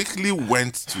media? I quickly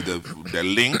went to the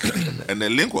link, and the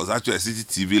link was actually a Citi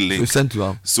TV link. You sent to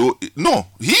him. So no,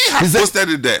 he had posted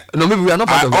it there. No, maybe we are not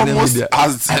part of Ghanaian media.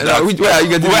 Where are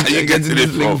you getting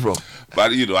this link from?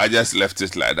 But I just left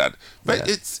it like that. But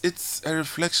it's a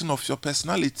reflection of your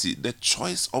personality, the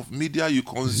choice of media you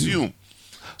consume.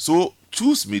 So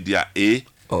choose media A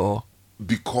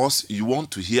because you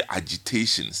want to hear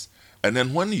agitations. And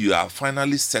then when you are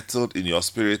finally settled in your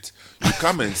spirit, you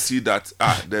come and see that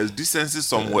there's decency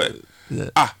somewhere.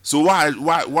 So why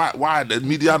the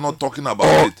media not talking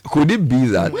about it? Could it be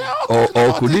that,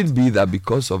 or could it be that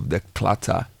because of the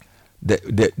clutter,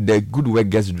 the good work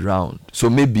gets drowned?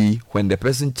 So maybe when the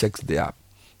person checks their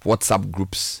WhatsApp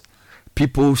groups,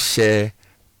 people share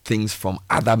things from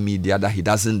other media that he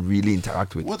doesn't really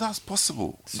interact with. Well, that's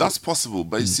possible. That's possible.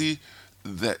 But you see,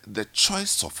 the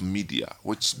choice of media,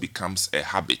 which becomes a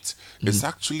habit, is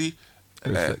actually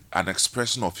an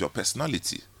expression of your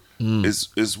personality.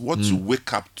 Is what you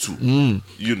wake up to.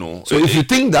 You know. So if you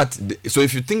think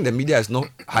the media is not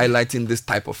highlighting this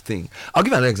type of thing, I'll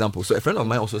give you another example. So a friend of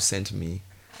mine also sent me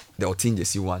the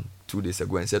Otinjesi one 2 days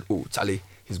ago and said, "Oh, Charlie,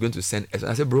 he's going to send." And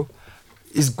I said, "Bro,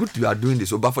 it's good you are doing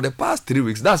this. But for the past 3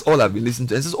 weeks, that's all I've been listening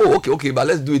to." And he says, "Oh, okay, but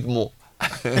let's do it more."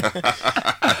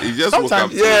 He just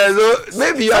sometimes, so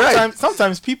maybe you're right.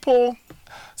 Sometimes people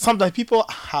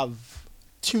have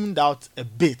tuned out a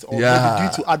bit, or maybe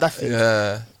due to other things.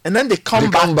 And then they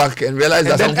come back and realize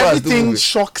that then everything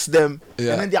shocks them. And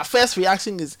then their first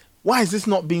reaction is, "Why is this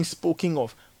not being spoken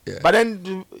of?" But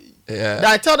then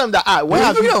I tell them that I'll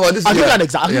give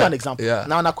you an example.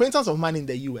 Now, an acquaintance of mine in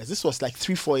the US, this was like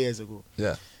 3-4 years ago.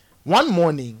 One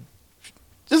morning,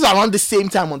 just around the same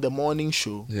time on the morning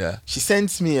show, she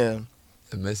sends me a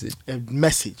message. And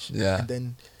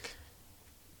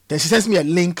then she sends me a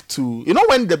link to, you know,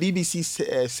 when the BBC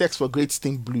Sex for Great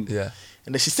Stink Blue.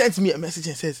 And then she sends me a message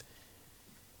and says,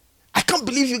 "I can't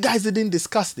believe you guys didn't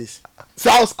discuss this."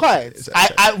 So I was quiet.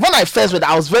 When I first read it,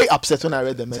 I was very upset when I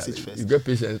read the message first. You get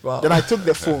patience. Wow. Then I took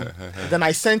the phone. Then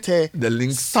I sent her the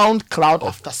link SoundCloud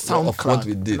after SoundCloud. Of what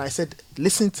we did. And I said,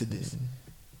 "Listen to this.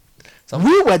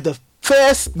 We were the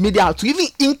first media to even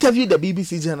interview the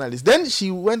BBC journalist." Then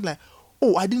she went like,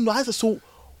 "Oh, I didn't know." I said, "So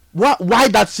why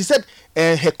that?" She said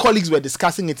her colleagues were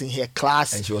discussing it in her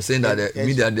class. And she was saying that the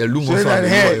media, the loom and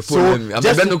I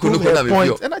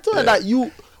told her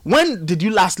that when did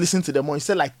you last listen to them? She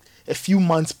said like a few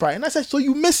months prior. And I said, "So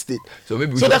you missed it." So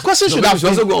maybe the question should have been,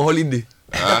 also go on holiday.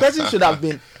 The question should have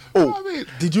been,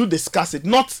 did you discuss it?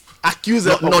 Not accuse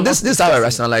her. No, this is how I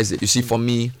rationalize it. You see, for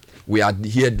me, we are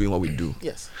here doing what we do.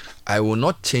 Yes. I will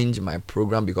not change my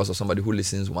program because of somebody who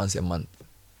listens once a month.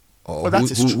 Or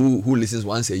who listens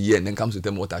once a year and then comes to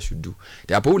tell me what I should do.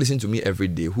 There are people who listen to me every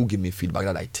day who give me feedback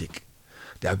that I take.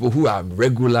 There are people who are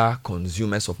regular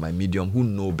consumers of my medium who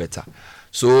know better.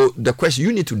 So the question,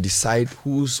 you need to decide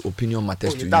whose opinion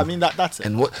matters to you. I mean, that's it.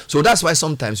 And so that's why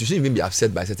sometimes you shouldn't even be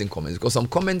upset by certain comments, because some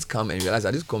comments come and you realize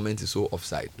that this comment is so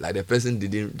offside. Like the person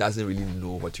doesn't really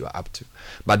know what you are up to.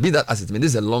 But be that as it may,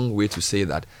 this is a long way to say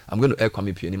that I'm going to air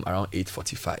Kwame Pionim around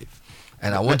 8:45.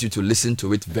 And I want you to listen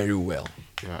to it very well.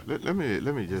 Yeah, let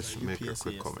me just make a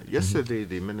quick comment. Yesterday,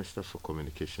 the Minister for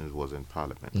Communications was in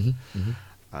Parliament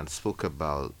and spoke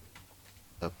about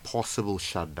a possible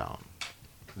shutdown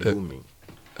looming.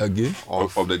 Again?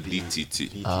 Of the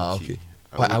DTT. Okay.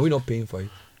 Why are we not paying for it?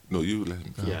 No, you let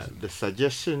him. Yeah, the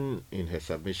suggestion in her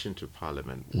submission to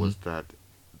Parliament was that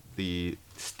the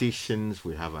stations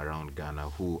we have around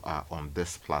Ghana who are on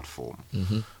this platform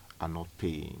are not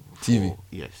paying for TV.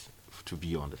 Yes, to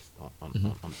be on the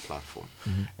platform,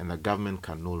 and the government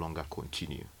can no longer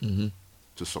continue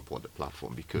to support the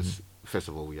platform because first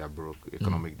of all we are broke.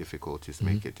 Economic difficulties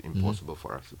make it impossible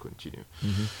for us to continue.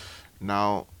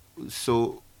 Now,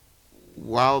 so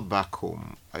while back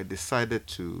home, I decided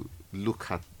to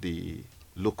look at the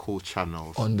local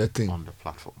channels on the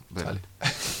platform. But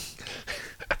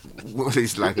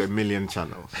it's like 1 million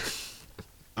channels,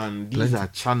 and these are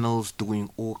channels doing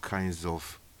all kinds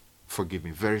of, forgive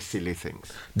me, very silly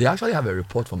things. They actually have a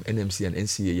report from NMC and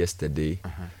NCA yesterday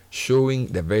showing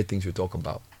the very things you talk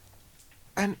about.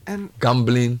 And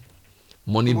gambling,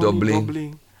 money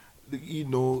doubling, you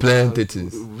know, plenty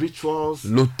rituals,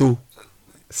 lotto,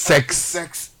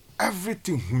 sex,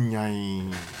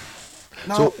 everything.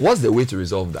 So what's the way to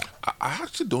resolve that? I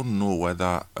actually don't know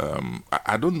whether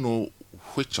I don't know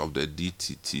which of the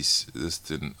DTTs this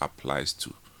thing applies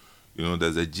to. You know,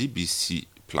 there's a GBC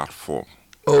platform.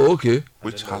 Oh, okay.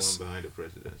 Which has behind the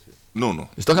presidency. No.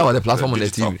 He's talking about the platform on the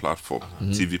digital TV platform,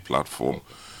 TV platform,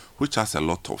 which has a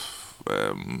lot of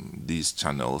these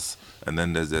channels, and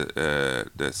then there's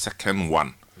the second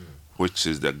one, which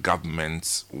is the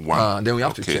government's one. Then we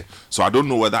have to check. So I don't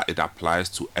know whether it applies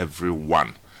to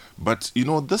everyone, but you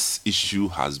know, this issue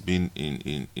has been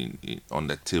in on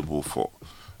the table for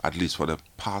at least for the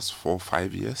past 4 or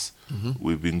 5 years.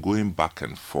 We've been going back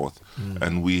and forth,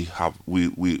 and we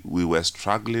were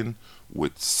struggling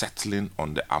with settling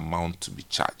on the amount to be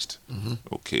charged.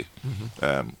 Okay,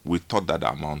 we thought that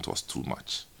the amount was too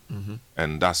much,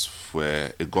 and that's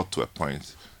where it got to a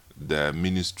point. The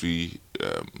ministry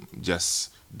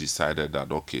just decided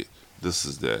that okay, this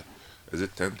is it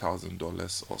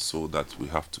 $10,000 or so that we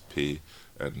have to pay,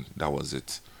 and that was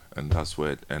it, and that's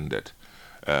where it ended.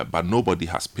 But nobody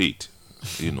has paid,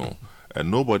 you know, and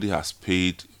nobody has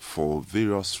paid for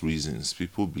various reasons.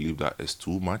 People believe that it's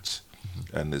too much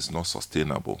and it's not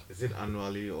sustainable. Is it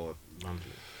annually or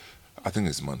monthly? I think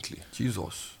it's monthly.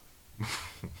 Jesus.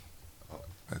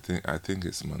 I think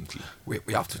it's monthly.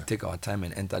 We have to take our time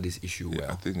and enter this issue well.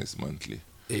 I think it's monthly.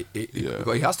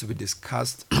 Because it has to be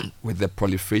discussed with the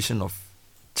proliferation of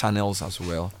channels as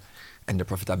well, and the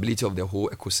profitability of the whole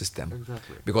ecosystem.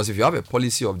 Exactly. Because if you have a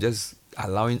policy of just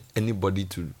allowing anybody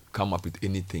to come up with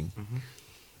anything,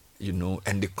 you know,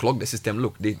 and they clog the system.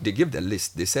 Look, they give the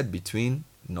list. They said between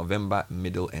November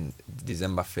middle and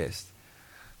December 1st,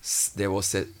 there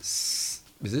was a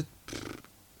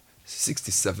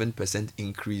 67%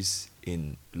 increase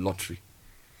in lottery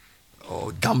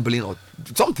or gambling or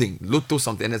something, lotto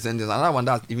something, and there's another one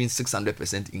that's even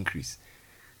 600% increase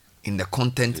in the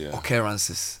content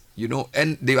occurrences. You know,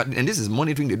 and this is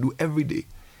monitoring they do every day.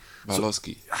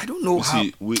 Malosky. So, I don't know how.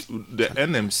 See, the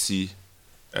NMC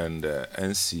and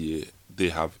NCA, they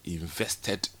have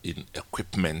invested in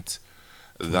equipment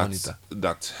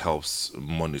that helps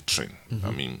monitoring.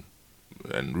 I mean,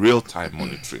 and real-time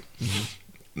monitoring.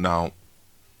 Now,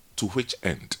 to which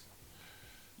end?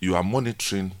 You are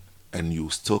monitoring and you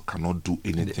still cannot do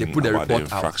anything about the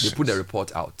infractions. They put the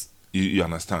report out. You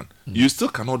understand? You still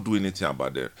cannot do anything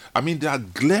about it. I mean, there are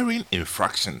glaring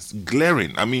infractions.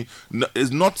 Glaring. I mean,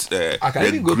 it's not a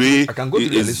gray. I can go to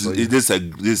the list for you. This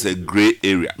is a gray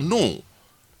area. No,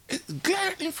 it's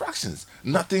glaring infractions.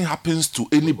 Nothing happens to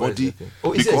anybody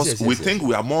because we think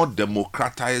we are more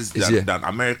democratized than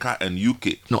America and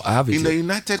UK. No, I have it. In the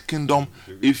United Kingdom,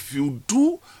 if you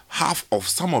do half of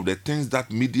some of the things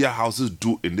that media houses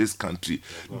do in this country,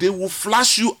 they will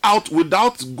flash you out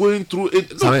without going through it.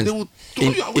 Look, they will throw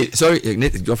you away. Sorry,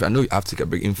 Geoffrey, I know you have to take a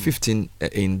break.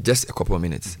 In just a couple of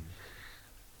minutes,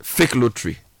 fake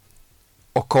lottery,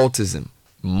 occultism,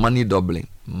 money doubling,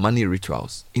 money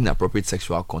rituals, inappropriate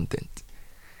sexual content,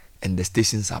 and the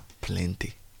stations are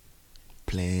plenty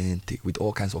with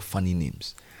all kinds of funny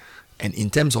names. And in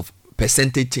terms of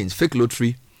percentage change, fake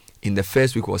lottery in the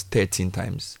first week was 13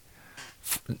 times.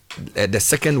 The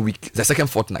second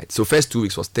fortnight, so first 2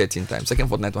 weeks was 13 times, second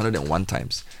fortnight 101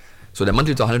 times, so the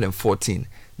monthly was 114.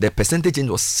 The percentage change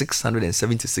was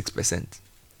 676%.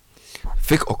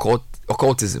 Fake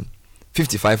occultism,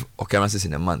 55 occurrences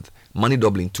in a month. Money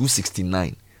doubling,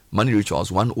 269. Money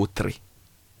rituals, 103.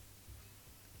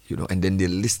 You know, and then they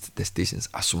list the stations: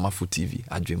 Asumafu TV,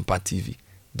 Adwempa TV,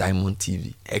 Diamond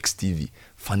TV, X TV,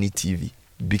 Funny TV,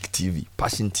 Big TV,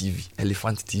 Passion TV,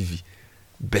 Elephant TV,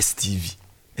 Best TV,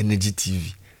 Energy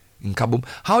TV. In Kabum,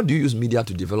 how do you use media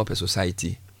to develop a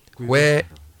society where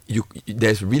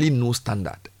there's really no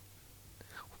standard?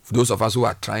 Those of us who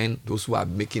are trying, those who are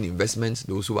making investments,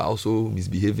 those who are also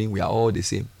misbehaving, we are all the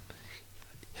same.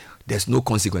 There's no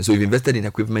consequence. So you've invested in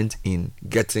equipment in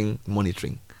getting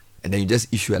monitoring, and then you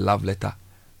just issue a love letter,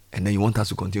 and then you want us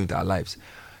to continue with our lives.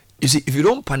 You see, if you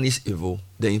don't punish evil,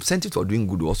 the incentive for doing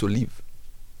good will also leave.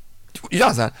 You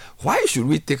understand? Why should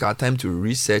we take our time to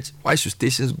research? Why should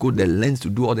stations go the length to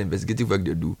do all the investigative work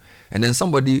they do? And then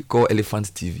somebody called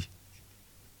Elephant TV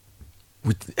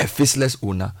with a faceless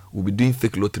owner will be doing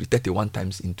fake lottery 31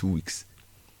 times in 2 weeks,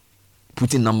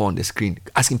 putting number on the screen,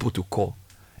 asking people to call,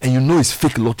 and you know it's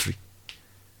fake lottery.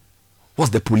 What's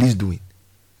the police doing?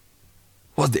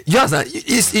 You understand?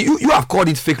 You have called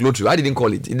it fake lottery. I didn't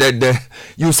call it.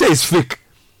 You say it's fake.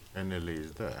 NLA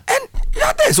is there. And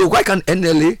there. So why can't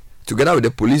NLA together with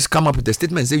the police come up with a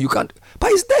statement and say you can't?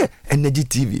 But it's there. Energy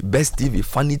TV, Best TV,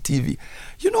 Funny TV.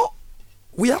 You know,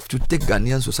 we have to take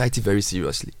Ghanaian society very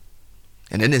seriously.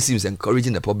 And NSC is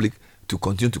encouraging the public to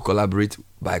continue to collaborate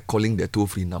by calling the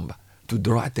toll-free number to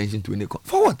draw attention to any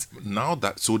for what? Now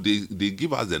that they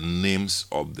give us the names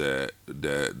of the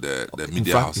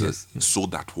media houses, yes. So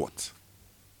that what?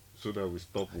 So that we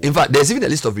stop. In fact, there's even a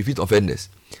list of repeat offenders.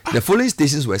 The following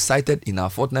stations were cited in our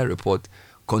fortnight report.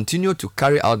 Continue to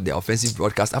carry out their offensive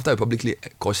broadcast after I publicly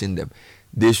cautioned them.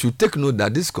 They should take note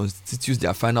that this constitutes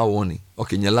their final warning.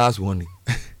 Okay, your last warning.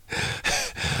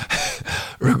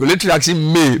 Regulatory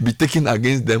action may be taken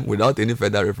against them without any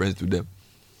further reference to them.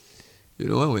 You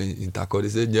know, when we're in Tako, they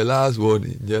say, your last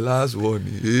warning, your last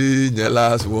warning, your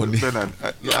last warning.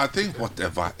 I think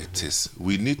whatever it is,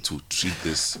 we need to treat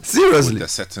this seriously with a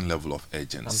certain level of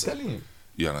urgency. I'm telling you.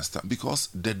 You understand? Because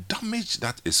the damage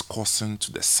that is causing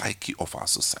to the psyche of our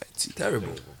society.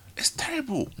 Terrible. It's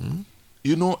terrible. Mm-hmm.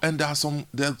 You know, and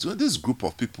there's this group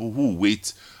of people who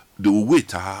wait. They will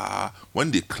wait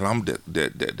when they clamp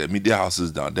the media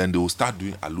houses down, then they will start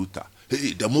doing aluta.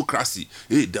 Hey, democracy.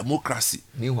 Hey, democracy.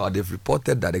 Meanwhile, they've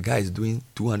reported that the guy is doing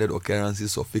 200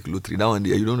 occurrences of fake lottery now and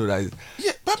there. You don't know that.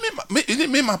 Yeah, but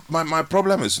my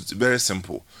problem is very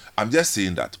simple. I'm just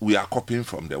saying that we are copying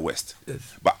from the West.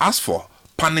 Yes. But as for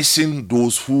punishing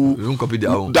those who we won't copy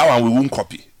their own, that one we won't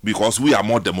copy because we are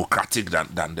more democratic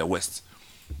than the West.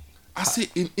 I say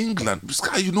in England,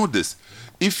 Sky, you know this.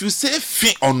 If you say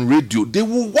 "fin" on radio, they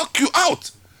will walk you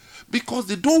out because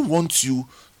they don't want you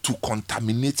to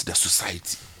contaminate the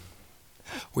society.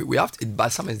 We have to, but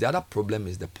sometimes the other problem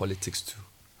is the politics too.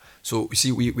 So you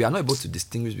see, we are not able to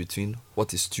distinguish between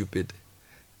what is stupid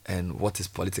and what is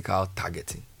political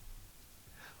targeting.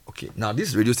 Okay, now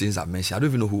these radio stations I've mentioned, I don't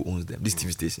even know who owns them, these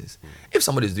TV stations. If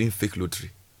somebody is doing fake lottery,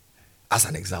 as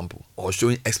an example, or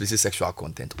showing explicit sexual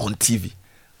content on TV,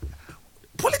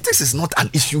 politics is not an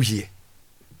issue here.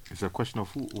 It's a question of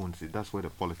who owns it. That's where the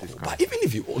politics comes. But even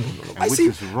if you own, no. I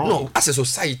say, no, as a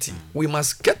society, we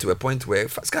must get to a point where,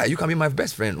 Sky, you can be my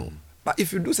best friend. No? But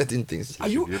if you do certain things,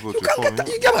 you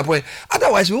get my point.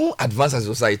 Otherwise, we won't advance as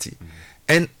a society.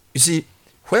 And you see,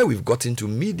 where we've got into,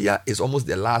 media is almost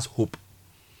the last hope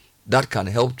that can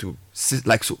help to,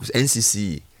 like so,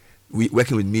 NCC, we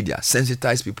working with media,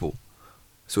 sensitize people.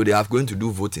 So they are going to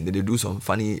do voting. They do some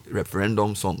funny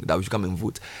referendum song that we should come and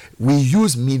vote. We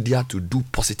use media to do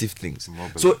positive things.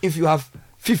 So if you have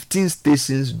 15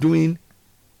 stations doing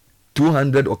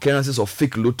 200 occurrences of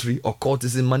fake lottery,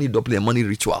 occultism, money doubling, and money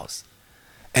rituals,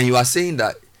 and you are saying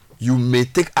that you may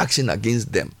take action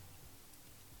against them.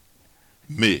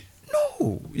 May.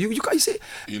 No, you can't say.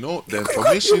 You know,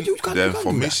 the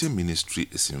information ministry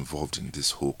is involved in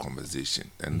this whole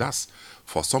conversation, and that's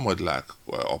for somebody like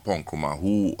Opon Kuma,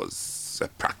 who was a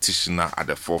practitioner at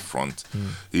the forefront.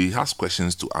 He has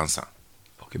questions to answer.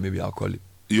 Okay, maybe I'll call him.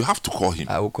 You have to call him.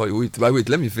 I will call you. Wait,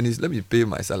 let me finish. Let me pay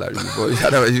my salary.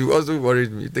 Otherwise, you also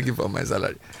worried me. Take it from my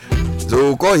salary. So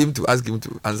we'll call him to ask him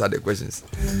to answer the questions.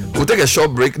 We'll take a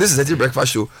short break. This is Citi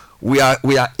Breakfast Show. We are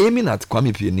aiming at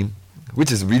Kwame Pianim,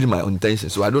 which is really my intention.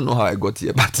 So I don't know how I got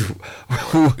here, but you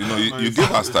give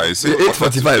us time.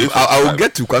 8:45. I will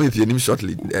get to Kwame Pianim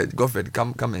shortly. Godfred,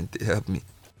 come and help me.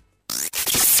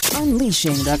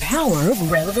 Unleashing the power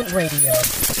of relevant radio.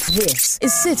 This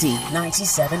is Citi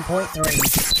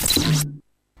 97.3.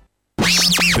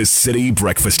 The Citi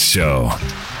Breakfast Show.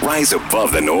 Rise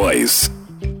above the noise.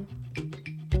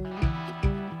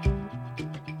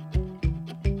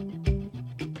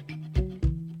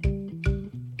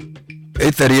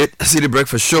 (8:38) Citi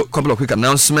Breakfast Show. Couple of quick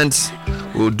announcements.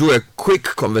 We'll do a quick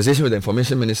conversation with the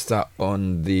Information Minister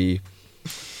on the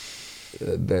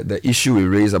issue we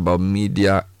raised about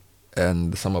media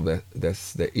and some of the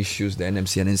issues the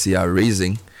NMC and NC are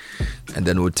raising, and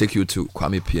then we'll take you to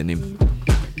Kwame Pianim.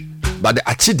 But the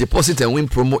Achi Deposit and Win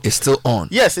promo is still on.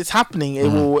 Yes, it's happening. It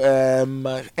will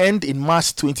end in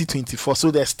March 2024.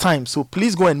 So there's time. So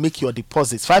please go and make your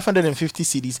deposits. 550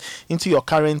 cedis into your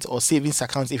current or savings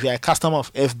account if you're a customer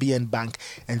of FBN Bank.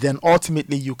 And then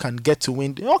ultimately you can get to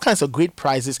win all kinds of great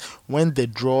prizes when the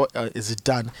draw is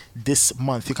done this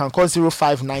month. You can call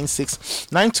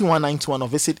 0596 921 921 or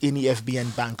visit any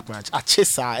FBN Bank branch.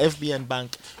 Achesa, FBN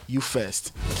Bank, you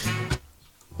first.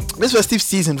 This festive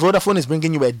season, Vodafone is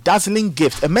bringing you a dazzling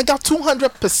gift, a mega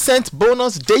 200%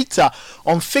 bonus data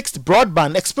on fixed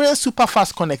broadband. Experience super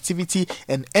fast connectivity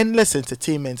and endless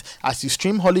entertainment as you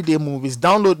stream holiday movies,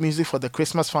 download music for the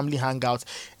Christmas family hangouts,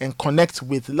 and connect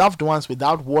with loved ones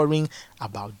without worrying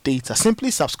about data. Simply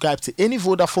subscribe to any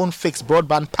Vodafone fixed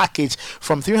broadband package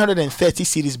from 330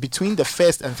 cedis between the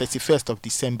 1st and 31st of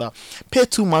December. Pay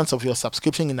 2 months of your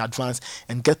subscription in advance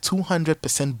and get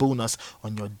 200% bonus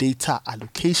on your data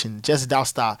allocation. Just dial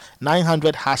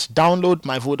 *900#, download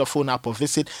my Vodafone app or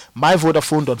visit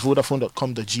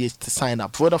myvodafone.vodafone.com.gh to sign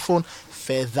up. Vodafone,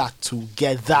 further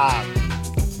together.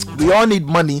 We all need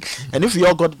money, and if we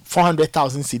all got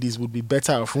 400,000 CDs, would be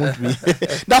better off, won't we?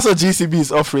 That's what GCB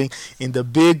is offering in the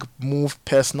Big Move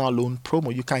personal loan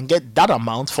promo. You can get that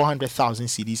amount, 400,000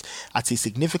 CDs, at a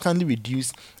significantly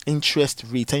reduced interest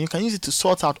rate, and you can use it to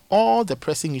sort out all the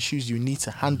pressing issues you need to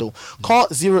handle. Call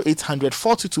 0800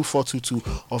 422 422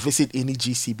 or visit any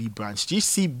GCB branch.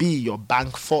 GCB, your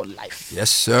bank for life.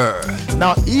 Yes, sir.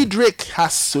 Now, Edric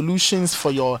has solutions for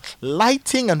your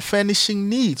lighting and furnishing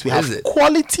needs. We have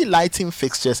quality lighting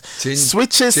fixtures,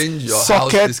 switches,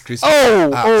 sockets, fire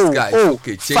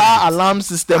alarm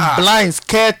system, blinds,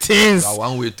 curtains.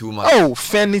 One way too much.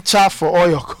 Furniture for all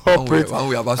your corporate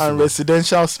and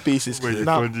residential spaces.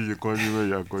 Now,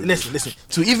 listen.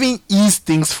 To even ease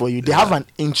things for you, they have an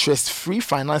interest-free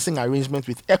financing arrangement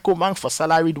with EcoBank for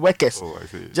salaried workers.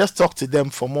 Just talk to them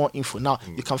for more info. Now,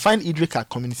 you can find Edric at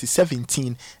Community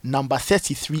 17, number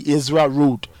 33 Ezra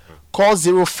Road. Call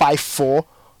 054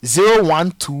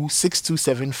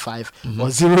 012-6275 or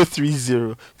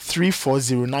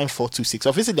 030-340-9426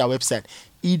 or visit their website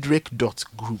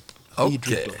edric.group.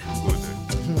 Okay.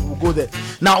 We'll go there.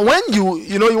 Now, when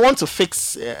you want to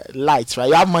fix lights, right?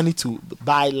 You have money to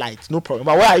buy lights, no problem.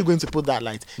 But where are you going to put that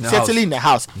light? Certainly in the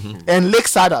house. And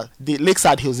the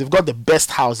Lakeside Hills, they've got the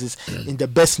best houses in the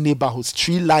best neighborhoods,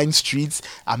 tree-lined streets,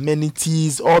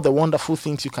 amenities, all the wonderful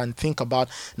things you can think about.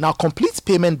 Now, complete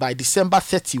payment by December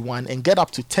 31 and get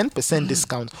up to 10%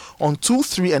 discount on 2,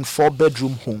 3, and 4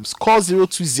 bedroom homes. Call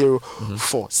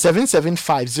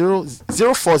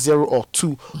 0204-775-040 or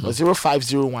 2 or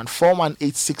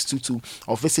 0501-418-622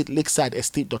 or visit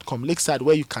lakesideestate.com. Lakeside,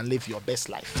 where you can live your best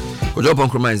life. Kojo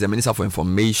Nkrumah is the Minister for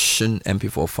Information, MP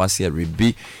for Fasia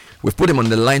Ribi. We've put him on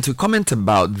the line to comment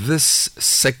about this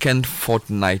second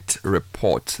fortnight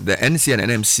report. The NC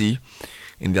and NMC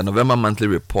in their November monthly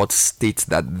report states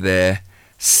that the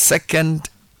second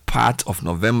part of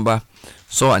November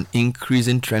saw an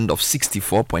increasing trend of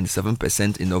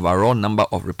 64.7% in overall number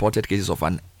of reported cases of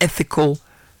unethical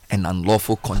and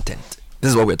unlawful content. This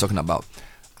is what we're talking about.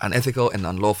 Unethical and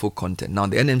unlawful content. Now,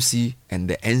 the NMC and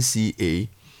the NCA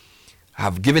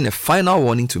have given a final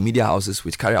warning to media houses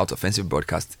which carry out offensive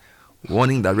broadcasts,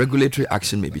 warning that regulatory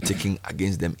action may be taken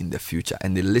against them in the future.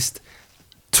 And they list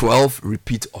 12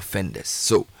 repeat offenders.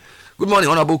 So, good morning,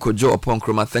 Honorable Kojo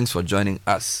Nkrumah. Thanks for joining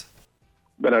us.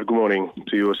 Bernard, good morning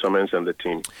to you, Summons, and the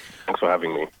team. Thanks for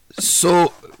having me.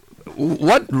 So,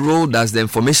 what role does the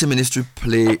Information Ministry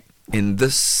play in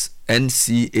this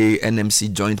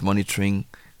NCA-NMC joint monitoring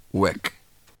work?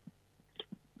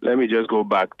 Let me just go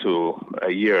back to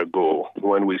a year ago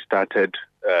when we started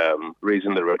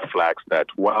raising the red flags that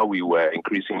while we were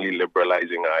increasingly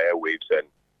liberalizing our airwaves and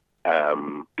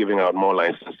giving out more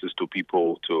licenses to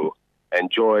people to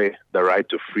enjoy the right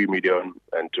to free media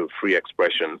and to free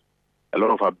expression, a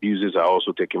lot of abuses are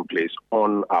also taking place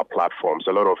on our platforms.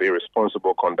 A lot of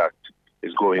irresponsible conduct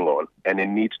is going on, and it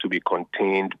needs to be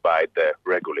contained by the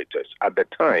regulators. At the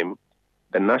time,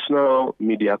 the National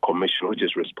Media Commission, which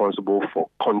is responsible for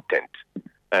content,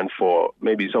 and for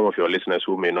maybe some of your listeners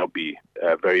who may not be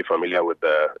very familiar with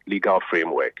the legal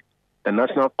framework, the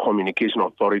National Communication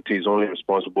Authority is only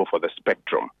responsible for the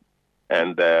spectrum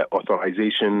and the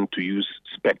authorization to use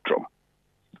spectrum.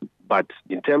 But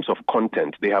in terms of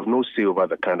content, they have no say over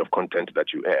the kind of content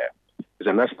that you air. It's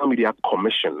a National Media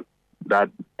Commission that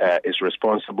is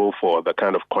responsible for the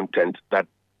kind of content that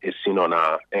is seen on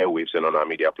our airwaves and on our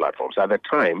media platforms. At the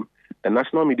time, the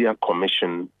National Media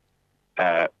Commission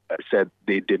said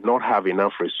they did not have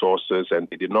enough resources and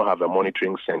they did not have a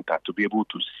monitoring center to be able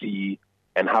to see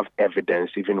and have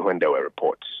evidence even when there were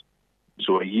reports.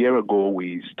 So a year ago,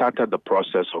 we started the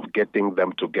process of getting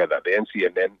them together, the NC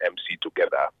and NMC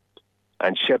together,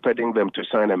 and shepherding them to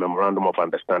sign a memorandum of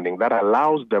understanding that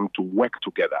allows them to work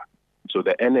together. So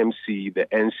the NMC, the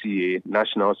NCA,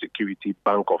 National Security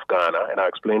Bank of Ghana, and I'll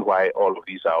explain why all of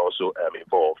these are also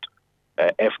involved,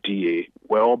 FDA,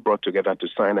 were all brought together to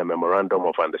sign a memorandum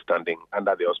of understanding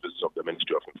under the auspices of the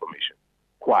Ministry of Information.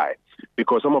 Why?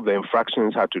 Because some of the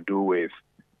infractions had to do with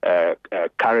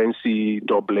currency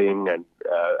doubling and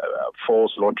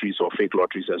false lotteries or fake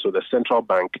lotteries, and so the central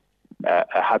bank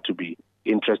had to be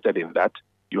interested in that.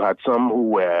 You had some who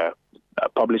were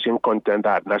publishing content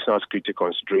that had national security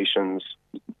considerations,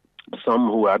 some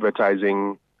who were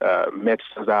advertising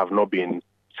medicines that have not been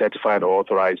certified or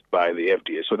authorized by the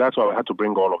FDA. So that's why we had to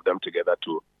bring all of them together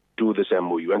to do this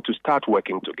MOU and to start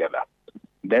working together.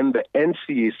 Then the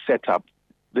NCA set up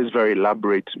this very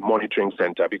elaborate monitoring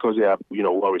center because they have,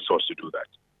 well resourced to do that.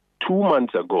 2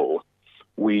 months ago,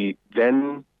 we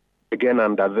then, again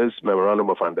under this memorandum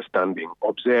of understanding,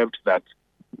 observed that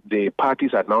the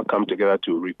parties had now come together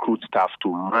to recruit staff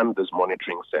to man this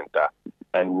monitoring center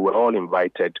and we were all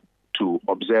invited to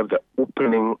observe the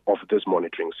opening of this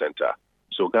monitoring center.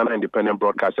 So Ghana Independent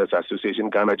Broadcasters Association,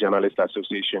 Ghana Journalists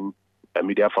Association,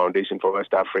 Media Foundation for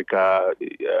West Africa,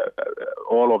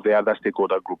 all of the other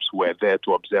stakeholder groups were there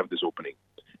to observe this opening.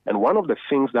 And one of the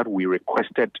things that we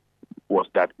requested was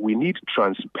that we need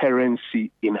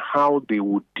transparency in how they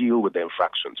would deal with the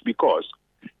infractions. Because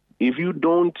if you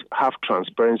don't have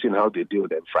transparency in how they deal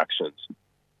with the infractions,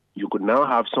 you could now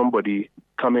have somebody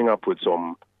coming up with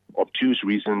some obtuse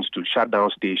reasons to shut down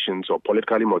stations or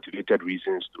politically motivated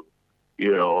reasons to,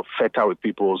 fetter with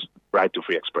people's right to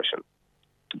free expression.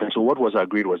 And so what was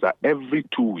agreed was that every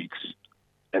 2 weeks,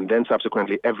 and then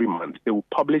subsequently every month, they will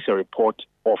publish a report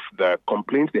of the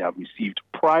complaints they have received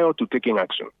prior to taking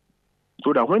action.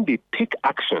 So that when they take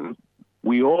action,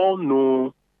 we all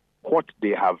know what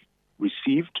they have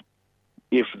received.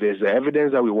 If there's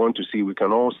evidence that we want to see, we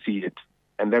can all see it.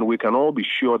 And then we can all be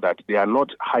sure that they are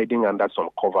not hiding under some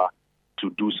cover to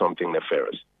do something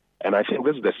nefarious. And I think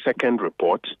this is the second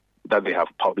report that they have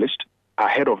published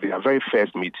ahead of their very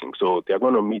first meeting. So they're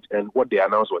going to meet, and what they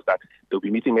announced was that they'll be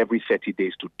meeting every 30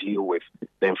 days to deal with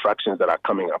the infractions that are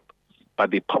coming up.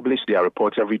 But they publish their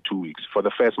reports every 2 weeks for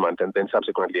the first month and then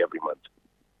subsequently every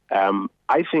month.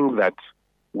 I think that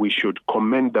we should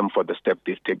commend them for the step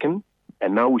they've taken,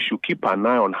 and now we should keep an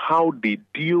eye on how they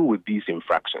deal with these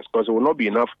infractions, because it will not be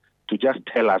enough to just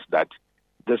tell us that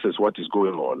this is what is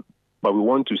going on, but we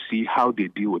want to see how they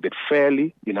deal with it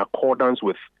fairly in accordance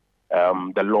with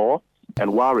the law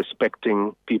and while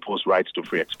respecting people's rights to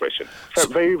free expression.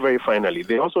 Very, very finally,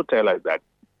 they also tell us that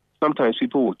sometimes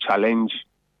people will challenge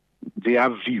their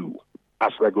view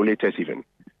as regulators even,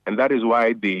 and that is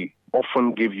why they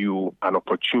often give you an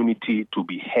opportunity to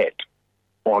be heard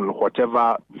on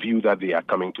whatever view that they are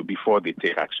coming to before they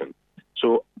take action.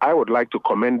 So I would like to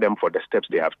commend them for the steps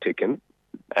they have taken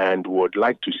and would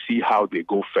like to see how they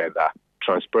go further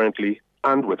transparently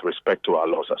and with respect to our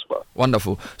laws as well.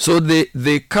 Wonderful. So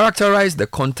they characterize the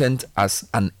content as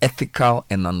unethical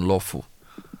and unlawful.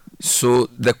 So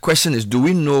the question is, do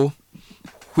we know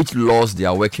which laws they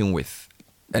are working with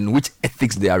and which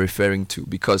ethics they are referring to?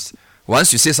 Because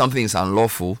once you say something is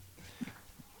unlawful,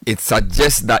 it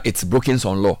suggests that it's broken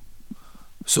some law.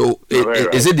 So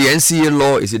is it the NCA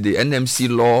law, is it the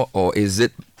NMC law, or is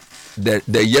it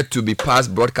the yet to be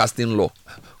passed broadcasting law?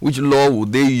 Which law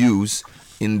would they use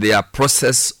in their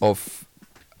process of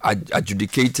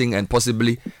adjudicating and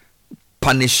possibly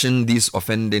punishing these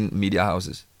offending media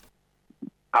houses?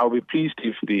 I'll be pleased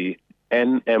if the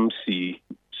NMC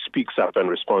speaks up and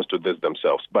responds to this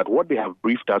themselves. But what they have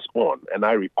briefed us on, and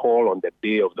I recall on the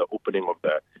day of the opening of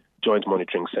the Joint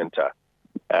Monitoring Center,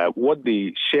 what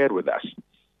they shared with us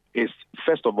is,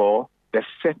 first of all, the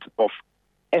set of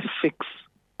ethics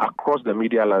across the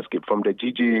media landscape, from the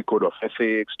GGA Code of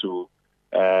Ethics to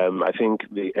I think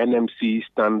the NMC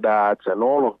standards and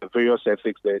all of the various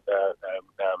ethics that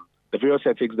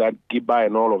GIBA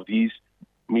and all of these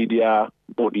media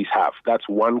bodies have. That's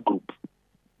one group.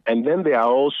 And then there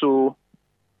are also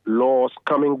laws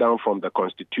coming down from the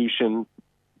Constitution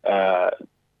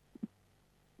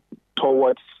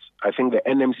towards, I think, the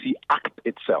NMC Act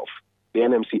itself,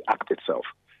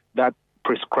 that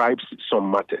prescribes some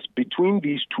matters. Between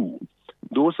these two,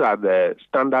 those are the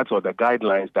standards or the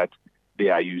guidelines that they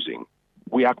are using.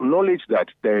 We acknowledge that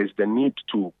there is the need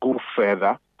to go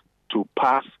further to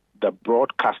pass the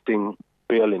broadcasting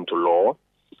bill into law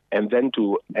and then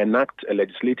to enact a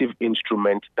legislative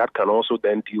instrument that can also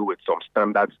then deal with some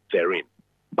standards therein.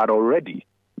 But already,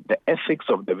 the ethics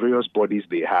of the various bodies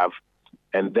they have,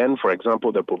 and then, for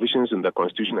example, the provisions in the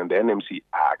Constitution and the NMC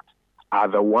Act are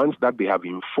the ones that they have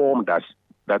informed us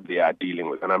that they are dealing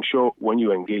with. And I'm sure when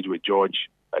you engage with George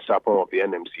Sapo of the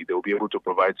NMC, they'll be able to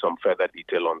provide some further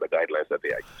detail on the guidelines that they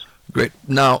are using. Great.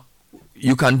 Now,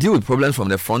 you can deal with problems from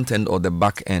the front end or the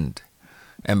back end.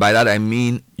 And by that, I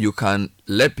mean you can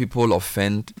let people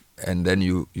offend and then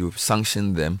you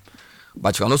sanction them,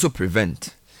 but you can also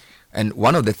prevent. And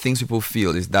one of the things people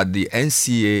feel is that the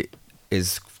NCA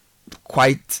is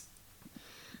quite,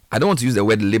 I don't want to use the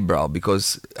word liberal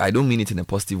because I don't mean it in a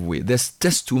positive way. There's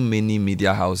just too many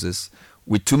media houses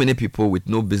with too many people with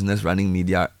no business running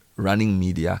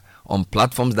media on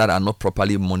platforms that are not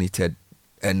properly monitored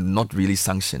and not really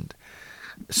sanctioned.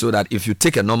 So that if you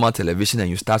take a normal television and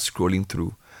you start scrolling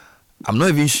through, I'm not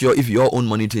even sure if your own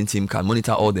monitoring team can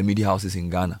monitor all the media houses in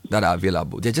Ghana that are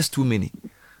available. There are just too many,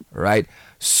 right?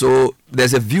 So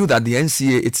there's a view that the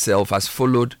NCA itself has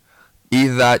followed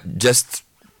either just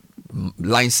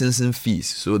licensing fees.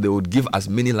 So they would give as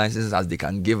many licenses as they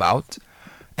can give out.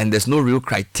 And there's no real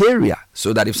criteria.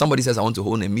 So that if somebody says, I want to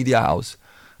own a media house,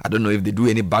 I don't know if they do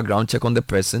any background check on the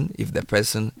person, if the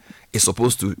person is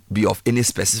supposed to be of any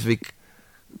specific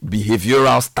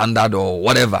behavioral standard or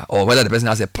whatever, or whether the person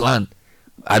has a plan.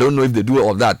 I don't know if they do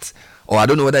all that, or I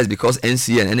don't know whether it's because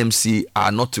NC and NMC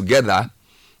are not together.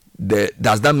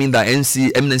 Does that mean that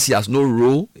MNC has no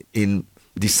role in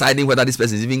deciding whether this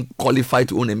person is even qualified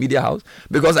to own a media house?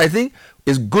 Because I think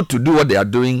it's good to do what they are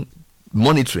doing,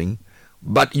 monitoring,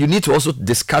 but you need to also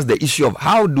discuss the issue of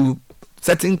how do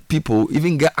certain people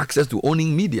even get access to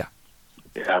owning media.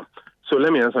 Yeah. So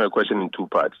let me answer your question in two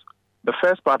parts. The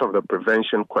first part of the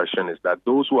prevention question is that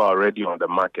those who are already on the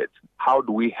market, how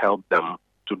do we help them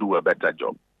to do a better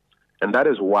job? And that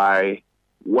is why,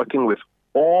 working with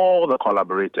all the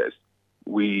collaborators,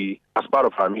 we, as part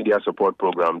of our media support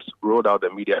programs, rolled out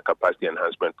the media capacity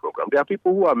enhancement program. There are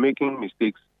people who are making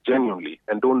mistakes genuinely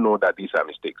and don't know that these are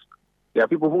mistakes. There are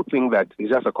people who think that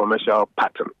it's just a commercial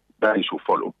pattern that you should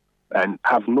follow and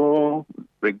have no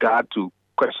regard to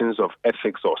questions of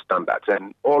ethics or standards.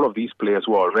 And all of these players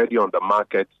who are already on the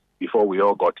market before we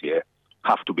all got here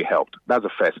have to be helped. That's the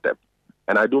first step.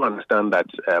 And I do understand that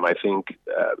I think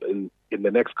in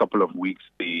the next couple of weeks,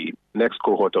 the next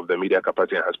cohort of the Media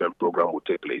Capacity Enhancement Program will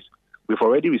take place. We've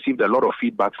already received a lot of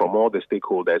feedback from all the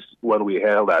stakeholders when we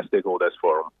held our stakeholders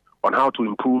forum on how to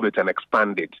improve it and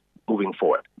expand it moving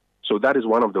forward. So that is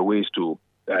one of the ways to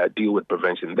deal with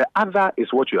prevention. The other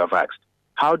is what you have asked.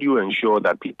 How do you ensure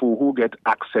that people who get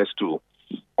access to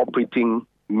operating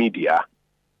media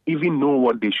even know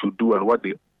what they should do and what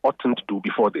they oughtn't do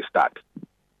before they start?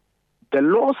 The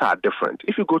laws are different.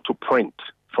 If you go to print,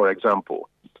 for example,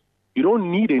 you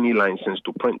don't need any license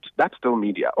to print. That's still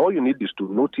media. All you need is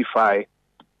to notify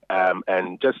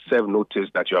and just serve notice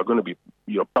that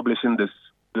you're publishing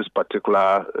this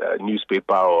particular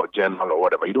newspaper or journal or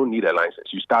whatever. You don't need a license.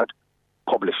 You start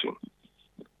publishing.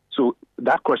 So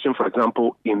that question, for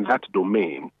example, in that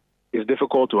domain is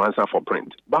difficult to answer for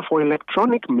print. But for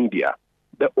electronic media,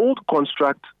 the old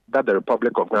construct that the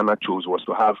Republic of Ghana chose was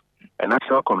to have a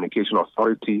National Communication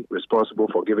Authority responsible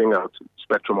for giving out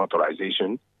spectrum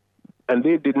authorization, and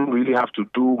they didn't really have to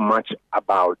do much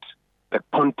about the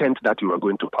content that you were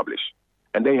going to publish.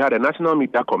 And then you had a National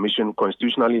Media Commission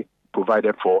constitutionally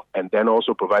provided for, and then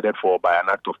also provided for by an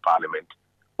act of parliament,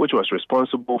 which was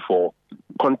responsible for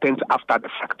content after the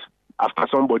fact, after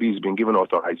somebody has been given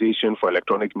authorization for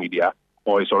electronic media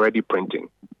or is already printing.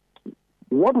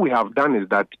 What we have done is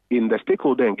that in the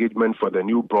stakeholder engagement for the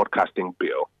new broadcasting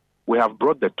bill, we have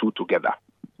brought the two together.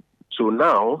 So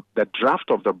now the draft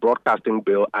of the broadcasting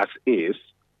bill as is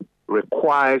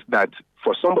requires that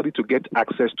for somebody to get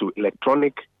access to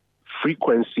electronic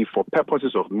frequency for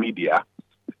purposes of media,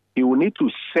 he will need to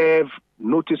serve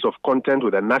notice of content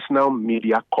with the National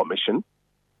Media Commission,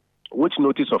 which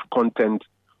notice of content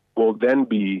will then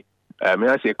be,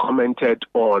 commented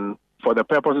on for the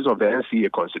purposes of the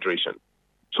NCA consideration,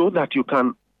 so that you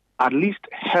can at least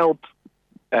help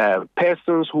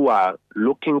persons who are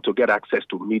looking to get access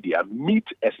to media meet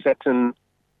a certain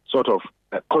sort of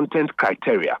content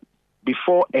criteria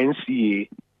before NCA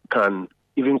can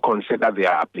even consider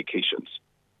their applications.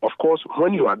 Of course,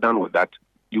 when you are done with that,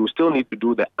 you still need to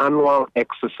do the annual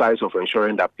exercise of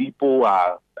ensuring that people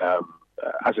are,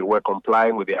 as it were,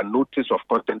 complying with their notice of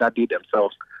content that they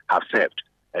themselves have served.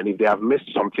 And if they have missed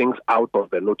some things out of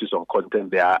the notice of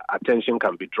content, their attention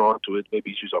can be drawn to it,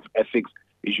 maybe issues of ethics,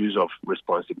 issues of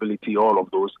responsibility, all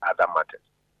of those other matters.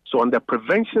 So on the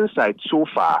prevention side, so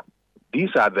far, these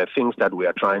are the things that we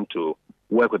are trying to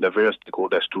work with the various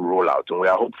stakeholders to roll out. And we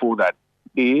are hopeful that,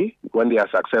 A, when they are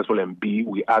successful, and B,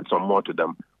 we add some more to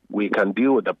them, we can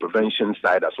deal with the prevention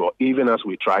side as well, even as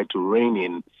we try to rein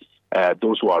in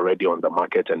those who are already on the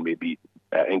market and maybe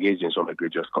engage in some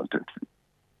egregious content.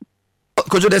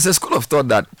 Kojo, there's a school of thought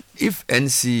that if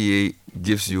NCA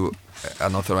gives you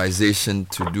an authorization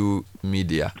to do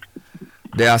media,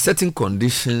 there are certain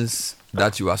conditions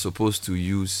that you are supposed to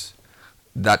use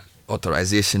that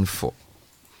authorization for.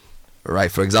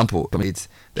 Right? For example,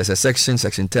 there's a section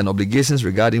 10, obligations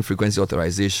regarding frequency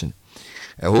authorization.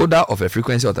 A holder of a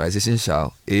frequency authorization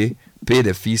shall A, pay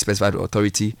the fee specified by the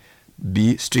authority,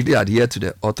 B, strictly adhere to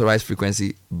the authorized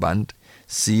frequency band,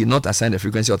 C, not assign the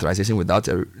frequency authorization without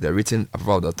the written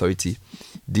approval of the authority,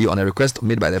 D, on a request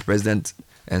made by the President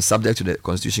and subject to the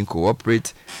Constitution,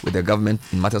 cooperate with the government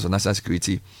in matters of national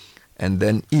security, and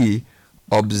then E,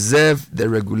 observe the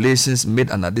regulations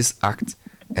made under this Act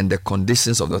and the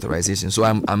conditions of the authorization. So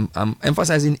I'm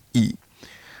emphasizing E.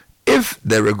 If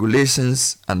the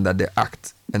regulations under the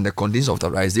Act and the conditions of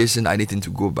authorization are anything to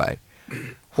go by,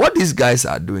 what these guys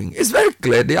are doing is very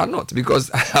clear they are not,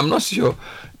 because I'm not sure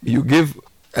you give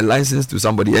a license to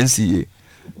somebody, NCA,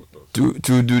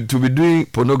 to be doing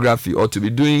pornography or to be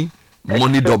doing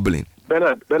money doubling.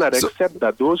 Bernard, except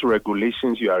that those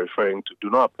regulations you are referring to do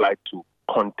not apply to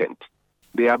content.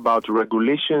 They are about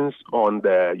regulations on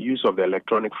the use of the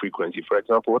electronic frequency. For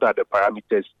example, what are the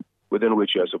parameters within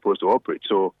which you are supposed to operate?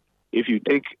 So if you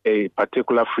take a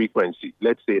particular frequency,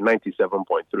 let's say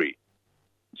 97.3,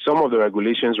 some of the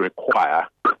regulations require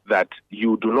that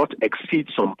you do not exceed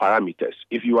some parameters.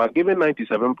 If you are given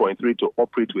 97.3 to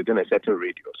operate within a certain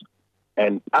radius,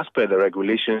 and as per the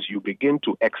regulations, you begin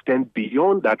to extend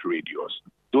beyond that radius,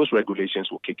 those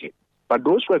regulations will kick in. But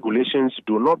those regulations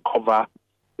do not cover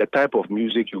the type of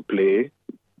music you play,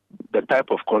 the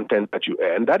type of content that you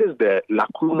air. And that is the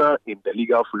lacuna in the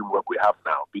legal framework we have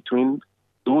now between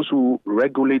those who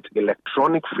regulate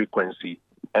electronic frequency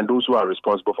and those who are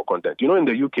responsible for content. You know, in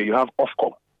the UK, you have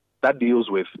Ofcom that deals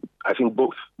with, I think,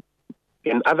 both.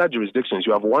 In other jurisdictions,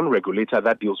 you have one regulator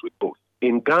that deals with both.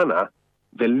 In Ghana,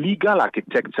 the legal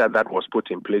architecture that was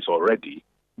put in place already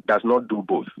does not do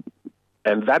both.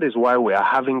 And that is why we are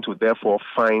having to therefore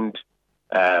find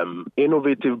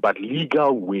innovative but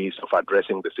legal ways of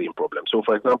addressing the same problem. So,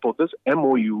 for example, this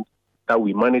MOU that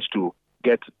we managed to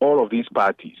get all of these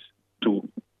parties to,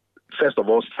 first of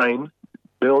all, sign,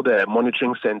 build a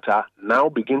monitoring center, now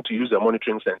begin to use the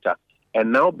monitoring center,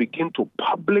 and now begin to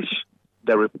publish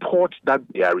the reports that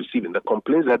they are receiving, the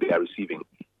complaints that they are receiving,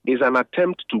 is an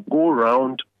attempt to go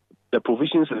around the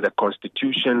provisions in the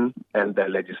Constitution and the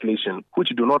legislation, which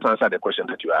do not answer the question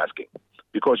that you are asking.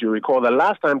 Because you recall the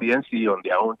last time the NCA on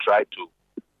their own tried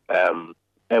to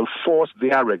enforce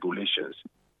their regulations,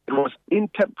 it was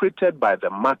interpreted by the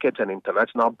market and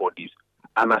international bodies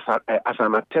and as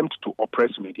an attempt to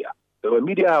oppress media. There were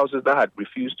media houses that had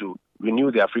refused to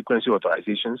renew their frequency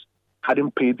authorizations,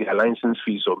 hadn't paid their license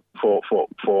fees for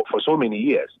so many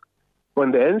years.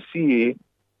 When the NCA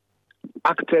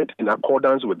acted in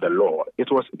accordance with the law, it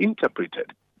was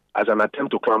interpreted as an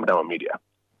attempt to clamp down on media.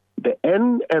 The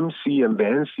NMC and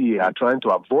the NCA are trying to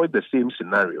avoid the same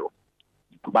scenario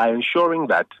by ensuring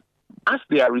that as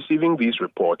they are receiving these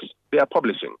reports, they are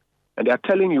publishing. And they are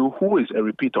telling you who is a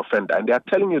repeat offender, and they are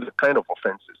telling you the kind of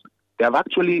offenses. They have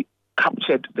actually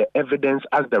captured the evidence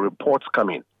as the reports come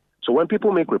in. So when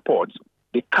people make reports,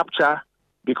 they capture,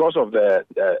 because of the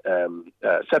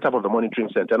setup of the monitoring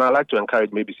center, and I'd like to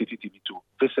encourage maybe Citi TV to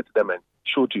visit them and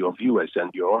show to your viewers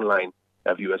and your online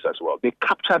viewers as well. They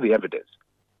capture the evidence.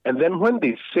 And then when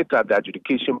they sit at the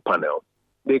adjudication panel,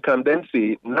 they can then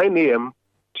say, 9 a.m.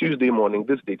 Tuesday morning,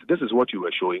 this date, this is what you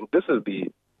were showing, this is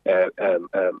the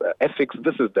ethics,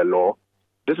 this is the law,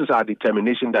 this is our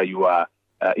determination that you are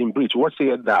in breach. What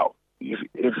sayest thou? If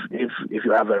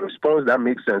you have a response that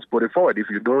makes sense, put it forward. If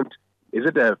you don't, is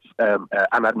it an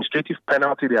administrative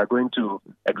penalty they are going to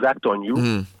exact on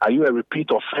you? Are you a repeat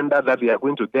offender that they are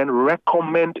going to then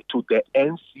recommend to the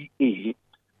NCA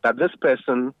that this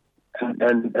person,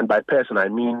 and by person I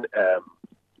mean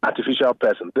artificial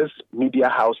person, this media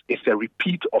house is a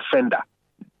repeat offender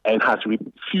and has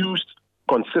refused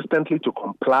consistently to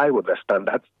comply with the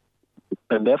standards,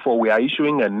 and therefore we are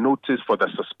issuing a notice for the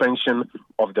suspension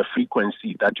of the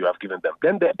frequency that you have given them.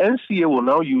 Then the NCA will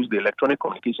now use the Electronic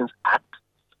Communications Act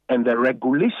and the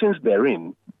regulations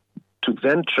therein to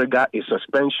then trigger a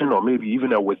suspension or maybe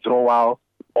even a withdrawal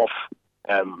of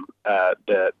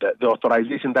the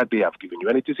authorization that they have given you.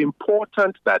 And it is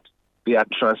important that they are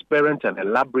transparent and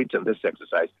elaborate in this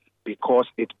exercise because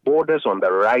it borders on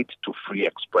the right to free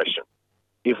expression.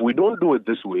 If we don't do it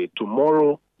this way,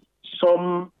 tomorrow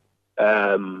some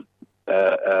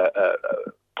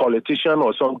politician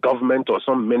or some government or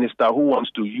some minister who wants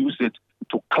to use it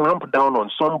to clamp down on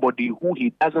somebody who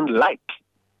he doesn't like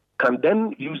can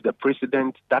then use the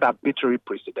precedent, that arbitrary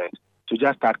precedent, to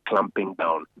just start clamping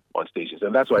down on stations.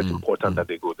 And that's why it's important that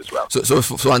they go this route.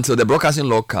 So until the broadcasting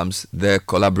law comes, the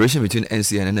collaboration between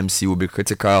NCA and NMC will be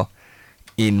critical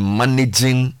in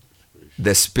managing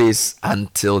the space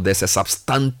until there's a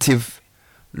substantive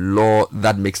law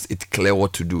that makes it clear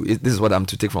what to do. This is what I'm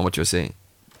to take from what you're saying.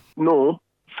 No.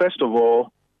 First of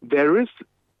all, there is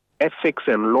ethics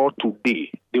and law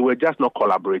today. They were just not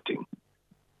collaborating.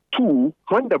 Two,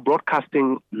 when the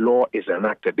broadcasting law is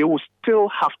enacted, they will still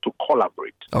have to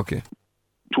collaborate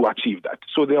to achieve that.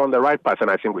 So they're on the right path, and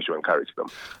I think we should encourage them.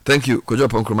 Thank you. Kojo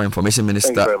Ponkroma, Information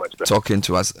Minister, very much, talking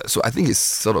to us. So I think it's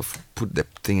sort of put the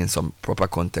thing in some proper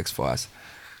context for us.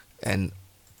 And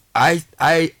I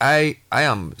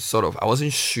am sort of, I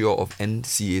wasn't sure of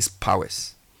NCA's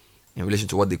powers in relation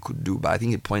to what they could do, but I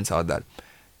think it points out that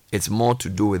it's more to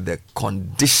do with the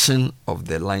condition of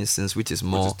the license, which is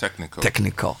more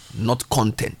technical, not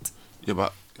content. Yeah,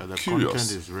 but The Curious.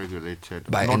 content is regulated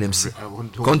by not NMC.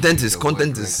 Don't Content use is the word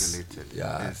regulated.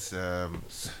 Yeah. It's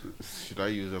should I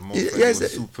use a more Yes,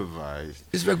 supervised?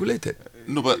 It's regulated.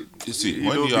 No, but you see, You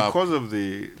when know, you because of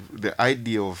the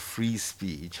idea of free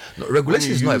speech. No,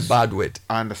 regulation is not a bad word.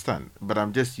 I understand, but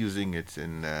I'm just using it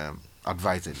in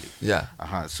advisedly. Yeah.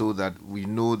 So that we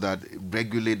know that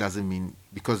regulate doesn't mean,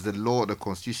 because the law, the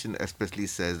constitution especially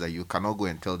says that you cannot go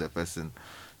and tell the person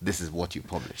this is what you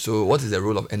publish. So what is the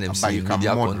role of NMC in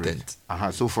media content?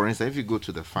 So for instance, if you go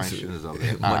to the functions of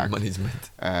the Act,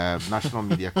 management, National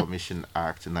Media Commission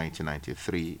Act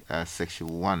 1993,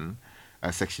 Section 1,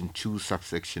 Section 2,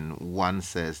 subsection 1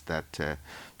 says that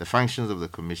the functions of the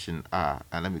commission are,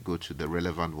 and let me go to the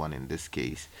relevant one in this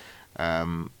case,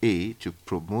 A, to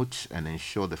promote and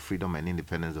ensure the freedom and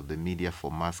independence of the media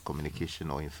for mass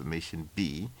communication or information.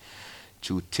 B,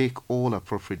 to take all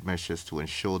appropriate measures to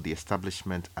ensure the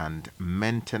establishment and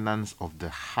maintenance of the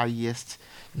highest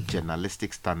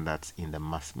journalistic standards in the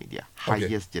mass media. Okay.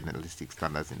 Highest journalistic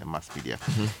standards in the mass media,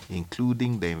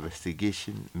 including the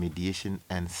investigation, mediation,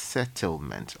 and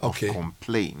settlement of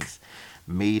complaints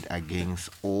made against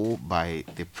or by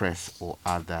the press or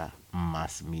other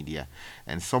mass media.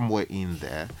 And somewhere in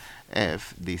there,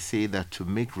 F, they say that to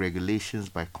make regulations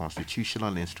by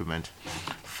constitutional instrument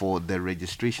for the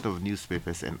registration of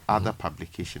newspapers and other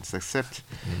publications, except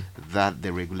that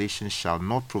the regulations shall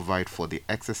not provide for the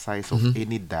exercise of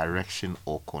any direction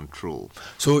or control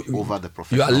over the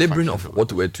professional. You are laboring of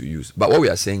what word to use, but what we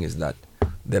are saying is that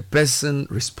the person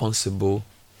responsible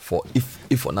for, if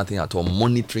for nothing at all,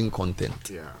 monitoring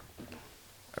content,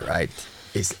 right,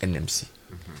 is NMC.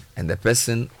 And the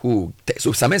person who,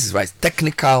 so Sames is right,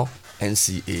 technical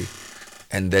NCA,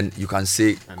 and then you can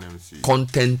say NMC.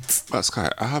 Content. But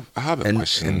Sky, I have a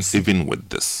question NMC. Even with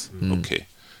this. Okay.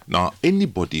 Now,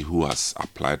 anybody who has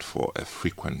applied for a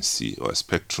frequency or a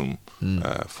spectrum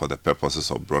for the purposes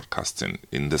of broadcasting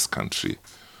in this country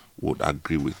would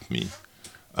agree with me.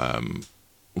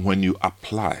 When you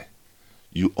apply,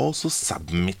 you also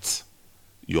submit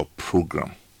your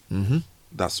program.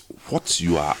 That's what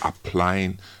you are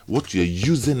applying, what you are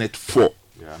using it for.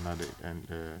 Yeah, and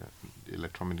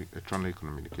electronic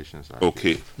communications.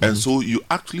 Okay, and so you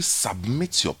actually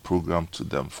submit your program to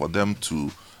them for them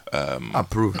to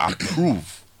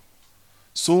approve.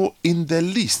 So in the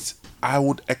list, I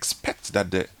would expect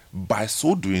that by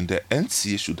so doing, the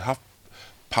NCA should have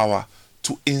power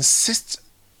to insist,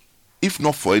 if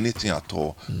not for anything at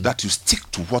all, that you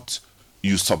stick to what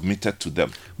you submitted to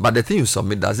them. But the thing you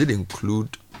submit, does it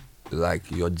include like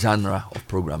your genre of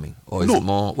programming, or is it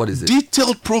more, what is it?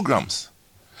 Detailed programs.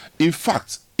 In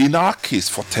fact, in our case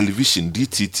for television,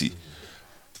 DTT,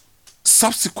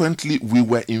 subsequently we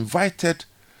were invited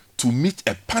to meet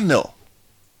a panel.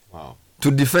 Wow. To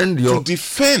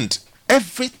defend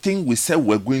everything we said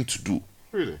we're going to do.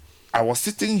 Really? I was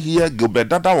sitting here, Gilbert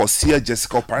Dada was here,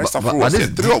 Jessica Parisa was here,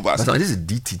 three of us. But this is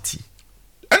DTT.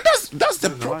 And that's the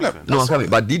problem. No, I'm coming.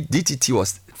 But DTT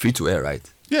was free to air, right?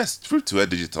 Yes, free to air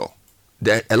digital.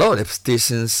 There are a lot of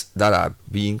stations that are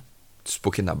being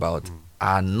spoken about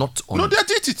are not on. No, they are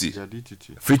DTT. They are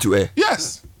DTT. Free to air.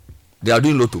 Yes. They are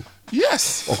doing lotto.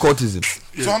 Yes. Occultism.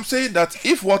 So I'm saying that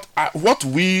if what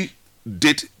we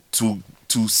did to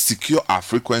secure our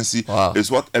frequency is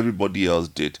what everybody else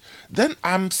did, then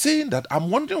I'm saying that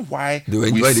I'm wondering why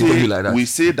we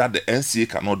say that the NCA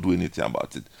cannot do anything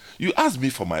about it. You asked me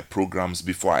for my programs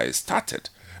before I started,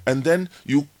 and then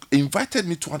you invited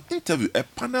me to an interview, a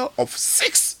panel of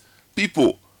 6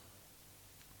 people.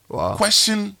 Wow.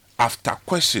 Question after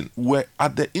question. We're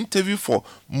at the interview for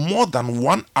more than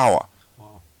 1 hour.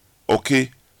 Wow.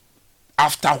 Okay.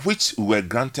 After which we were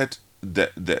granted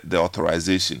the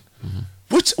authorization,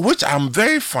 which I'm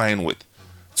very fine with.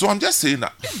 So I'm just saying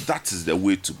that if that is the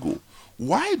way to go,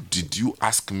 why did you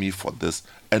ask me for this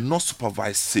and not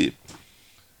supervise SAPE?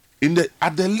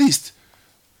 At the least,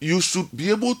 you should be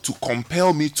able to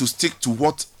compel me to stick to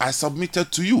what I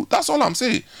submitted to you. That's all I'm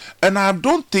saying. And I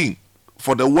don't think,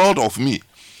 for the world of me,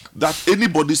 that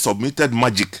anybody submitted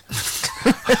magic.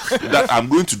 That I'm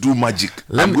going to do magic.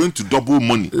 I'm going to double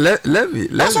money.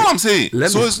 That's all I'm saying.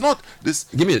 It's not this.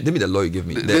 Give me the law you give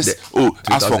me. As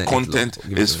for content,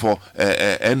 it's for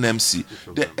NMC.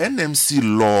 The NMC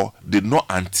law did not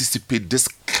anticipate this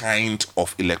kind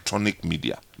of electronic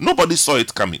media. Nobody saw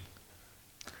it coming.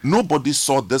 Nobody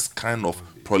saw this kind of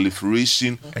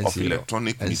proliferation of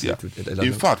electronic media.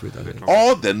 In fact,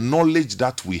 all the knowledge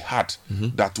that we had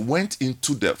that went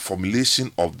into the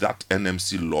formulation of that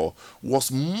NMC law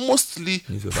was mostly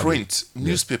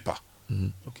newspaper.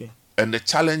 Okay. and the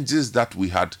challenges that we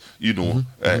had,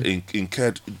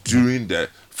 incurred during the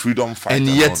freedom fight. And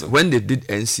yet, when they did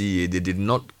NCA, they did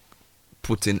not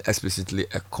put in explicitly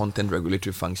a content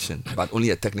regulatory function, but only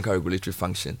a technical regulatory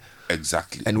function.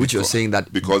 Exactly. And which you're saying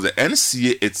that... Because the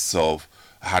NCA itself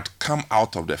had come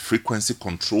out of the Frequency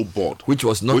Control Board, which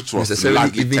was not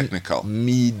necessarily even technical,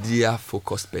 media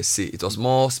focused per se. It was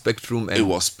more spectrum, and it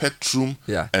was spectrum,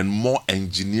 and more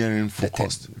engineering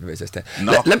focused.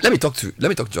 Now, let me talk to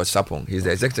George Sapong. He's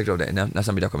the executive of the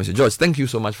National Media Commission. George, thank you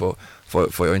so much for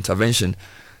your intervention.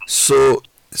 So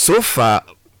far,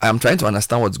 I'm trying to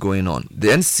understand what's going on. The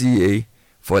NCA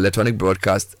for electronic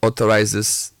broadcast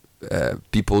authorizes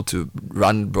people to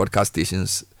run broadcast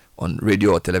stations on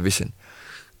radio or television.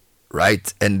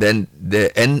 Right, and then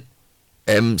the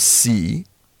NMC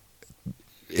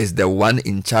is the one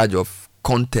in charge of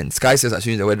content. Sky says I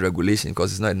should use the word regulation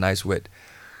because it's not a nice word.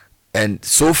 And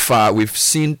so far, we've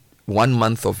seen 1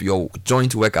 month of your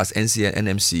joint work as NCA and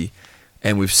NMC,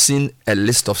 and we've seen a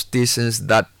list of stations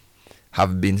that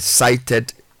have been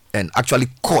cited and actually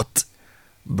caught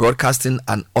broadcasting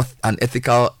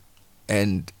unethical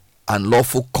and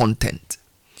unlawful content.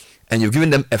 And you've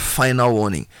given them a final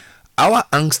warning. Our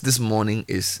angst this morning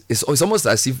is it's almost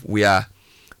as if we are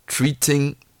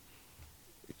treating,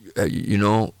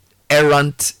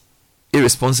 errant,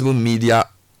 irresponsible media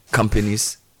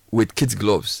companies with kids'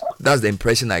 gloves. That's the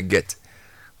impression I get.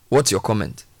 What's your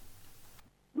comment?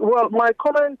 Well, my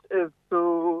comment is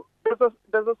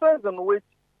there's a sense in which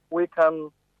we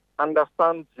can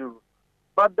understand you,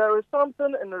 but there is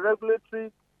something in the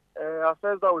regulatory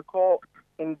affairs that we call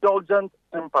indulgent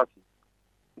sympathy.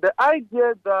 The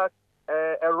idea that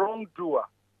a wrongdoer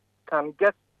can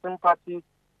get sympathy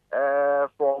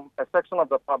from a section of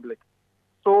the public.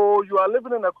 So you are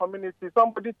living in a community,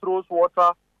 somebody throws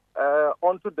water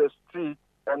onto the street,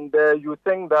 and you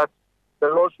think that the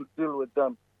law should deal with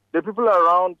them. The people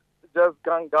around just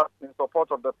gang up in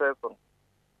support of the person.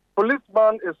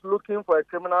 Policeman is looking for a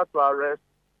criminal to arrest.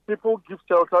 People give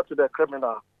shelter to the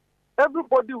criminal.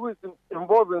 Everybody who is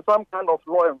involved in some kind of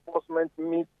law enforcement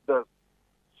meets this.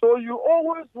 So you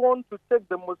always want to take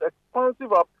the most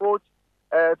expansive approach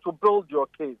to build your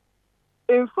case.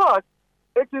 In fact,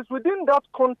 it is within that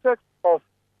context of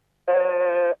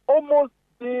almost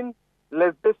being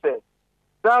laissez-faire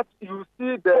that you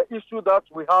see the issue that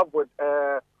we have with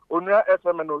Onia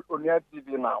FM and Onia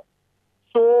TV now.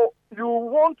 So you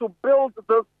want to build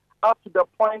this up to the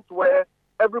point where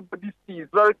everybody sees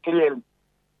very clearly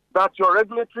that your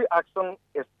regulatory action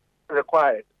is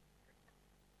required.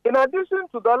 In addition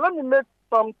to that, let me make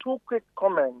two quick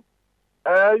comments.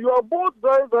 You are both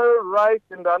very, very right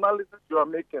in the analysis you are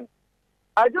making.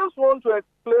 I just want to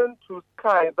explain to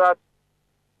Sky that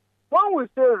when we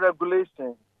say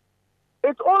regulation,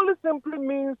 it only simply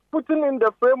means putting in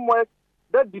the framework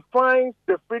that defines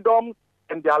the freedoms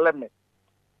and their limits.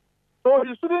 So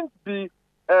you shouldn't be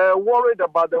worried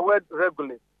about the word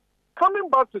regulate. Coming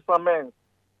back to Samens,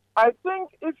 I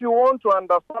think if you want to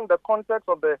understand the context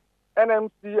of the NMC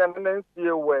and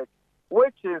NNCA work,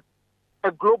 which is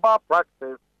a global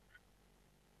practice,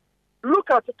 look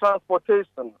at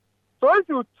transportation. So if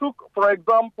you took, for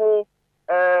example,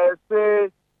 say,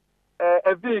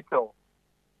 a vehicle,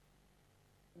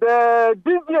 the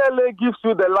DVLA gives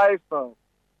you the license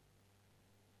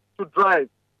to drive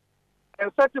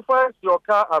and certifies your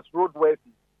car as roadworthy.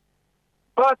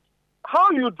 But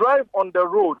how you drive on the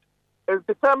road is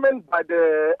determined by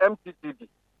the MTTD.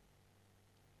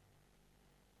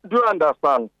 Do you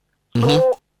understand? Mm-hmm.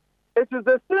 So it is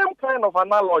the same kind of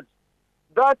analogy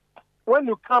that when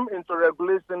you come into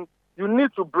regulation, you need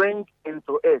to bring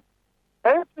into it.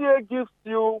 NCA gives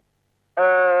you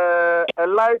a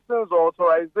license or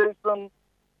authorization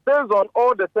based on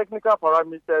all the technical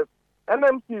parameters.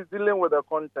 NMC is dealing with the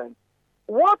content.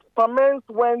 What Samens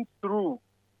went through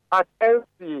at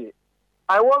NCA,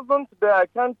 I wasn't there, I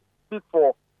can't speak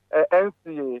for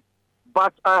NCA,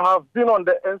 but I have been on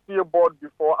the NCA board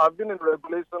before. I've been in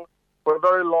regulation for a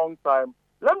very long time.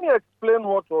 Let me explain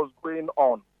what was going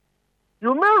on.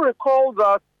 You may recall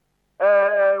that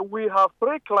we have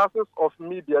 3 classes of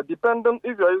media, depending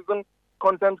if you're using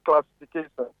content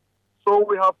classification. So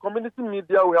we have community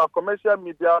media, we have commercial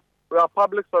media, we have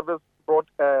public service broad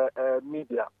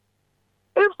media.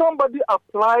 If somebody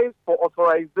applies for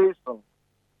authorization,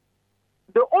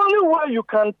 the only way you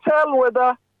can tell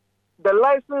whether the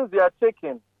license they are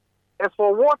taking is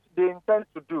for what they intend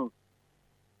to do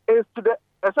is to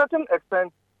a certain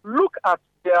extent look at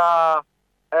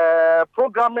their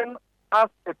programming as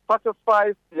it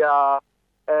satisfies their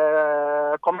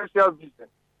commercial vision.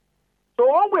 So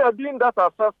when we are doing that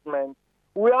assessment,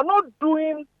 we are not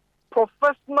doing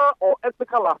professional or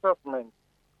ethical assessment.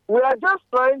 We are just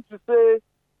trying to say,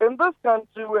 in this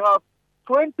country, we have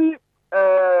 20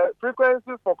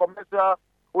 frequencies for commercial.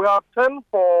 We have 10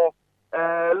 for,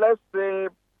 let's say,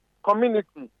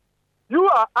 community. You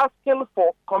are asking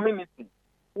for community.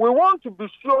 We want to be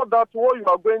sure that what you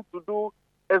are going to do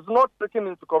is not taken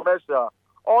into commercial.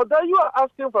 Or that you are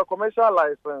asking for a commercial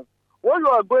license. What you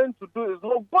are going to do is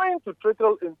not going to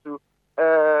trickle into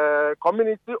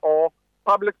community or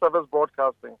public service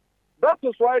broadcasting. That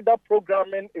is why that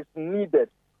programming is needed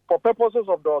for purposes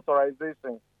of the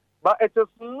authorization. But it is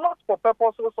not for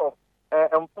purposes of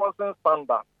enforcing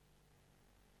standards.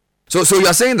 So you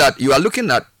are saying that you are looking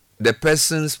at the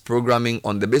person's programming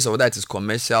on the basis of whether it is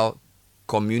commercial,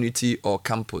 community, or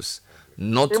campus.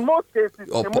 Not in most cases,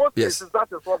 that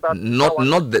is what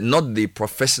that not the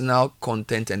professional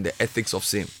content and the ethics of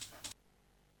same.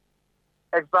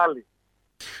 Exactly.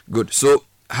 Good. So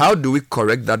how do we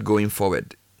correct that going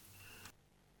forward?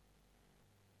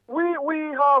 We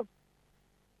have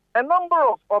a number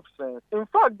of options. In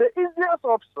fact, the easiest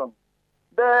option,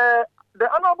 the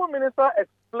Honorable Minister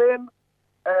explained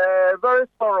very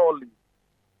thoroughly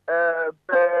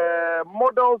the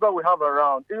models that we have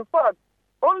around. In fact,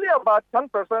 only about 10%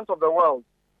 of the world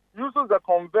uses the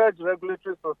converged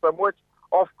regulatory system, which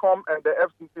Ofcom and the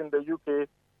FCC in the UK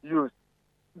use.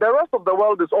 The rest of the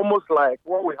world is almost like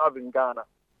what we have in Ghana.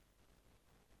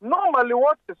 Normally,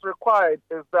 what is required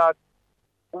is that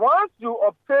once you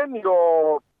obtain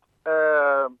your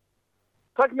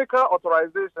technical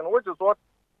authorization, which is what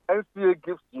NCA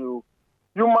gives you,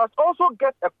 you must also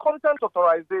get a content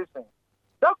authorization.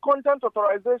 That content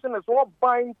authorization is what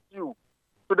binds you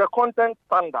to the content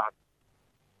standard.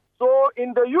 So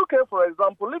in the UK, for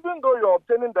example, even though you're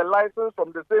obtaining the license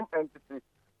from the same entity,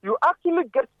 you actually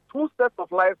get two sets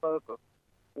of licenses.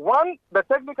 One, the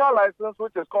technical license,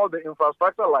 which is called the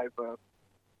infrastructure license,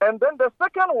 and then the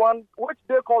second one, which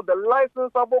they call the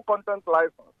licensable content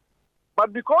license.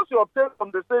 But because you obtain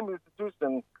from the same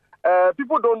institution,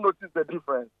 people don't notice the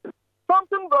difference.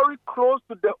 Something very close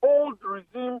to the old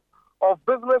regime of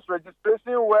business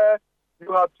registration where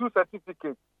you have two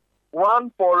certificates,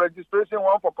 one for registration,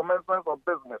 one for commencement of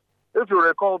business, if you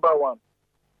recall that one.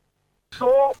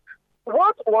 So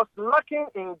what was lacking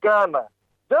in Ghana,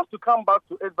 just to come back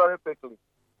to it very quickly,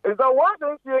 is that once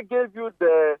NCA gave you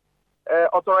the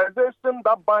authorization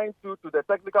that binds you to the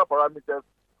technical parameters,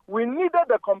 we needed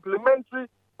the complementary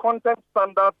content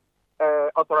standard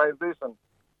authorization.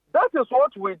 That is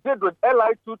what we did with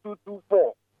LI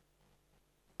 2224.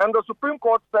 And the Supreme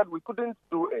Court said we couldn't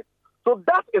do it. So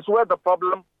that is where the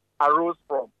problem arose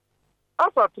from.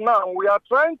 As at now, we are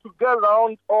trying to get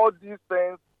around all these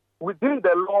things within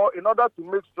the law in order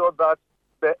to make sure that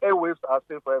the airwaves are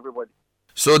safe for everybody.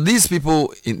 So these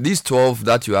people, in these 12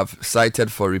 that you have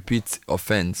cited for repeat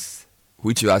offense,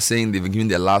 which you are saying they've given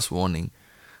their last warning,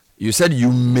 you said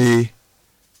you may,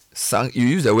 you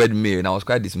used the word may, and I was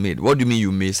quite dismayed. What do you mean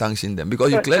you may sanction them?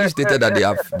 Because you clearly stated that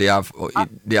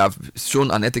they have shown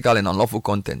unethical and unlawful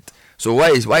content. So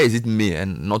why is it may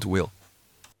and not will?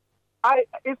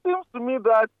 It seems to me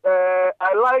that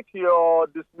I like your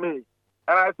dismay,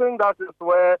 and I think that is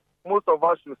where most of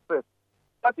us should sit.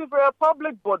 But if you're a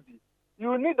public body,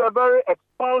 you need a very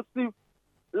expansive,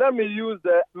 let me use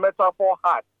the metaphor,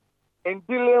 heart in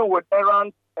dealing with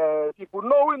errant people,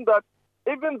 knowing that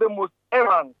even the most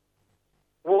errant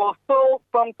will still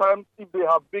sometimes, if they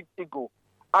have big ego,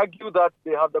 argue that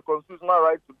they have the constitutional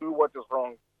right to do what is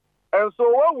wrong. And so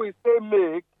when we say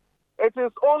make, it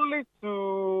is only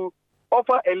to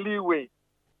offer a leeway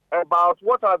about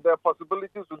what are the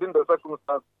possibilities within the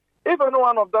circumstances. If any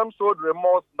one of them showed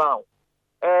remorse now,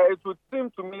 it would seem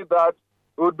to me that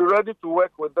we would be ready to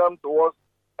work with them towards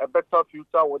a better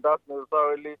future without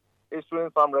necessarily issuing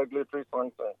some regulatory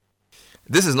sanction.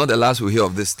 This is not the last we hear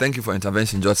of this. Thank you for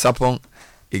intervention, George Sapong,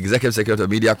 Executive Secretary of the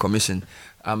Media Commission.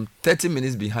 I'm 30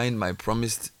 minutes behind my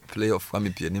promised play of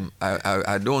Kwame Pianim.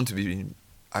 I don't want to be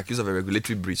accused of a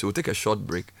regulatory breach, so we'll take a short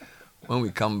break. When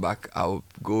we come back, I'll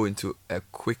go into a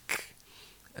quick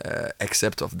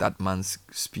excerpt of that man's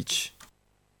speech.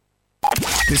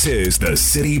 This is the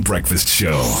Citi Breakfast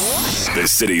Show, the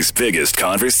city's biggest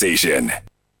conversation.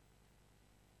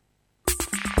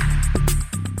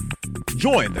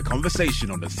 Join the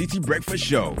conversation on the Citi Breakfast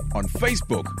Show on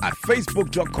Facebook at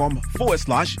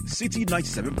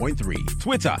facebook.com/Citi97.3,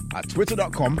 Twitter at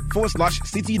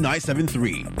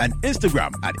twitter.com/Citi973, and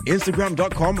Instagram at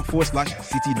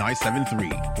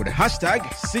instagram.com/Citi973 with the hashtag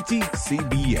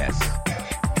CitiCBS.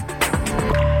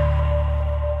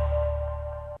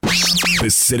 The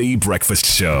Citi Breakfast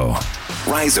Show.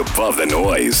 Rise above the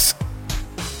noise.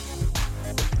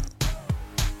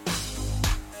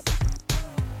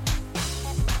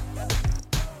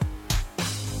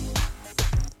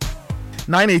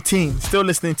 9:18. Still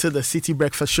listening to the Citi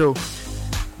Breakfast Show.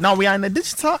 Now we are in a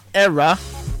digital era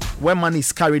where money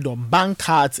is carried on bank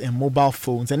cards and mobile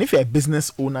phones. And if you're a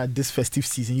business owner this festive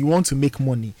season, you want to make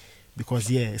money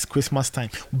because it's Christmas time.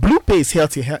 BluePay is here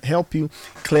to help you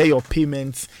clear your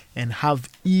payments and have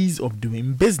ease of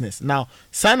doing business. Now,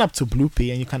 sign up to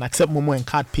BluePay and you can accept Momo and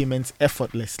card payments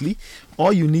effortlessly.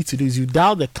 All you need to do is you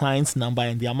dial the client's number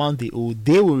and the amount they owe.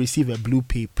 They will receive a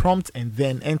BluePay prompt and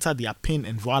then enter their PIN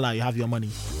and voila, you have your money.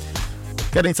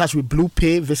 Get in touch with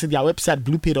BluePay. Visit their website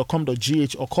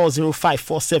bluepay.com.gh or call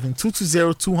 0547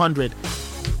 220 200.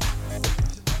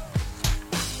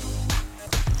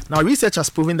 Now, research has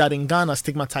proven that in Ghana,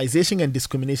 stigmatization and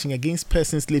discrimination against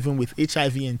persons living with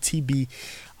HIV and TB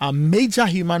are major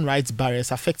human rights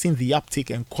barriers affecting the uptake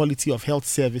and quality of health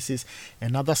services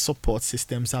and other support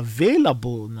systems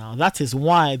available. Now, that is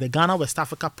why the Ghana West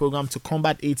Africa Program to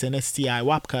Combat AIDS and STI,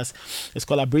 WAPCAS, is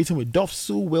collaborating with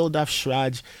DOFSU, WILDAF,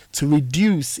 SHRAJ to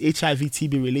reduce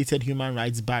HIV-TB-related human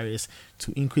rights barriers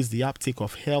to increase the uptake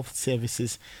of health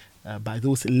services by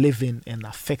those living and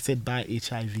affected by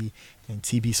HIV and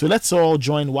TB. So let's all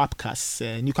join WAPCAS.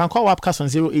 And you can call WAPCAS on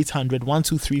 0800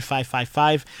 123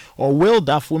 555 or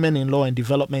WILDAF, Women in Law and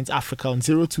Development Africa, on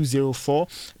 0204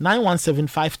 917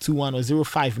 521 or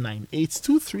 0598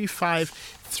 235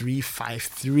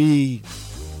 353.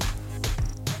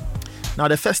 Now,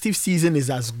 the festive season is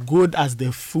as good as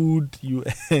the food you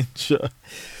enjoy.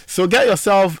 So get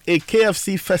yourself a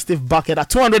KFC festive bucket at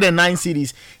 209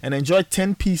 cedis and enjoy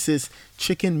 10 pieces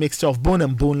chicken mixture of bone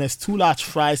and boneless, 2 large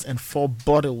fries, and 4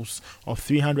 bottles of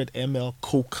 300 ml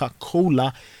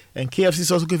Coca-Cola. And KFC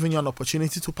is also giving you an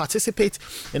opportunity to participate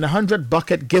in a 100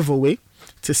 bucket giveaway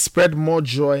to spread more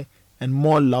joy and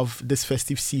more love this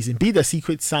festive season. Be the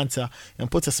secret Santa and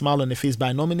put a smile on your face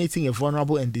by nominating a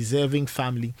vulnerable and deserving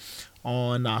family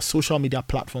on our social media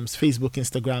platforms, Facebook,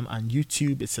 Instagram, and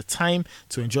YouTube. It's a time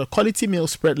to enjoy quality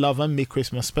meals, spread love, and make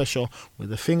Christmas special with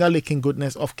the finger-licking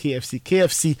goodness of KFC.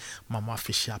 KFC, Mama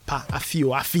Fisher, Pa, Afi,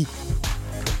 Afi.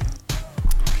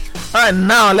 All right,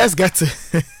 now let's get to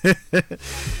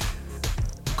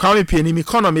Kwame Pianim,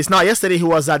 economist. Now, yesterday he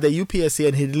was at the UPSA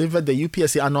and he delivered the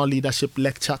UPSA Annual Leadership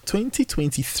Lecture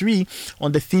 2023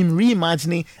 on the theme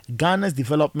Reimagining Ghana's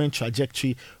Development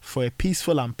Trajectory for a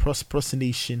Peaceful and Prosperous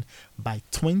Nation by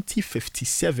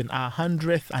 2057, our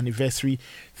 100th anniversary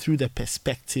through the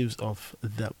perspectives of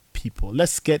the people.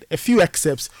 Let's get a few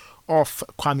excerpts of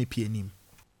Kwame Pianim.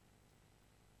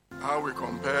 How we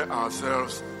compare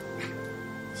ourselves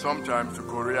sometimes to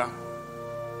Korea.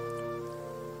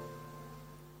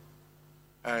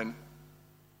 And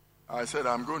I said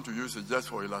I'm going to use it just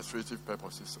for illustrative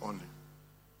purposes only.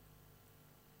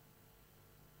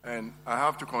 And I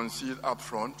have to concede up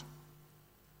front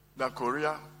that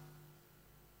Korea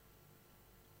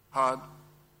had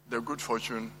the good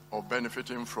fortune of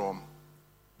benefiting from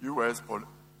U.S.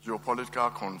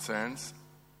 geopolitical concerns,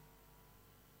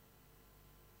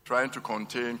 trying to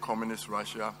contain communist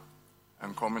Russia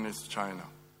and communist China,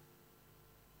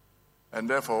 and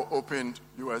therefore opened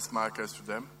U.S. markets to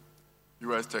them,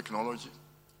 U.S. technology,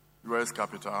 U.S.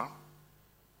 capital.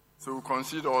 So we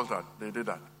concede all that. They did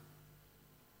that.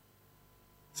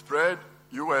 Spread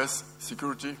U.S.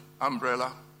 security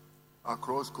umbrella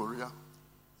across Korea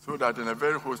so that in a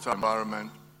very hostile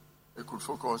environment, it could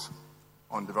focus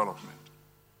on development.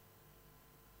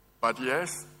 But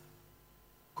yes,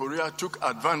 Korea took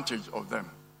advantage of them.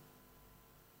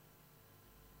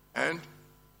 And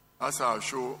as I'll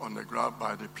show on the graph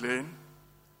by the plane,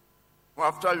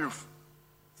 after you've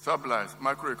stabilized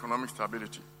macroeconomic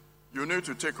stability, you need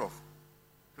to take off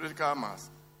critical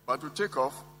mass. But to take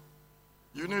off,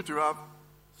 you need to have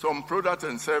some products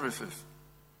and services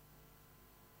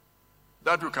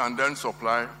that you can then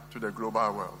supply to the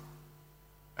global world.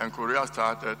 And Korea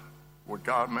started with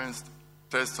garments,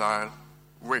 textile,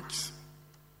 wigs.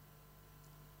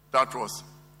 That was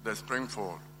the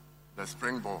springboard.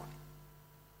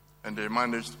 And they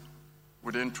managed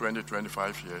within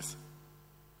 20-25 years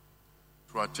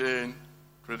to attain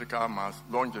critical mass,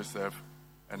 launched itself,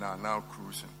 and are now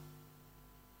cruising.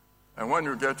 And when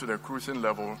you get to the cruising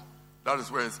level, that is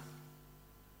where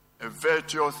a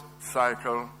virtuous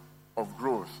cycle of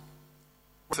growth,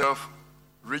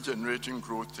 self-regenerating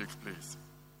growth takes place.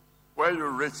 Where you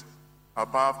reach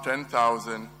above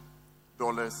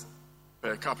 $10,000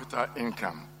 per capita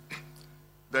income,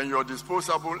 then your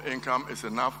disposable income is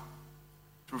enough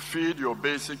to feed your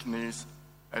basic needs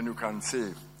and you can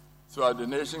save. So that the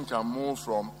nation can move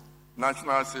from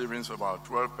national savings of about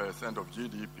 12% of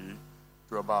GDP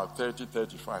to about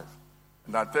 30-35.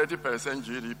 And at 30%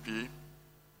 GDP,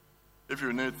 if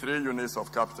you need 3 units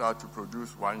of capital to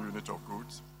produce 1 unit of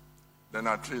goods, then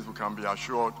at least we can be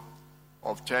assured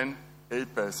of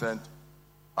 8%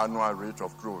 annual rate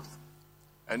of growth.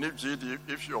 And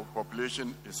if your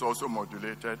population is also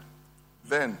modulated,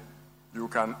 then you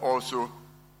can also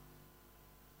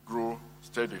grow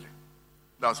steadily.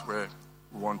 That's where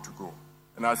we want to go.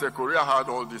 And I said, Korea had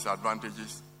all these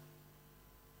advantages,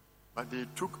 but they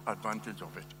took advantage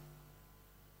of it.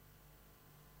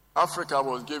 Africa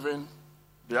was given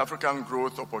the African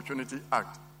Growth Opportunity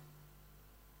Act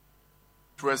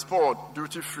to export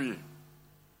duty-free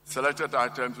selected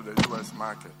items to the U.S.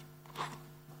 market.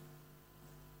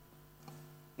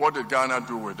 What did Ghana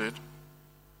do with it?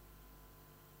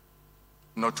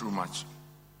 Not too much.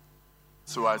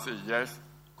 So I say, yes,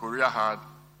 Korea had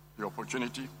the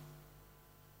opportunity,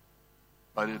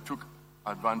 but they took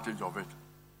advantage of it.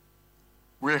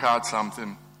 We had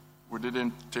something, we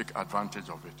didn't take advantage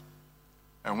of it.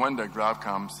 And when the graph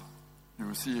comes,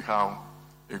 you see how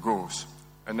it goes.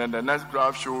 And then the next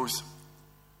graph shows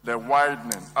the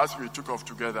widening. As we took off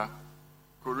together,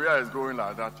 Korea is going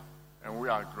like that, and we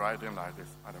are riding like this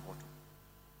at the bottom.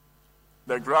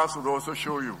 The graphs will also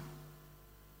show you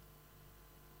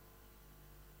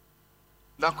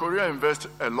that Korea invests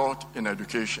a lot in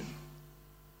education.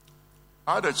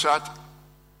 I had a chat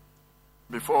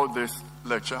before this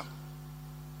lecture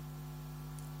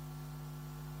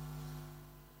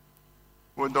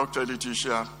with Dr.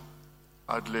 Letitia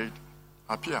Adelaide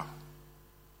Appiah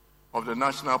of the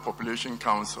National Population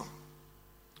Council.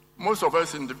 Most of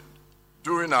us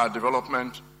during our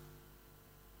development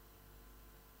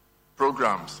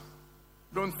programs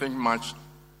don't think much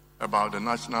about the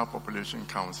National Population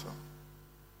Council.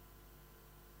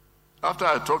 After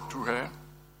I talked to her,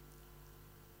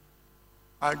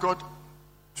 I got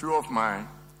two of my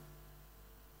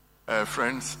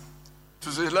friends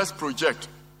to say, let's project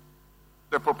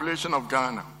the population of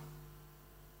Ghana.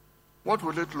 What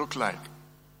will it look like?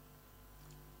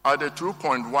 At the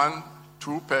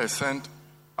 2.12%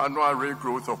 annual rate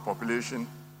growth of population,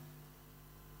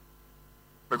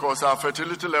 because our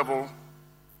fertility level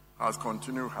has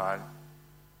continued high,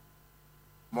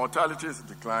 mortality is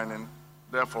declining,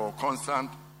 therefore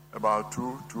constant about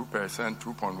 2%,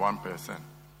 2.1%.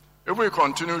 If we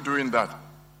continue doing that,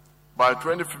 by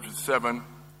 2057,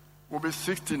 we'll be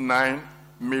 69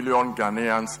 million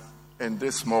Ghanaians in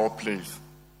this small place.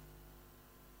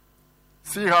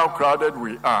 See how crowded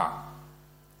we are.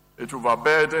 It will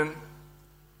overburden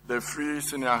the free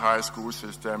senior high school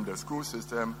system, the school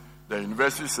system, the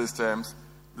university systems.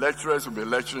 Lecturers will be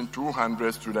lecturing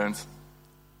 200 students.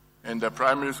 In the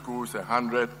primary schools,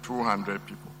 100, 200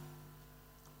 people.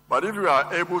 But if we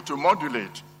are able to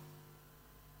modulate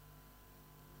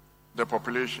the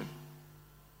population,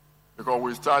 because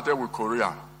we started with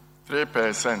Korea,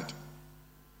 3%,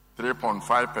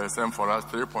 3.5% for us,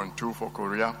 3.2% for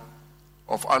Korea,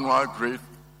 of annual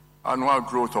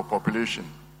growth of population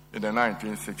in the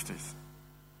 1960s.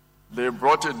 They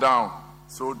brought it down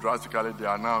so drastically, they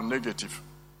are now negative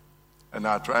and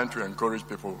are trying to encourage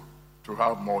people to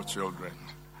have more children.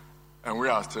 And we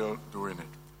are still doing it.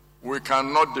 We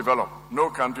cannot develop, no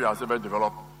country has ever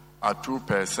developed a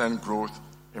 2% growth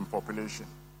in population.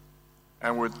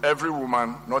 And with every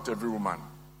woman, not every woman,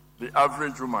 the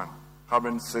average woman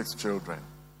having 6 children,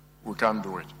 we can't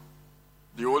do it.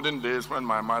 The olden days when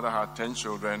my mother had 10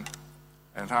 children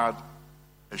and had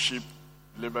a sheep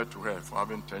delivered to her for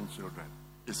having 10 children,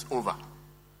 it's over.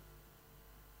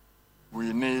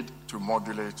 We need to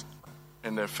modulate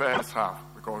in the first half,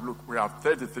 because look, we have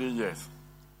 33 years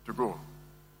to go.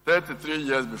 33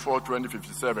 years before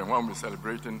 2057, when we're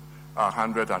celebrating our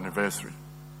 100th anniversary.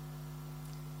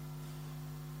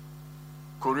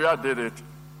 Korea did it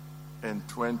in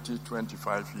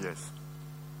 25 years.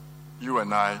 You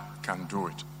and I can do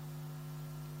it.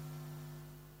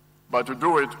 But to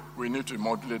do it, we need to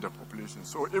modulate the population.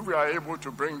 So if we are able to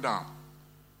bring down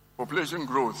population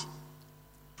growth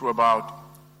to about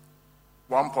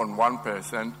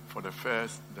 1.1% for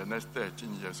the next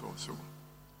 13 years or so,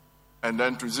 and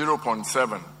then to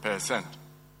 0.7%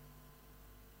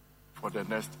 for the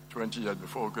next 20 years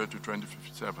before we go to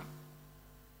 2057.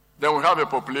 Then we have a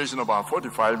population of about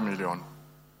 45 million.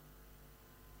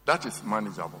 That is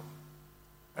manageable.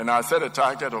 And I set a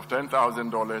target of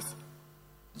 $10,000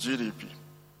 GDP.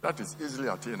 That is easily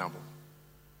attainable.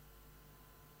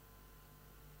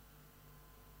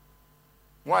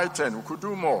 Why 10? We could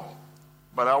do more.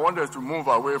 But I wanted to move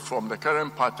away from the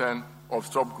current pattern of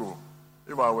stop-go.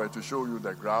 If I were to show you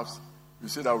the graphs, you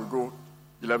see that we go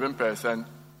 11%,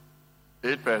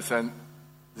 8%,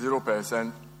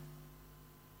 0%,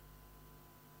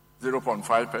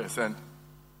 0.5%.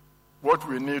 What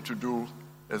we need to do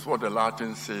is what the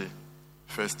Latins say,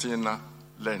 festina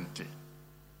lente.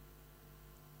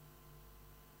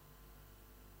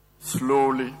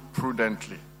 Slowly,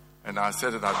 prudently, and I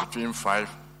set it at between 5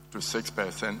 to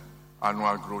 6%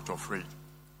 annual growth of rate.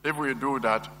 If we do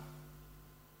that,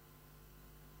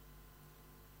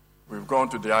 we've gone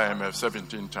to the IMF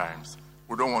 17 times.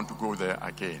 We don't want to go there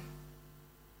again.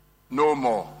 No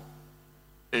more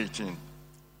 18.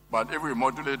 But if we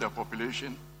modulate the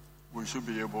population, we should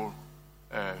be able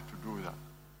to do that.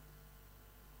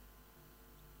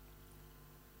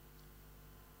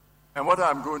 And what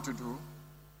I'm going to do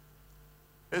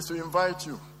is to invite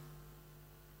you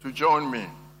to join me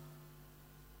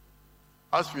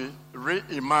as we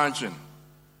reimagine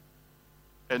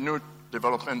a new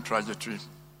development trajectory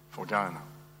for Ghana.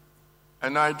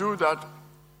 And I do that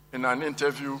in an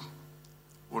interview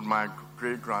with my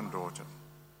great-granddaughter.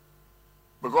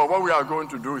 Because what we are going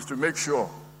to do is to make sure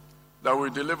that we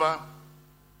deliver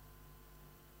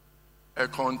a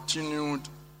continued,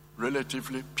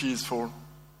 relatively peaceful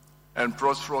and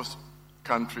prosperous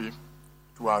country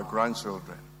to our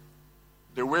grandchildren.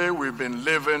 The way we've been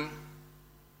living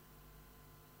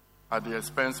at the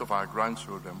expense of our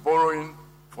grandchildren, borrowing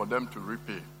for them to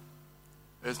repay,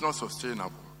 is not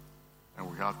sustainable,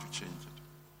 and we have to change it.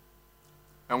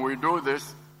 And we do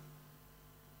this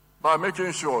by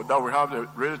making sure that we have the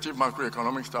relative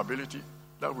macroeconomic stability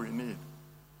that we need.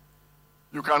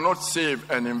 You cannot save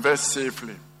and invest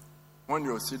safely when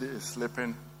your city is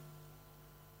slipping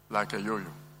like a yo-yo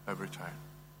every time.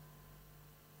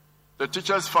 The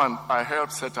Teachers Fund I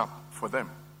helped set up for them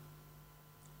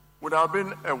would have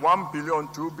been a $1 billion,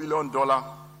 $2 billion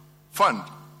fund.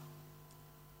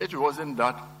 It wasn't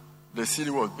that the city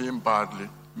was being badly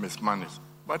mismanaged.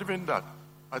 But even that,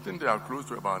 I think they are close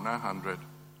to about $900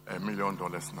 million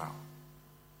now.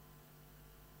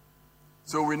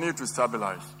 So we need to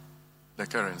stabilize the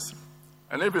currency.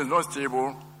 And if it's not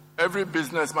stable, every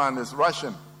businessman is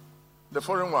rushing, the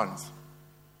foreign ones.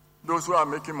 Those who are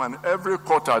making money, every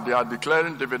quarter they are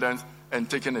declaring dividends and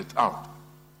taking it out.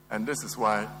 And this is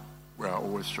why we are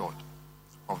always short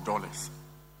of dollars.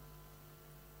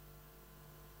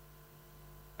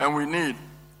 And we need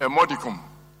a modicum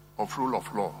of rule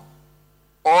of law.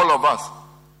 All of us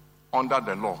under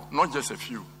the law, not just a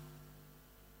few.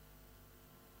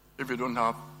 If we don't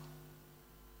have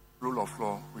rule of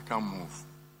law, we can't move.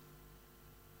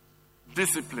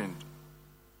 Disciplined.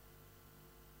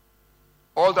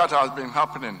 All that has been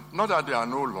happening, not that there are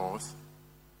no laws.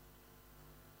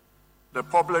 The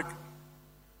Public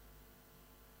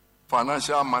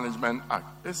Financial Management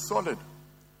Act is solid.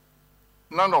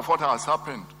 None of what has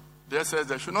happened, they said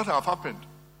that should not have happened.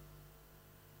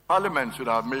 Parliament should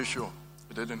have made sure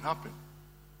it didn't happen.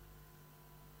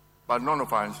 But none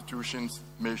of our institutions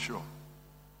made sure.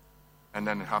 And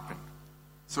then it happened.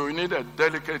 So we need a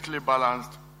delicately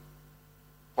balanced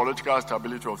political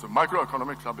stability also.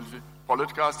 Macroeconomic stability,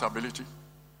 political stability.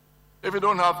 If you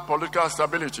don't have political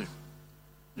stability,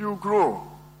 you grow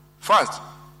fast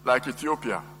like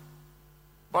Ethiopia.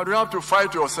 But you have to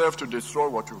fight yourself to destroy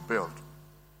what you built.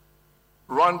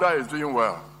 Rwanda is doing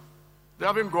well. They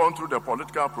haven't gone through the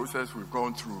political process we've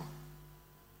gone through.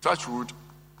 Touch wood,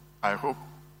 I hope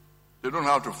they don't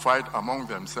have to fight among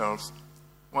themselves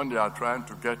when they are trying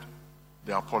to get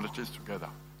their politics together.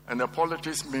 And the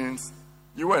politics means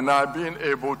you and I being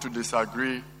able to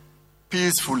disagree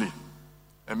peacefully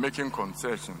and making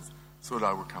concessions so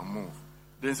that we can move.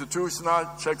 The institutional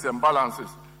checks and balances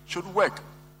should work.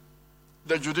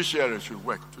 The judiciary should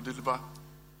work to deliver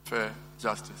fair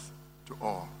justice to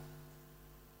all.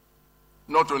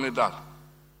 Not only that,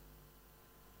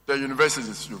 the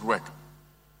universities should work.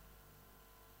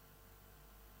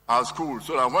 Our schools,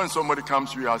 so that when somebody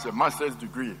comes to you as a master's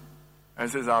degree and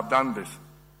says, I've done this,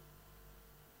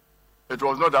 it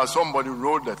was not that somebody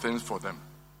wrote the things for them,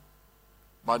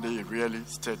 but they really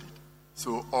studied.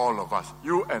 So all of us,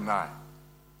 you and I,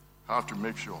 have to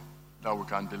make sure that we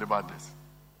can deliver this.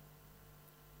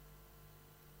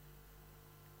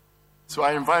 So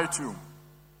I invite you,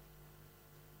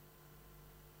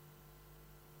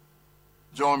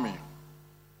 join me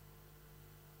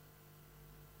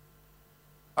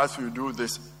as we do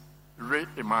this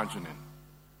reimagining.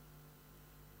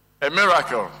 A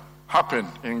miracle happened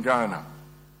in Ghana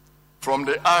from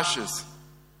the ashes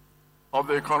of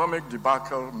the economic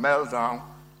debacle, meltdown,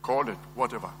 call it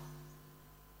whatever,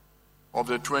 of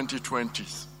the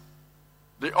 2020s.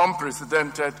 The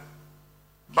unprecedented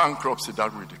bankruptcy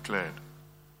that we declared.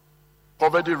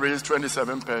 Poverty raised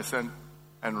 27%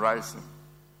 and rising.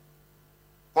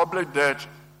 Public debt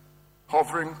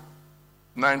hovering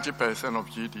 90% of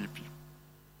GDP.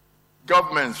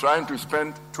 Governments trying to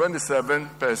spend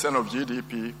 27% of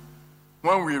GDP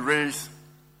when we raise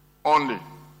only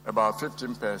about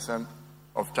 15%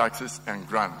 of taxes and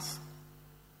grants.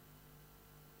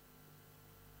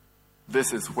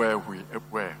 This is where we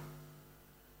were.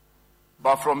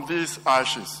 But from these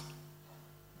ashes,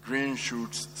 green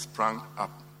shoots sprang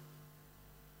up.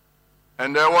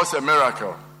 And there was a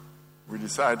miracle. We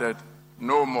decided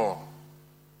no more.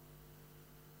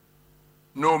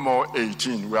 No more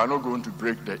 18. We are not going to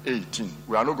break the 18.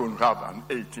 We are not going to have an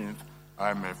 18th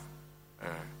IMF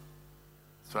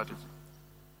strategy.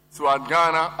 So at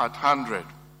Ghana, at 100,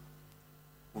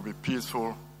 will be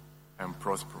peaceful and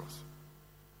prosperous.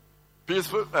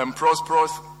 Peaceful and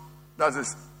prosperous, that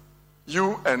is,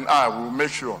 you and I will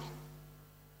make sure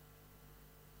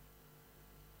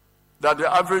that the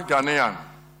average Ghanaian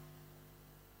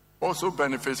also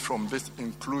benefits from this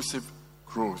inclusive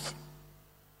growth.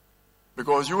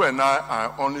 Because you and I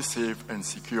are only safe and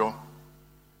secure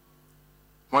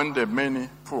when the many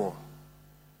poor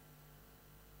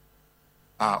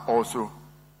are also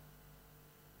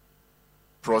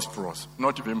prosperous.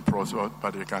 Not even prosperous,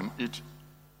 but they can eat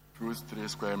 2-3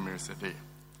 square meals a day.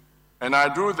 And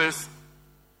I do this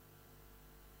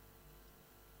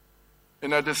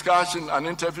in a discussion, an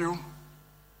interview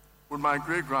with my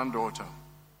great-granddaughter,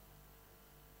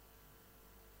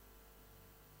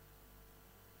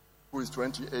 who is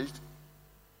 28,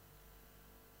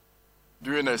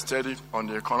 doing a study on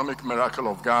the economic miracle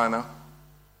of Ghana.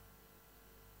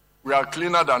 We are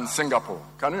cleaner than Singapore.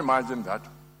 Can you imagine that?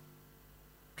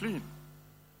 Clean.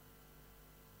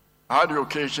 I had the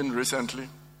occasion recently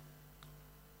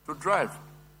to drive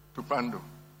to Pando,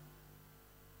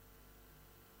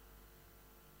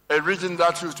 a region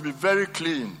that used to be very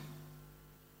clean.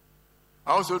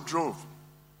 I also drove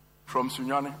from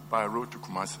Sunyani by road to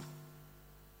Kumasi.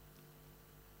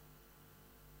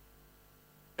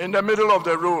 In the middle of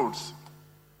the roads,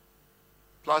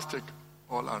 plastic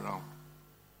all around.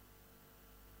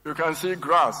 You can see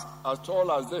grass as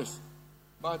tall as this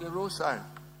by the roadside.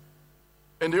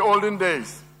 In the olden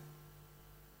days,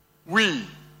 we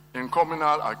in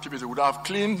communal activity would have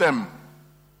cleaned them,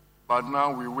 but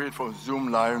now we wait for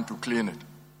Zoom Lion to clean it.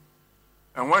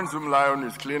 And when Zoom Lion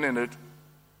is cleaning it,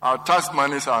 our tax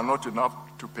monies are not enough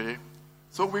to pay,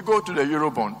 so we go to the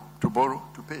Eurobond to borrow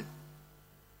to pay.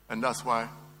 And that's why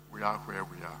we are where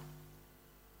we are.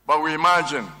 But we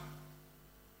imagine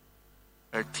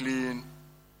a clean,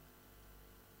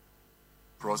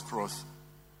 prosperous,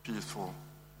 peaceful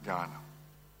Ghana.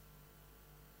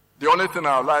 The only thing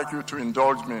I would like you to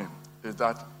indulge me is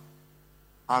that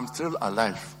I'm still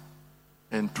alive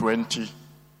in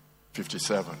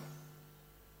 2057.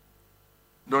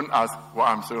 Don't ask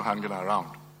why I'm still hanging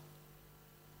around.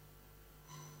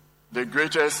 The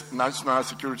greatest national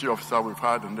security officer we've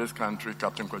had in this country,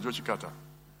 Captain Kwajo Chikata,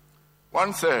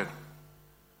 once said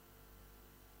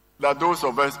that those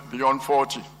of us beyond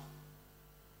 40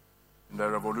 in the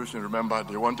revolution, remember,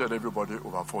 they wanted everybody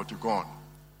over 40 gone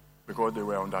because they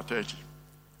were under 30.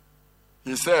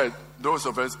 He said those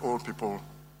of us old people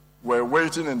were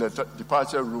waiting in the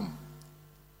departure room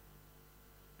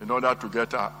in order to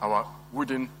get our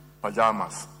wooden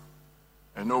pajamas.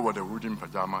 I know what the wooden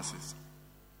pajamas is.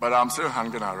 But I'm still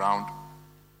hanging around.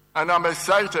 And I'm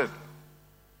excited.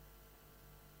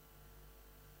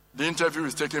 The interview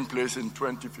is taking place in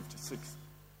 2056.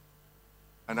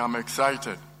 And I'm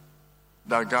excited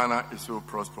that Ghana is so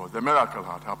prosperous. The miracle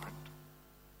had happened.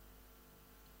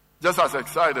 Just as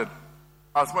excited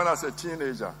as when as a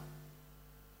teenager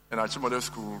in Achimode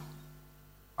School,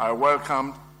 I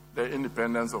welcomed the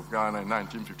independence of Ghana in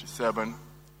 1957.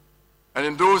 And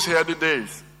in those early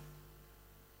days,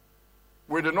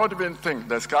 we did not even think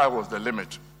the sky was the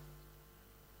limit.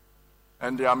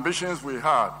 And the ambitions we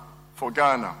had for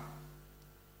Ghana,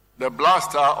 the Black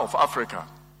Star of Africa,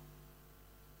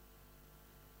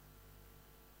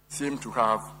 seemed to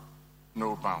have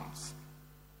no bounds.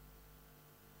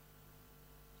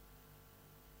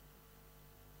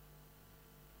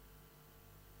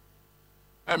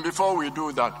 And before we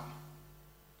do that,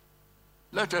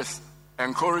 let us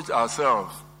encourage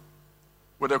ourselves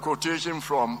with a quotation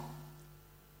from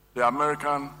the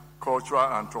American cultural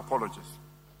anthropologist,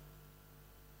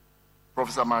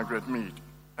 Professor Margaret Mead,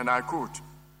 and I quote,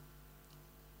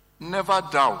 "Never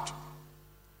doubt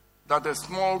that a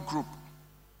small group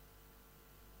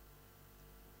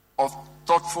of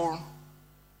thoughtful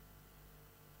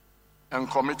and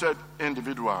committed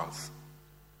individuals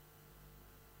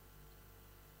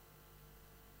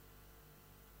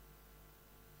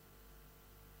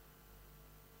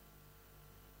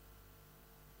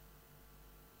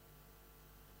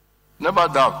never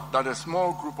doubt that a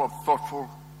small group of thoughtful,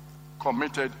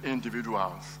 committed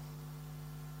individuals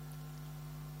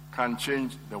can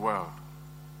change the world.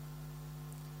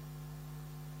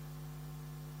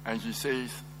 And she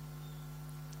says,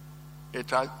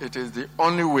 it is the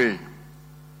only way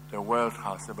the world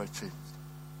has ever changed.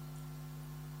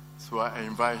 So I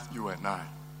invite you and I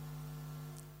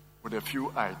with a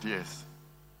few ideas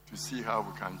to see how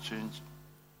we can change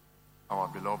our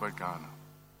beloved Ghana.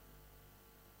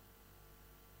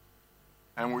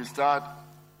 And we start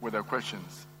with the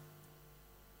questions.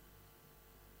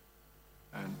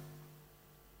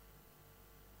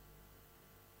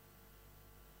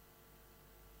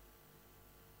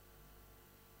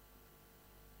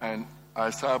 And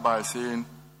I start by saying,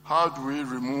 how do we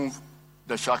remove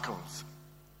the shackles?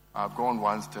 I've gone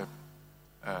one step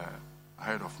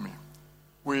ahead of me.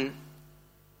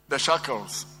 The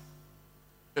shackles,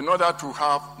 in order to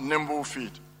have nimble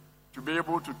feet, to be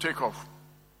able to take off,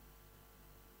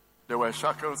 there were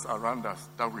shackles around us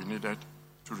that we needed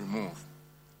to remove.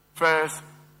 First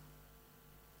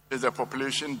is the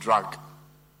population drag.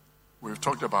 We've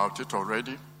talked about it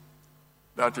already.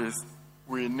 That is,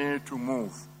 we need to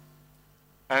move.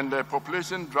 And the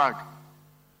population drag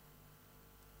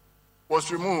was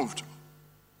removed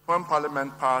when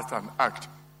Parliament passed an act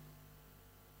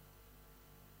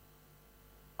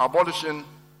abolishing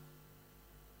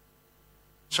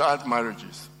child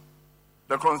marriages.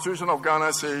 The Constitution of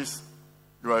Ghana says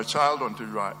you are a child until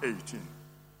you are 18.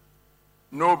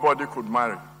 Nobody could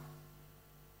marry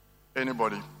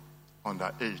anybody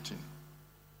under 18.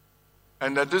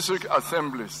 And the district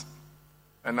assemblies,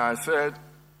 and I said,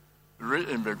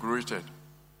 reinvigorated,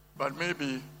 but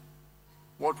maybe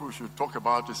what we should talk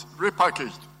about is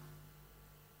repackaged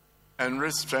and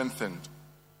re-strengthened,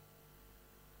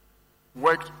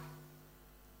 worked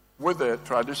with the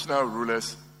traditional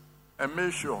rulers and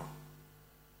made sure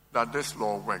that this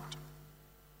law worked.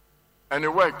 And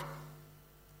it worked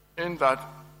in that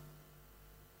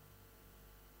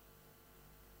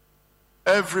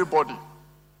everybody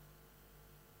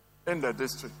in the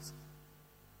districts,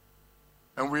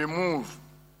 and we move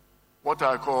what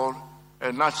I call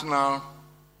a National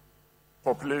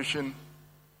Population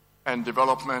and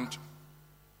Development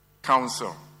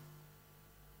Council.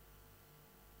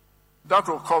 That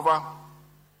will cover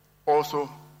also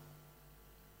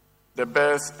the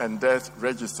birth and death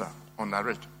register under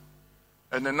it,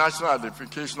 and the National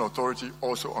Identification Authority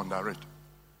also under it.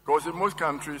 Because in most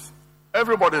countries,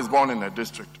 everybody is born in a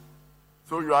district.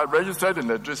 So you are registered in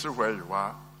the district where you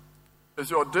are. It's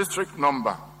your district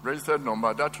number, registered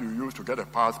number, that you use to get a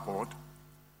passport,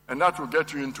 and that will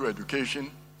get you into education,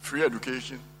 free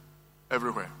education,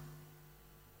 everywhere.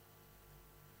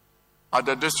 At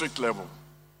the district level.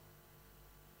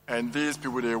 And these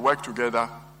people, they work together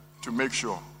to make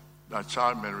sure that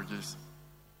child marriages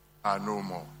are no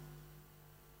more.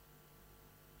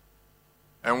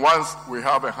 And once we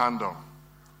have a handle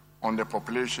on the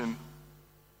population,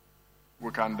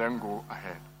 we can then go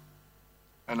ahead.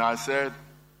 And I said,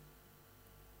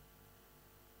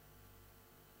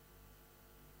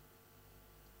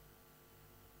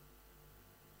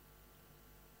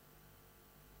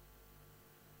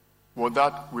 with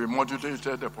that, we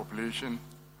modulated the population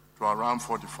to around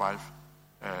 45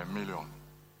 million.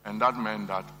 And that meant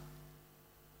that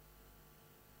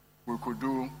we could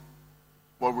do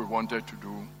what we wanted to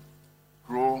do,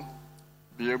 grow,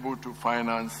 be able to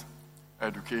finance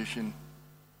education,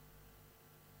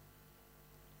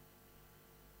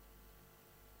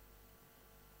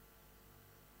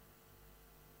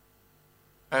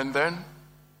 and then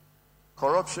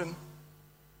corruption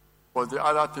was the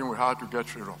other thing we had to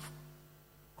get rid of.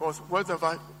 Because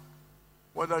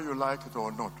whether you like it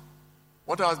or not,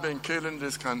 what has been killing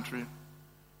this country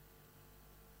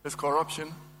is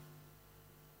corruption.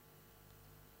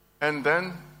 And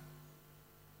then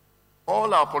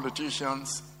all our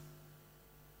politicians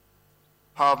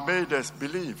have made us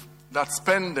believe that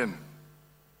spending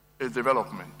is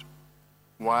development.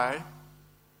 Why?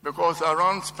 Because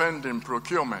around spending,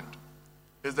 procurement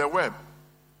is the web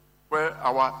where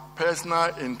our personal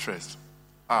interests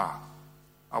are,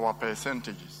 our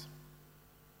percentages.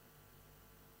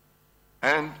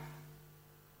 And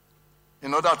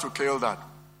in order to kill that,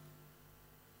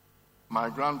 my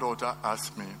granddaughter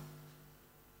asked me,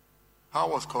 how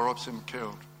was corruption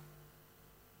killed?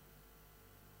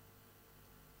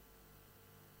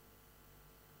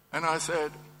 And I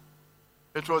said,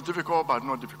 it was difficult but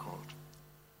not difficult.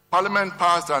 Parliament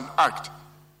passed an act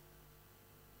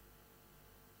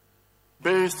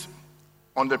based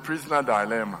on the prisoner's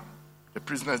dilemma.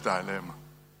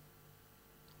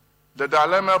 The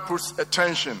dilemma puts a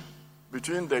tension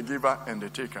between the giver and the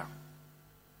taker.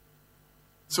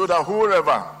 So that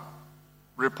whoever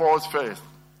reports first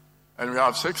and we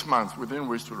have 6 months within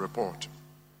which to report.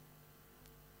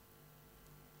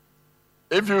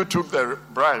 If you took the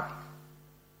bribe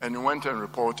and you went and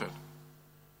reported,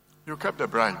 you kept the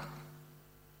bribe.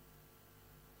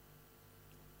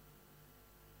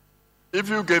 If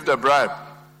you gave the bribe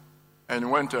and you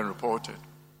went and reported,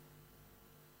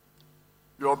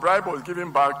 your bribe was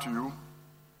given back to you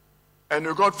and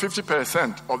you got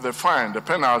 50% of the fine, the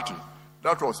penalty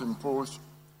that was imposed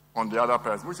on the other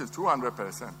person, which is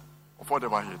 200% of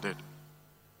whatever he did.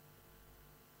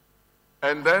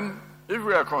 And then, if you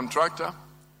are a contractor,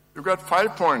 you get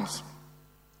 5 points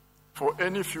for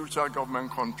any future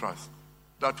government contracts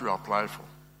that you apply for.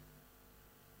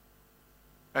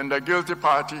 And the guilty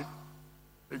party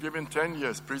is given 10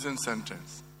 years prison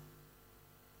sentence,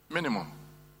 minimum.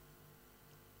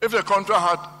 If the contract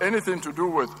had anything to do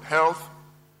with health,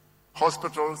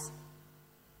 hospitals,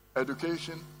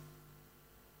 education,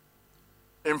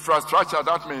 infrastructure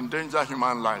that may endanger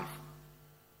human life,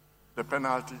 the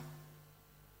penalty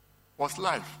was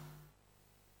life.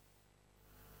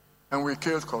 And we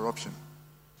killed corruption.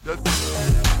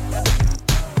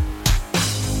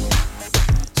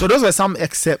 So those were some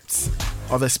excerpts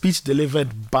of a speech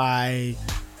delivered by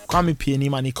Kwame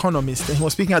Pianim, an economist, and he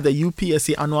was speaking at the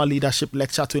UPSA Annual Leadership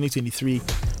Lecture 2023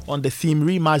 on the theme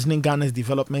Reimagining Ghana's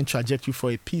Development Trajectory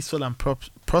for a Peaceful and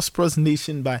Prosperous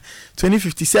Nation by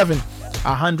 2057,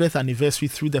 our 100th anniversary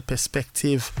through the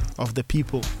perspective of the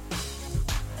people.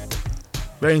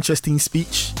 Very interesting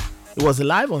speech. It was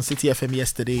live on Citi FM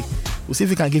yesterday. We'll see if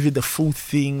we can give you the full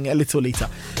thing a little later.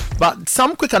 But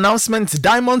some quick announcements.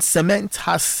 Diamond Cement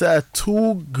has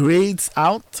 2 grades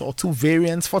out, or 2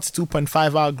 variants,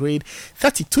 42.5 hour grade,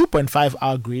 32.5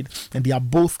 hour grade, and they are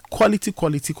both quality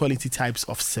types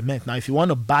of cement. Now, if you want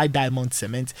to buy Diamond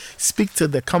Cement, speak to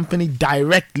the company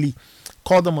directly.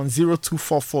 Call them on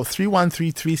 0244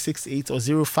 313 368 or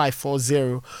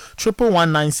 0540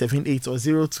 11178 or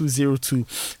 0202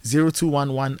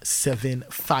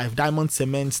 021175. Diamond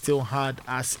Cement, still hard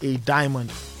as a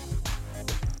diamond.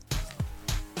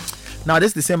 Now,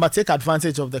 this December, take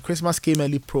advantage of the Christmas Came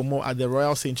Early promo at the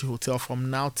Royal Century Hotel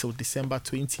from now till December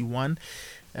 21.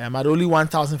 At only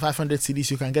 1,500 cedis,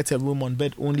 you can get a room on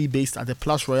bed only based at the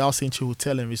Plus Royal Century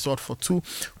Hotel and Resort for 2.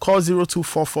 Call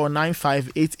 0244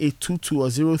 958822 or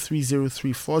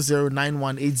 0303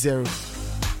 409180.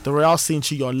 The Royal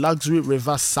Century, your luxury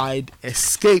riverside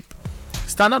escape.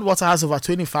 Standard Water has over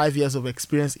 25 years of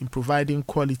experience in providing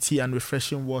quality and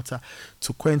refreshing water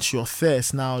to quench your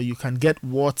thirst. Now, you can get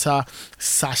water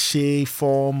sachet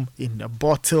form in a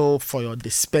bottle for your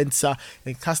dispenser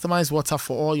and customize water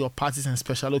for all your parties and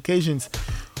special occasions.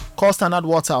 Call Standard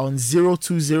Water on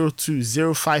 0202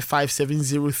 055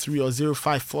 703 or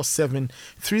 0547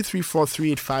 334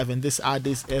 385, and this ad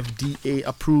is FDA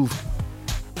approved.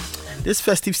 This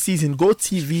festive season,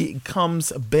 GoTV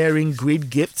comes bearing great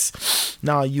gifts.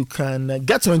 Now, you can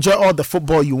get to enjoy all the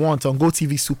football you want on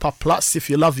GoTV Super Plus. If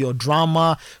you love your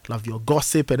drama, love your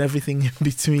gossip and everything in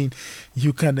between,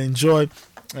 you can enjoy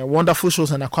wonderful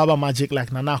shows on Aquaba Magic like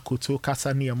Nana Kuto,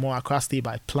 Kasani, and more across Stay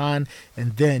by Plan.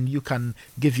 And then you can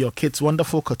give your kids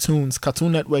wonderful cartoons,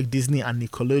 Cartoon Network, Disney, and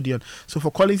Nickelodeon. So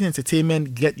for quality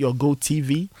entertainment, get your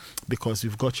GoTV because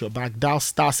we've got your back. Dial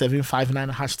star 759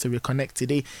 hash to reconnect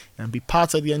today and be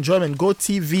part of the enjoyment.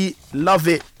 GoTV, love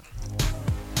it.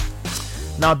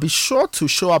 Now be sure to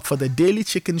show up for the Daily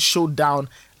Chicken Showdown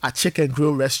at Chicken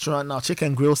Grill restaurant. Now,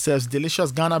 Chicken Grill serves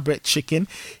delicious Ghana bred chicken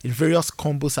in various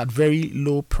combos at very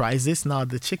low prices. Now,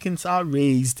 the chickens are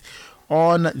raised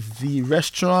on the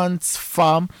restaurant's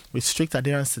farm with strict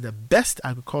adherence to the best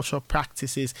agricultural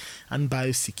practices and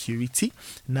biosecurity.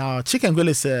 Now, Chicken Grill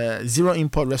is a zero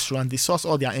import restaurant. They source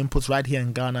all their inputs right here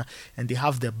in Ghana, and they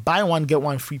have the buy one get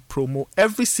one free promo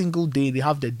every single day. They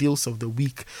have the deals of the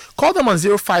week. Call them on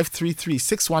 0533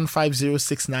 615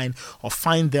 069 or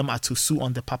find them at Tusu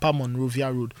on the Papa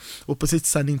Monrovia Road opposite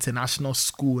Sunny International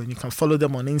School, and you can follow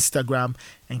them on Instagram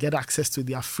and get access to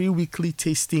their free weekly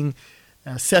tasting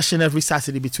session every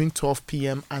Saturday between 12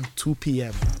 p.m. and 2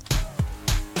 p.m.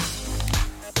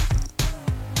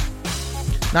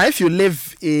 Now, if you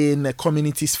live in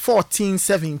communities 14,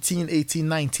 17, 18,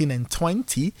 19, and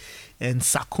 20 in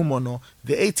Sakumono,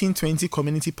 the 1820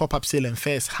 Community Pop-Up Sale and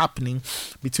Fair is happening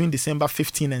between December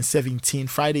 15 and 17,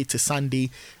 Friday to Sunday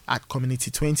at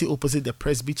Community 20 opposite the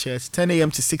Presby Church, 10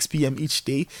 a.m. to 6 p.m. each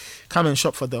day. Come and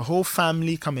shop for the whole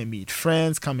family, come and meet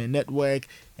friends, come and network,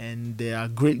 and there are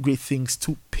great things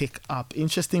to pick up.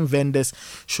 Interesting vendors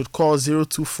should call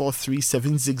 0243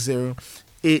 760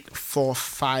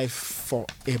 845 for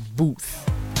a booth.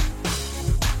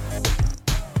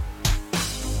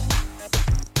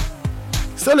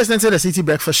 Still listening to the Citi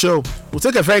Breakfast Show. We'll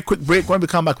take a very quick break. When we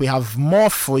come back, we have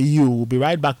more for you. We'll be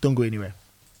right back. Don't go anywhere.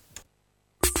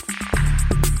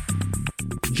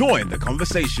 Join the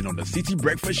conversation on the Citi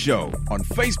Breakfast Show on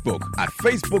Facebook at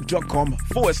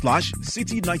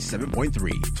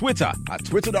facebook.com/Citi97.3, Twitter at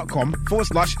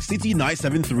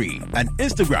twitter.com/Citi973, and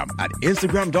Instagram at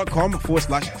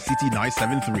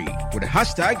instagram.com/Citi973 with the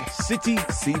hashtag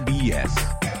CitiCBS.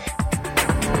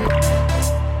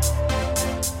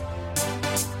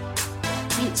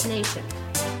 Beats Nation.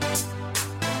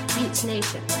 Beats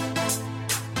Nation.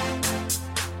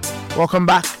 Welcome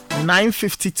back.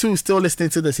 9:52. Still listening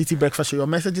to the Citi Breakfast Show. Your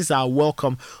messages are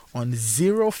welcome on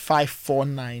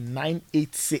 0549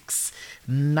 986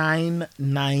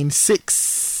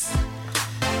 996.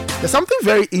 There's something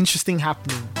very interesting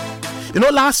happening.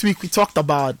 Last week we talked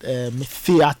about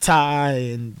theater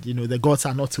and the gods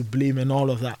are not to blame and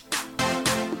all of that.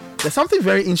 There's something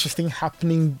very interesting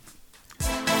happening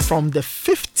from the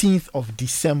 15th of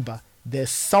December.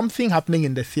 There's something happening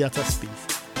in the theater space.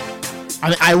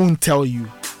 I won't tell you.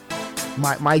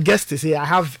 My guest is here. I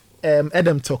have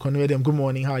Edem Tokonu. Edem, good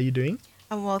morning. How are you doing?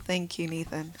 I'm well, thank you,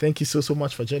 Nathan. Thank you so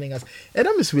much for joining us.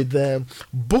 Edem is with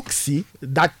Booksy.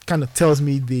 That kind of tells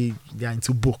me they are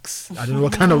into books. I don't know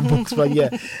what kind of books, but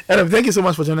yeah. Edem, thank you so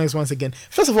much for joining us once again.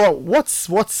 First of all, what's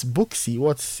Booksy?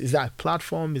 Is that a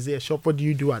platform? Is it a shop? What do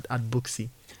you do at Booksy?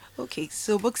 Okay,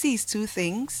 so Booksy is two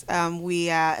things. We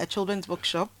are a children's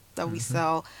bookshop that we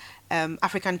sell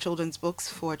African children's books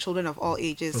for children of all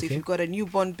ages. So if you've got a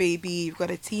newborn baby, you've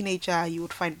got a teenager, you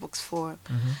would find books for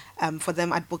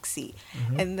them at Booksy.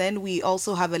 And then we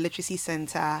also have a literacy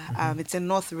center. It's in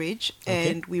Northridge,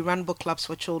 and we run book clubs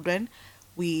for children.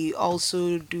 We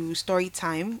also do story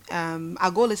time. Our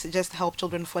goal is to just help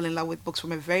children fall in love with books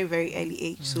from a very, very early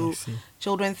age. So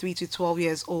children 3 to 12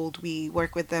 years old, we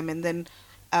work with them. And then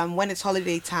when it's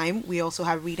holiday time, we also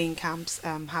have reading camps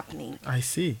happening. I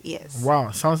see. Yes.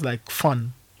 Wow, sounds like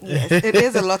fun. Yes, it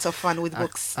is a lot of fun with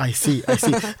books. I see.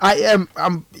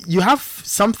 You have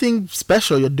something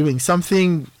special you're doing,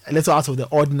 something a little out of the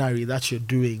ordinary that you're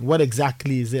doing. What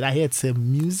exactly is it? I hear it's a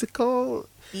musical.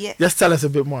 Yes. Just tell us a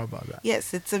bit more about that.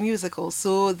 Yes, it's a musical.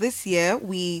 So this year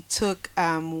we took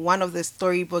one of the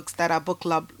storybooks that our book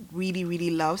club really,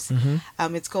 really loves.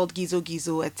 It's called Gizo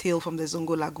Gizo, A Tale from the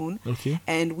Zongo Lagoon.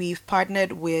 And we've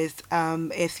partnered with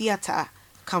a theater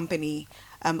company,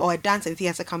 or a dance and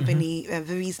theater company,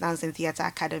 Vivi's Dance and Theater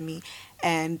Academy.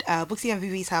 And Booksy and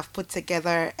Vivi's have put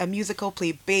together a musical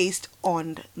play based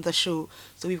on the show.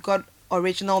 So we've got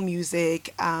original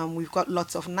music, we've got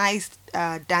lots of nice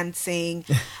dancing,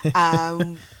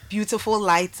 beautiful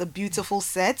lights, a beautiful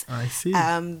set. I see.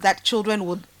 That children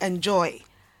would enjoy.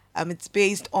 It's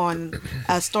based on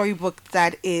a storybook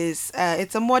that is,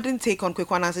 it's a modern take on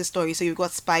Kwekwanance's story. So you've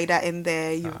got Spider in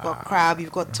there, you've got Crab,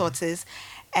 you've got Tortoise,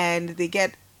 and they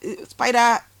get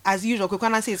Spider, as usual,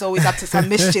 Kwekwanance is always up to some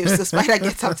mischief, so Spider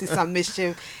gets up to some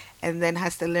mischief and then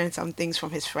has to learn some things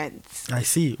from his friends. I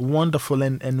see. Wonderful.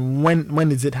 And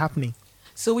when is it happening?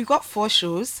 So we've got 4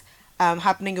 shows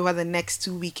happening over the next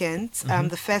 2 weekends.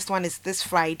 The first one is this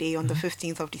Friday on the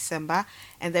 15th of December.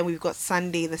 And then we've got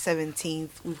Sunday the 17th.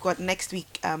 We've got next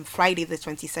week Friday the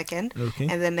 22nd.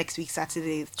 And then next week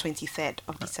Saturday the 23rd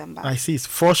of December. I see. It's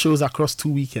 4 shows across 2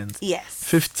 weekends. Yes.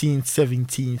 15th,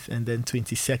 17th, and then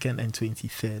 22nd and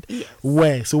 23rd. Yes.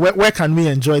 Where can we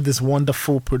enjoy this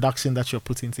wonderful production that you're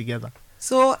putting together?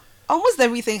 So almost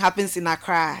everything happens in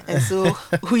Accra. And so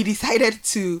we decided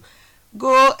to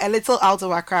go a little out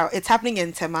of Accra. It's happening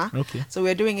in Tema. So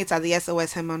we're doing it at the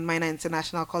SOS Herman Minor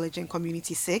International College in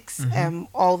Community 6.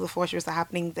 All the 4 shows are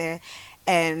happening there.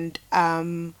 And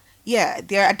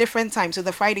they're at different times. So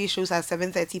the Friday shows at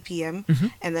 7:30 p.m.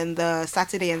 And then the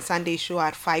Saturday and Sunday show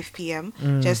at 5 p.m.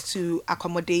 Just to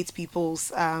accommodate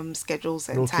people's schedules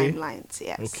and timelines.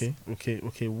 Yes.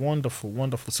 Okay. Wonderful.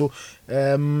 So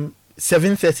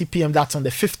 7:30 p.m. that's on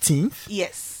the 15th.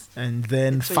 Yes. And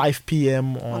then 5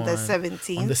 p.m. on the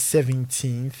 17th. On the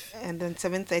 17th. And then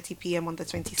 7:30 p.m. on the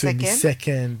 22nd.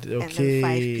 Okay. And then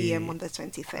 5 p.m. on the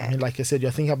 23rd. I mean, like I said,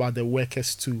 you're thinking about the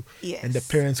workers too. Yes. And the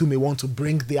parents who may want to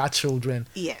bring their children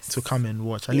to come and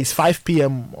watch. At least 5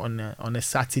 p.m. on a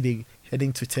Saturday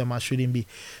heading to Tema shouldn't be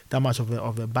that much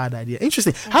of a bad idea.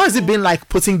 Interesting. How has it been like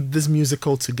putting this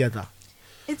musical together?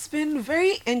 It's been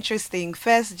very interesting.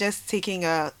 First, just taking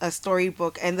a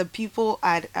storybook, and the people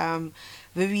at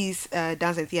Vivi's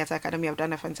Dance and Theatre Academy have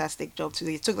done a fantastic job too.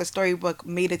 They took the storybook,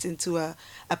 made it into a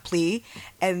play,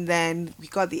 and then we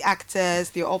got the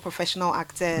actors. They're all professional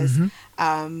actors.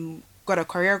 Got a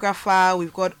choreographer.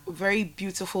 We've got very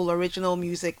beautiful original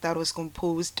music that was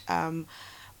composed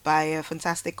by a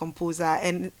fantastic composer,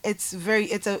 and if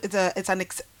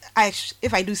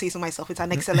I do say so myself, it's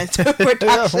an excellent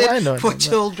production for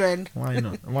children. Why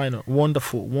not?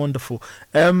 Wonderful.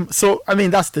 So I mean,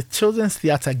 that's the Children's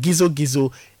Theatre, Gizo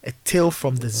Gizo, A Tale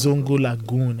from the Zongo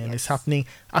Lagoon, and it's happening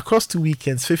across 2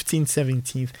 weekends, 15th,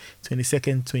 17th,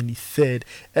 22nd, 23rd.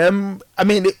 I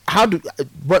mean, how do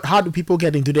people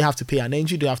get in? Do they have to pay an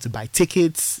entry? Do they have to buy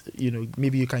tickets?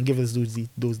 Maybe you can give us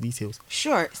those details.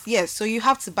 Sure. Yes. So you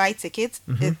have to buy tickets.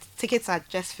 Tickets are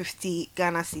just 50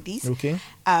 Ghana cedis. Okay.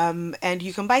 And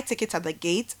you can buy tickets at the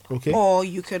gate. Okay. Or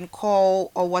you can call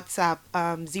or WhatsApp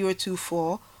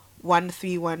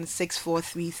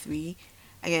 024-131-6433.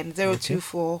 Again,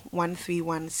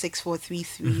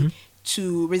 024-131-6433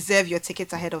 to reserve your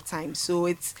tickets ahead of time. So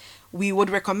we would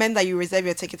recommend that you reserve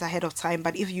your tickets ahead of time,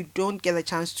 but if you don't get a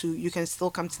chance to, you can still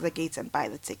come to the gates and buy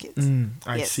the tickets.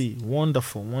 I see.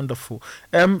 Wonderful.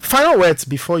 Final words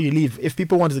before you leave. If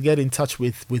people want to get in touch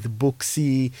with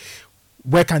Booksy,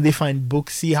 where can they find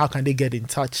Booksy? How can they get in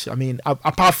touch? I mean,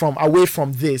 away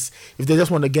from this, if they just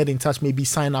want to get in touch, maybe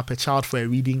sign up a child for a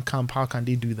reading camp, how can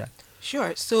they do that?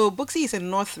 Sure. So Booksy is in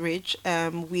Northridge.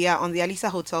 We are on the Alisa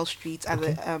Hotel Street at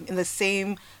in the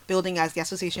same building as the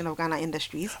Association of Ghana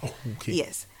Industries. Oh, okay.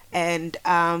 Yes. And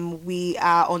we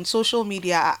are on social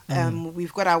media.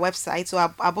 We've got our website. So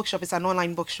our bookshop is an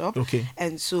online bookshop. Okay.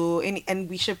 And so and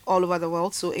we ship all over the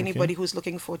world. So anybody who's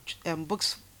looking for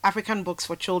books, African books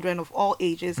for children of all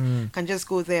ages, can just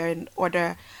go there and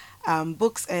order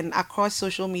books. And across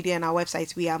social media and our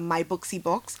websites, we are My Booksy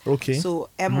Box. Okay. So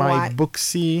My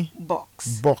Booksy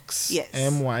Box. Yes.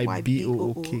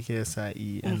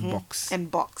 MYBOOKSIE and box. And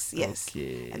box, yes.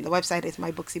 Okay. And the website is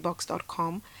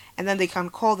mybooksybox.com. And then they can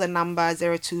call the number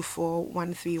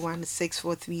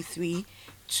 024-131-6433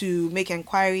 to make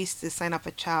inquiries to sign up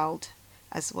a child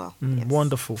as well. Yes.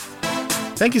 Wonderful.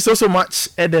 Thank you so much,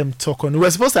 Edem Tokon. We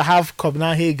were supposed to have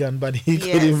Kobna Hagan, but he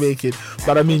couldn't make it.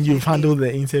 But I mean, you've handled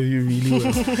the interview really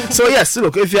well. So yes,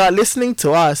 look, if you are listening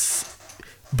to us,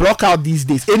 block out these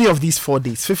days, any of these 4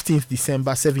 days, 15th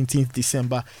December, 17th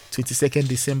December, 22nd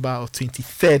December, or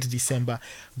 23rd December.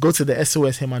 Go to the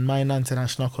SOS Heman Minor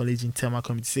International College in Tema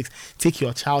Community 6. Take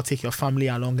your child, take your family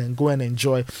along, and go and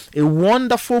enjoy a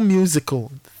wonderful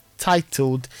musical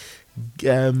titled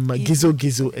Gizo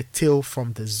Gizo, A Tale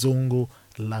from the Zongo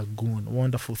Lagoon.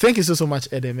 Wonderful. Thank you so much,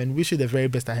 Edem, and wish you the very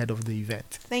best ahead of the event.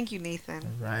 Thank you, Nathan. All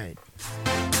right.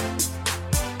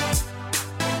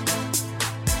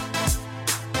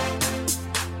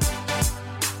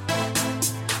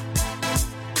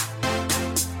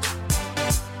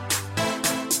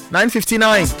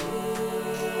 $9:59.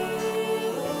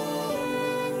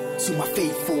 To my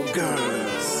faithful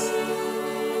girls,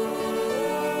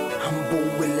 humble,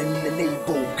 willing, and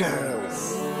able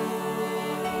girls,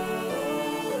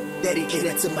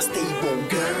 dedicated to my stable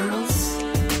girls.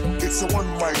 It's a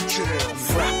one-mic jam.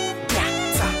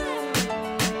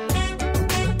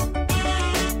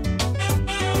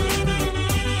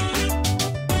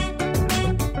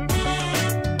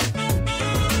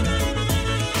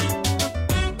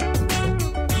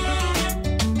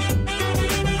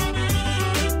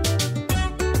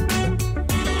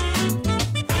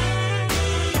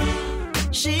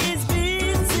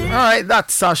 All right,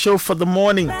 that's our show for the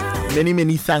morning.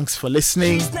 Many thanks for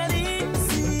listening.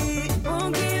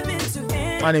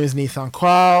 My name is Nathan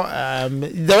Kwao.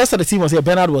 The rest of the team was here.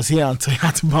 Bernard was here until he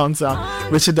had to bounce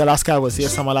out. Richard Delaska was here.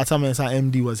 Samalata Mensa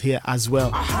MD was here as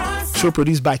well. Show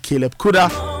produced by Caleb Kuda.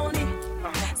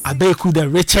 Abeku, the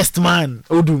richest man,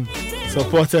 Odum,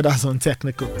 supported us on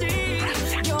technical.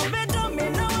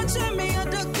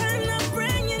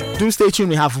 Do stay tuned.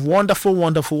 We have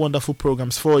wonderful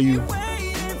programs for you.